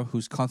bow and arrow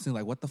who's constantly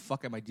like, what the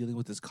fuck am I dealing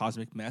with this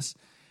cosmic mess?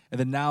 And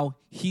then now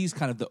he's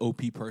kind of the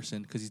OP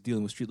person because he's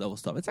dealing with street level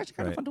stuff. It's actually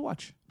kind of fun to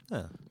watch.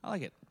 Yeah. I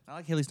like it. I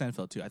like Haley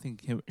Steinfeld too. I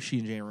think she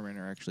and Jane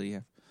Renner actually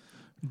have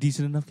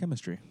decent enough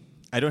chemistry.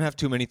 I don't have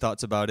too many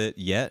thoughts about it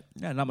yet.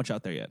 Yeah, not much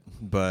out there yet.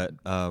 But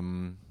I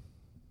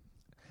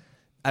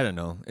don't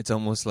know. It's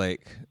almost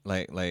like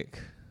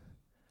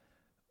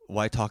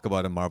why talk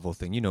about a Marvel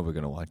thing? You know we're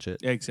gonna watch it.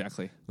 Yeah,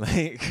 exactly.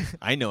 Like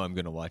I know I'm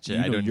gonna watch it. You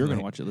know I don't. You're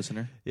gonna watch it,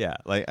 listener. Yeah,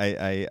 like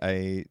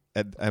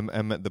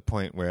I'm at the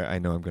point where I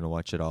know I'm gonna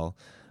watch it all.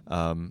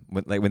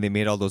 When they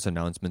made all those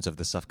announcements of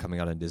the stuff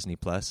coming out on Disney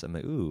Plus, I'm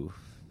like, ooh,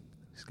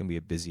 it's gonna be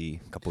a busy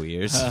couple of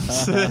years.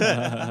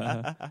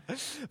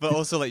 But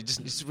also, like,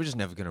 we're just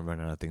never gonna run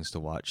out of things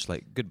to watch.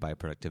 Like, goodbye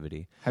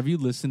productivity. Have you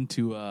listened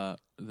to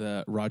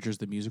the Rogers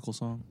the Musical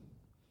song?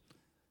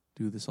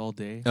 Do this all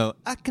day. Oh,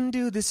 I can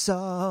do this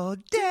all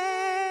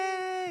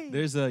day.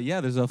 There's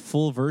a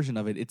full version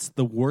of it. It's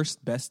the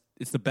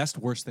best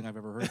worst thing I've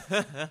ever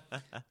heard.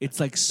 It's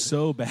like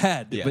so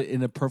bad, but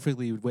in a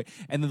perfectly way.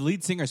 And the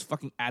lead singer is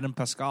fucking Adam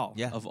Pascal.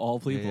 Yeah. Of all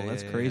people,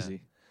 that's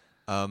crazy.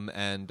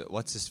 And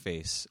what's his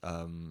face?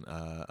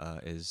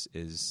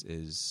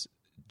 Is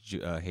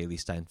Haley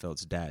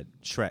Steinfeld's dad,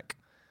 Shrek.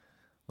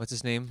 What's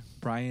his name?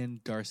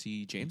 Brian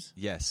Darcy James?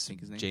 Yes. I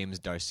think his name. James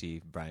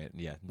Darcy Bryant.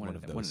 Yeah, one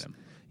of those. One of them.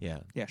 Yeah.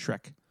 Yeah,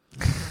 Shrek.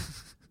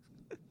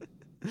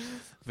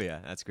 But yeah,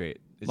 that's great.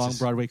 It's Long just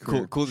Broadway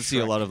career. Cool to see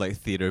a Shrek. lot of like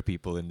theater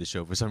people in the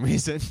show for some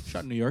reason.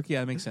 Shot in New York.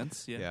 Yeah, that makes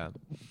sense. Yeah. Yeah.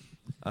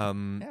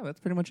 Yeah, that's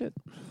pretty much it.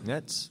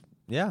 That's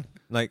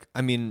like,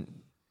 I mean,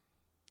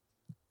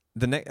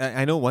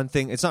 I know one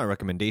thing. It's not a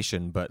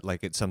recommendation, but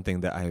like it's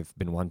something that I've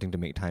been wanting to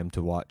make time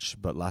to watch.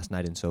 But Last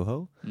Night in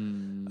Soho.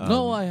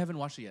 No, I haven't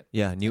watched it yet.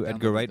 Yeah, new I'll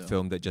Edgar download it, Wright though.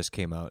 film that just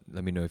came out.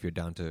 Let me know if you're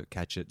down to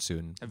catch it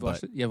soon. Have you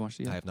watched it? Yeah, I've watched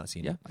it. Yeah. I have not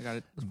seen Yeah, it. I got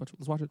it.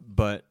 Let's watch it.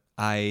 But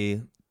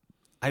I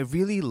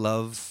really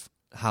love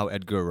how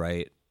Edgar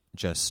Wright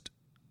just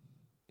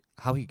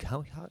I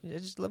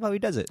just love how he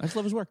does it. I just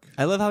love his work.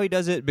 I love how he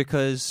does it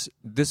because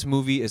this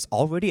movie is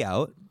already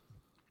out.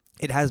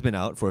 It has been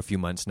out for a few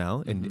months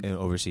now in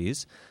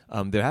overseas.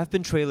 There have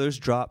been trailers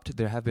dropped.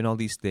 There have been all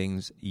these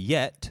things.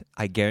 Yet,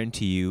 I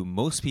guarantee you,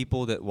 most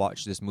people that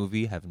watch this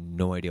movie have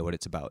no idea what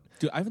it's about.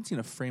 Dude, I haven't seen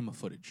a frame of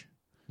footage.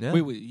 Yeah?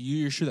 Wait,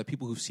 you're sure that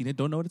people who've seen it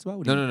don't know what it's about?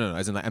 What do you mean? No.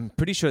 As in, like, I'm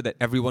pretty sure that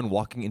everyone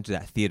walking into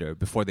that theater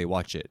before they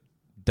watch it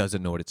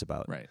doesn't know what it's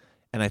about. Right.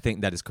 And I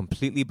think that is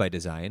completely by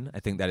design. I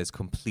think that is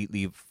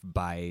completely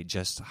by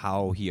just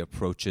how he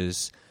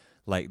approaches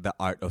like the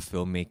art of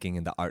filmmaking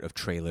and the art of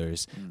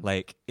trailers.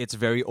 Like it's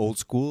very old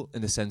school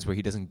in the sense where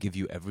he doesn't give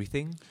you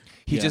everything.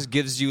 He Yeah. just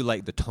gives you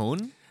like the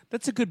tone.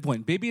 That's a good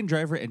point. Baby and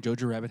Driver and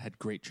Jojo Rabbit had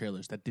great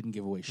trailers that didn't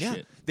give away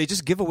shit. They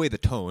just give away the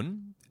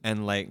tone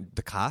and like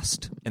the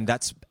cast, and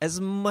that's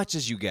as much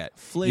as you get.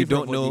 Flavor you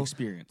don't of what know you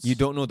experience. You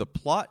don't know the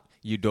plot.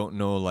 You don't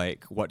know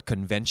like what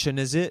convention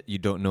is it. You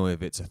don't know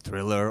if it's a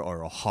thriller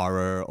or a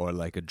horror or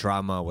like a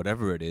drama,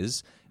 whatever it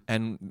is.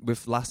 And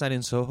with Last Night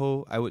in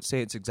Soho, I would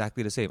say it's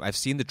exactly the same. I've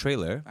seen the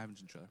trailer. I haven't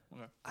seen the trailer.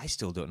 Okay. I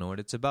still don't know what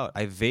it's about.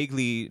 I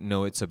vaguely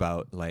know it's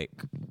about like.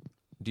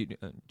 Do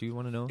you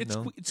want to know? It's,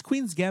 No. it's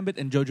Queen's Gambit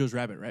and Jojo's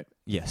Rabbit, right?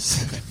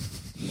 Yes.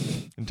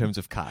 In terms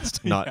of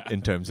cast, not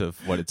in terms of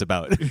what it's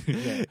about.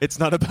 It's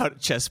not about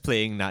chess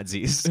playing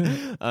Nazis.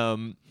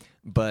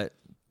 But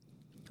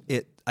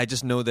I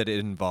just know that it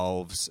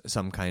involves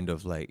some kind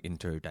of like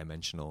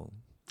interdimensional.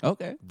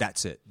 Okay.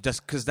 That's it.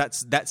 Just because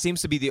that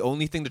seems to be the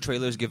only thing the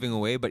trailer is giving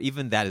away. But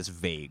even that is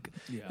vague.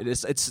 Yeah.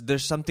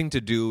 There's something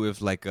to do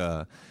with like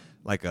a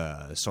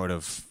sort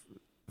of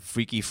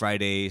Freaky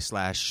Friday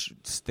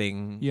 /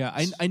 thing.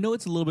 Yeah, I know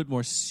it's a little bit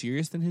more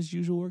serious than his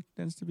usual work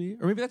tends to be.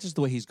 Or maybe that's just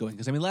the way he's going.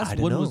 Because, I mean, last I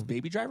don't one know. was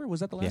Baby Driver.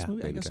 Was that the last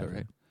movie? I Baby guess so, Driver.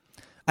 right?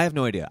 I have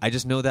no idea. I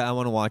just know that I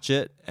want to watch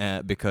it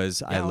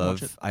because I'll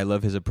watch it. I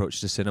love his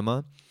approach to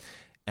cinema,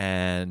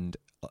 and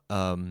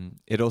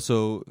it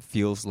also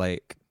feels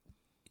like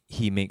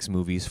he makes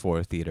movies for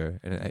a theater,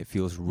 and it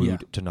feels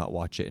rude to not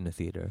watch it in a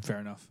theater. Fair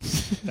enough.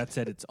 That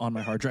said, it's on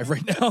my hard drive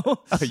right now. Oh,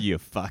 you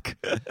fuck.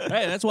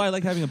 Hey, that's why I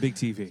like having a big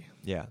TV.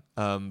 Yeah,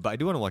 but I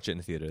do want to watch it in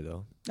the theater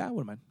though. Yeah, I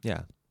wouldn't mind.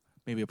 Yeah.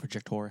 Maybe a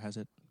Projector has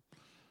it.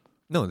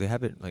 No, they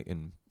have it like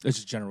in. It's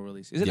just general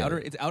release. Is it Yeah. out?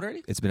 It's out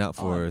already? It's been out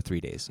for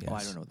 3 days. Yes. Oh,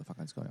 I don't know what the fuck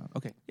is going on.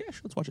 Okay, yeah,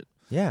 sure, let's watch it.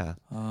 Yeah.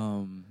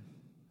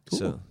 Cool.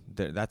 So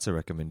that's a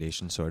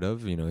recommendation, sort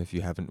of. You know, if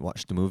you haven't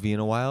watched a movie in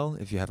a while,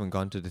 if you haven't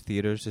gone to the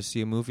theaters to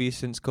see a movie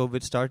since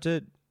COVID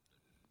started,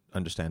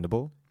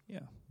 understandable.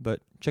 Yeah,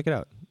 But check it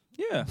out.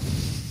 yeah.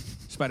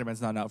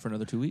 Spider-Man's not out for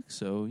another 2 weeks,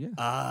 so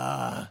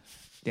yeah.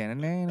 Can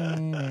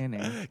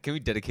we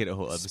dedicate a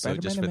whole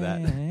episode just for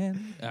that?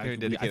 Can we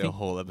dedicate a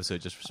whole episode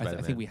just for Spider-Man?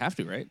 I think we have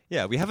to, right?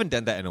 Yeah, we haven't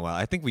done that in a while.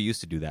 I think we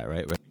used to do that,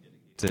 right?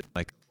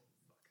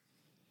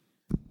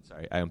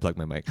 Sorry, I unplugged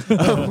my mic.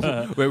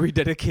 Where we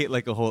dedicate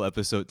like a whole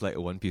episode to like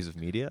one piece of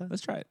media.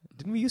 Let's try it.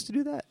 Didn't we used to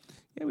do that?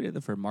 Yeah, we did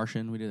that for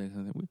Martian. We did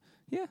that.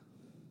 Yeah.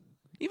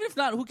 Even if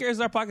not, who cares?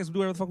 It's our podcast. We do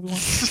whatever the fuck we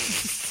want.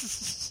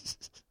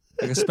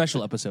 Like a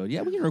special episode.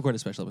 Yeah, we can record a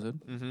special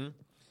episode. Mm-hmm.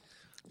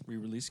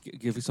 Re-release,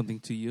 give something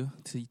to you,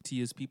 to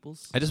his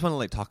peoples. I just want to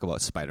like talk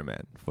about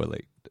Spider-Man for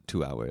like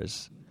 2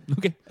 hours.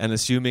 Okay. And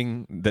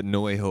assuming that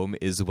No Way Home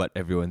is what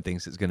everyone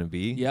thinks it's going to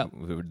be, Yep.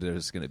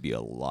 There's going to be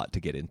a lot to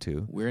get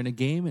into, We're in a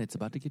game and it's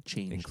about to get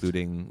changed.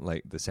 including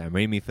like the Sam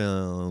Raimi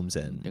films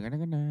and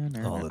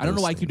all of I don't know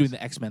those why I keep doing things.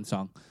 the X-Men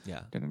song.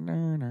 yeah.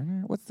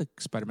 What's the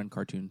Spider-Man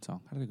cartoon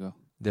song? How did it go?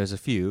 There's a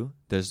few.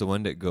 There's the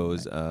one that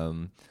goes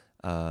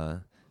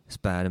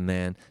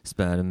Spider-Man,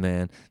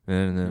 Spider-Man,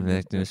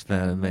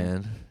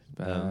 Spider-Man.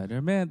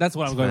 Spider-Man. That's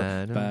what I'm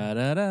going.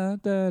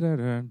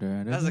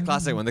 That's the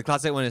classic one. The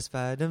classic one is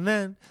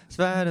Spider-Man,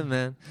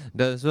 Spider-Man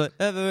does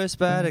whatever a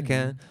spider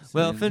can.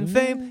 Wealth and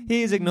fame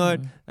he's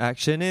ignored.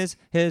 Action is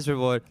his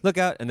reward. Look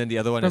out! And then the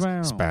other one is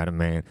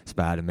Spider-Man,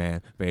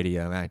 Spider-Man,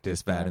 radioactive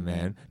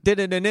Spider-Man. No,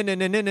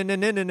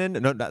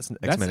 that's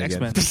X-Men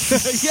again. X-Men.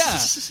 Yeah,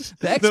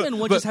 the X-Men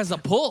one just has a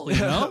pull, you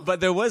know.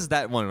 But there was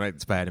that one, right?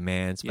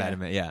 Spider-Man,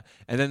 Spider-Man. Yeah.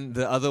 And then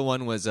the other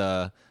one was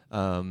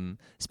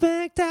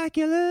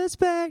spectacular,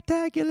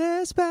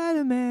 spectacular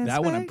Spider-Man.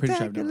 That one, I'm pretty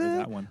sure I've never heard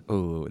that one.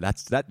 Oh,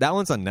 that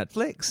one's on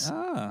Netflix.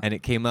 Ah. And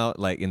it came out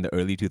like in the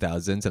early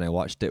 2000s, and I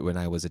watched it when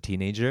I was a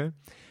teenager.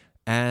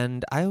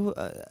 And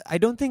I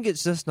don't think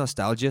it's just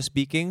nostalgia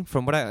speaking.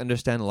 From what I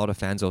understand, a lot of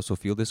fans also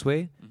feel this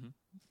way. Mm-hmm.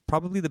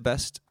 Probably the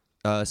best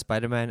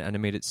Spider-Man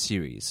animated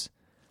series.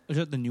 Is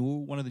that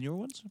one of the newer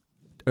ones?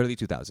 Early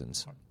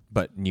 2000s,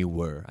 but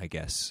newer, I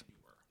guess.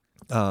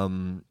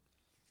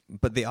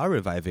 But they are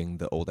reviving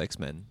the old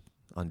X-Men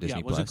on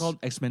Disney was Plus. it called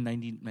X-Men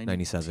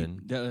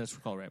 97? Yeah, that's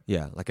recall, right?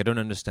 Yeah, like I don't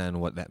understand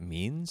what that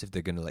means. If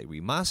they're gonna like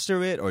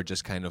remaster it or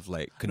just kind of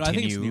like continue. No, I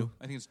think it's new.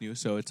 I think it's new.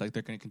 So it's like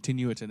they're going to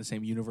continue it in the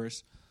same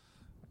universe.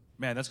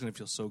 Man, that's going to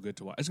feel so good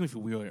to watch. It's going to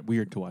feel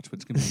weird to watch, but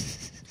it's going to be.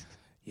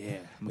 Yeah,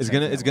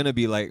 It's gonna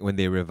be like when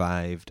they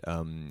revived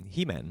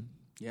He-Man.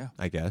 Yeah,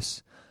 I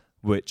guess.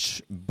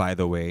 Which, by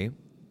the way,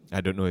 I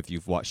don't know if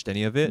you've watched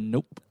any of it.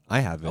 Nope. I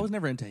haven't. I was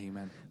never into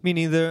He-Man. Me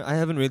neither. I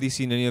haven't really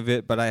seen any of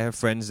it, but I have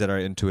friends that are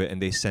into it, and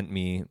they sent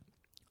me.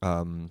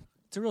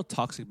 It's a real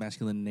toxic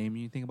masculine name.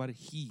 You think about it,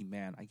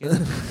 He-Man. I guess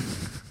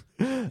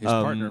his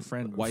partner,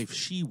 friend, wife,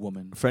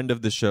 she-woman. Friend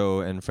of the show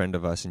and friend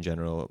of us in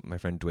general, my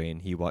friend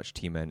Dwayne, he watched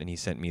He-Man, and he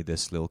sent me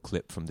this little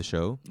clip from the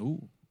show.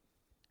 Ooh,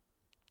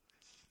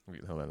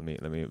 Wait, hold on,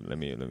 let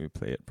me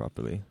play it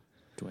properly.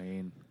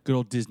 Dwayne, good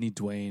old Disney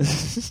Dwayne.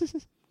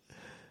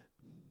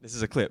 This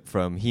is a clip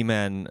from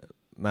He-Man,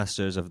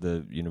 Masters of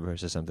the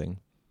Universe or something.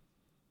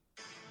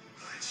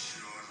 I'd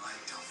sure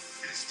like to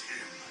fist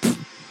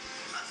him.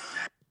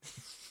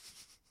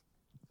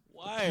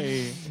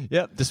 Why?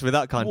 Yep, just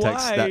without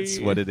context, Why? that's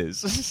what it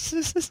is.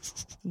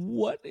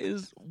 What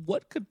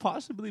could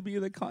possibly be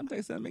the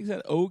context that makes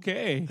that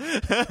okay?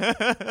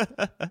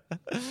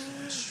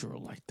 I'd sure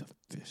like to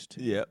fist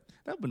him. Yep.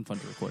 That would have been fun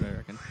to record, I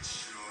reckon. I'd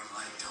sure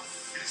like to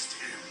fist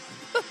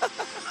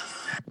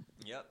him.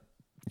 Yep.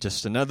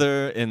 Just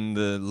another in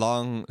the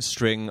long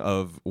string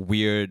of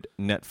weird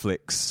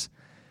Netflix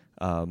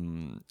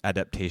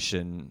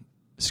adaptation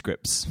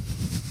scripts.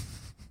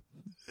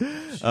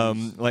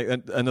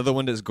 Like another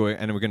one that's going,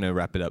 and we're going to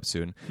wrap it up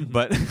soon.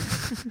 But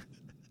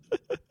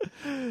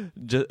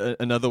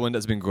another one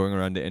that's been going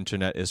around the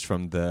internet is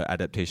from the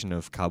adaptation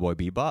of Cowboy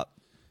Bebop.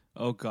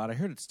 Oh, God, I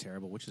heard it's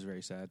terrible, which is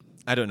very sad.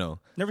 I don't know.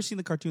 Never seen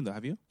the cartoon, though,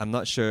 have you? I'm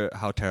not sure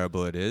how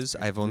terrible it is.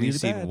 I've only really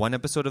seen bad. one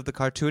episode of the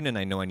cartoon, and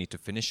I know I need to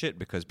finish it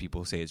because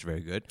people say it's very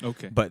good.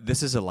 Okay. But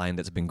this is a line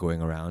that's been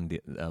going around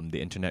the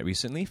internet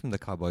recently from the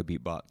Cowboy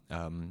Bebop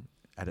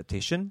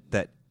adaptation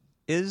that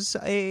is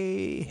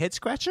a head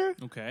scratcher.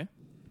 Okay.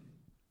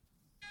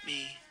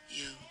 Me,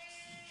 you,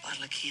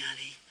 bottle of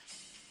Chianti,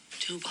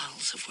 2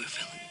 bottles if we're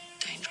feeling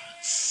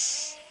dangerous.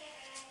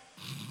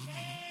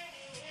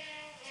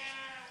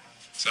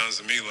 Sounds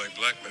to me like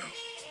blackmail.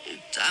 You're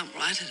damn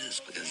right it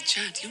is, because,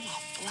 Chad, you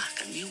are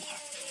black and you are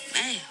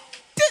male.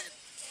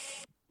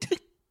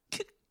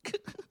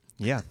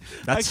 Yeah,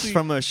 that's Actually-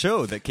 from a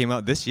show that came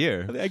out this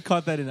year. I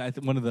caught that in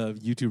one of the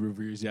YouTube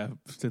reviews. Yeah,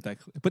 said that.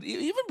 But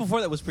even before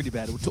that was pretty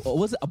bad.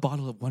 Was it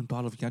one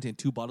bottle of Chianti and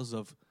 2 bottles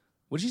of?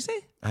 What did you say?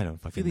 I don't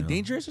fucking Feeling know.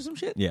 dangerous or some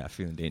shit? Yeah,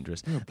 feeling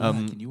dangerous. You're black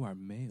and you are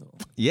male.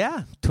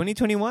 Yeah,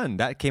 2021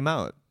 that came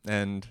out,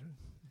 and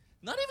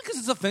Not even because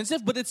it's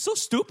offensive, but it's so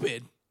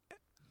stupid.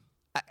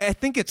 I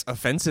think it's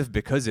offensive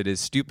because it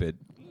is stupid.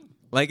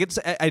 Like it's,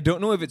 I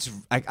don't know if it's,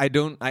 I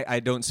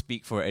don't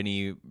speak for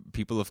any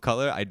people of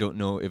color. I don't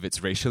know if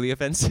it's racially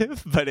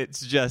offensive, but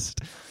it's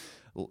just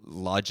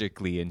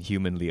logically and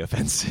humanly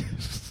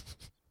offensive.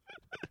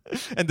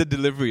 And the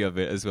delivery of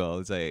it as well.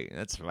 It's like,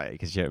 that's right,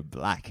 because you're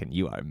black and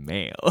you are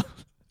male.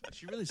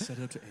 She really set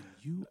it up to, and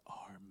you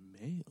are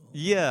male.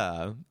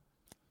 Yeah.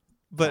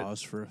 But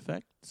Pause for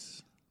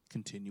effects.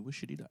 Continue with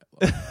shitty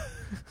dialogue.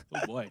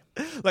 Oh boy.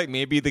 like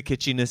maybe the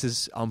kitschiness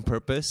is on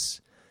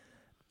purpose.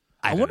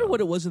 I don't wonder know. what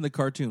it was in the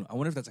cartoon. I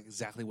wonder if that's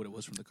exactly what it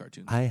was from the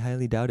cartoon. I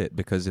highly doubt it,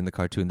 because in the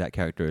cartoon that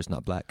character is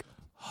not black.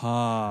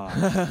 Ha.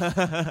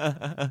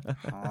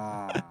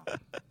 Ha.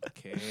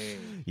 Okay.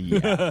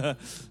 Yeah.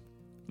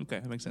 Okay,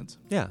 that makes sense.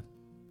 Yeah.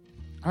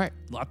 All right.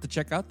 Lot to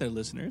check out there,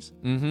 listeners.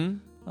 Mm-hmm.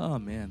 Oh,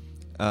 man.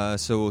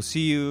 So we'll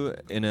see you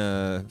in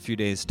a few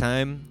days'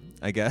 time,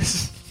 I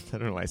guess. I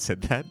don't know why I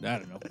said that. I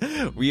don't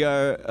know. We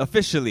are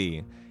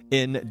officially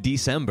in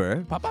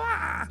December.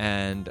 Papa!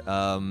 And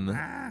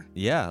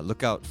yeah,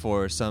 look out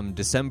for some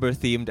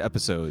December-themed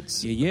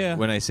episodes. Yeah.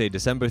 When I say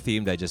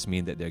December-themed, I just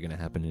mean that they're going to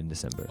happen in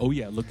December. Oh,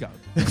 yeah, look out.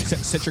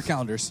 Set your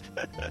calendars.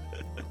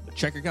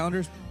 Check your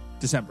calendars.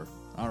 December.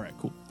 All right,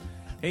 cool.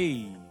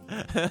 Hey.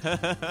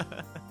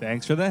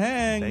 Thanks for the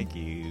hang. Thank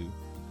you.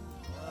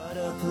 What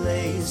a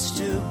place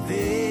to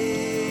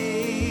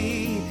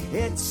be.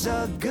 It's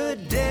a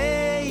good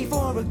day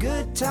for a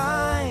good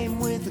time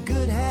with a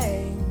good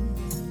hang.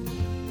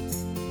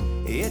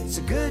 It's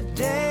a good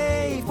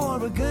day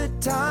for a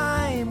good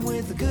time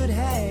with a good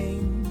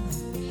hang.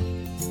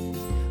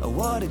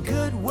 What a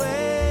good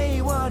way,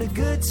 what a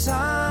good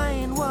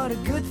sign, what a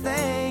good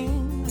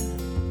thing.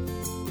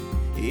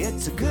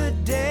 It's a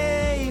good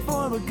day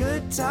for a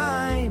good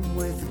time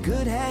with a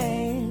good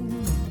hang.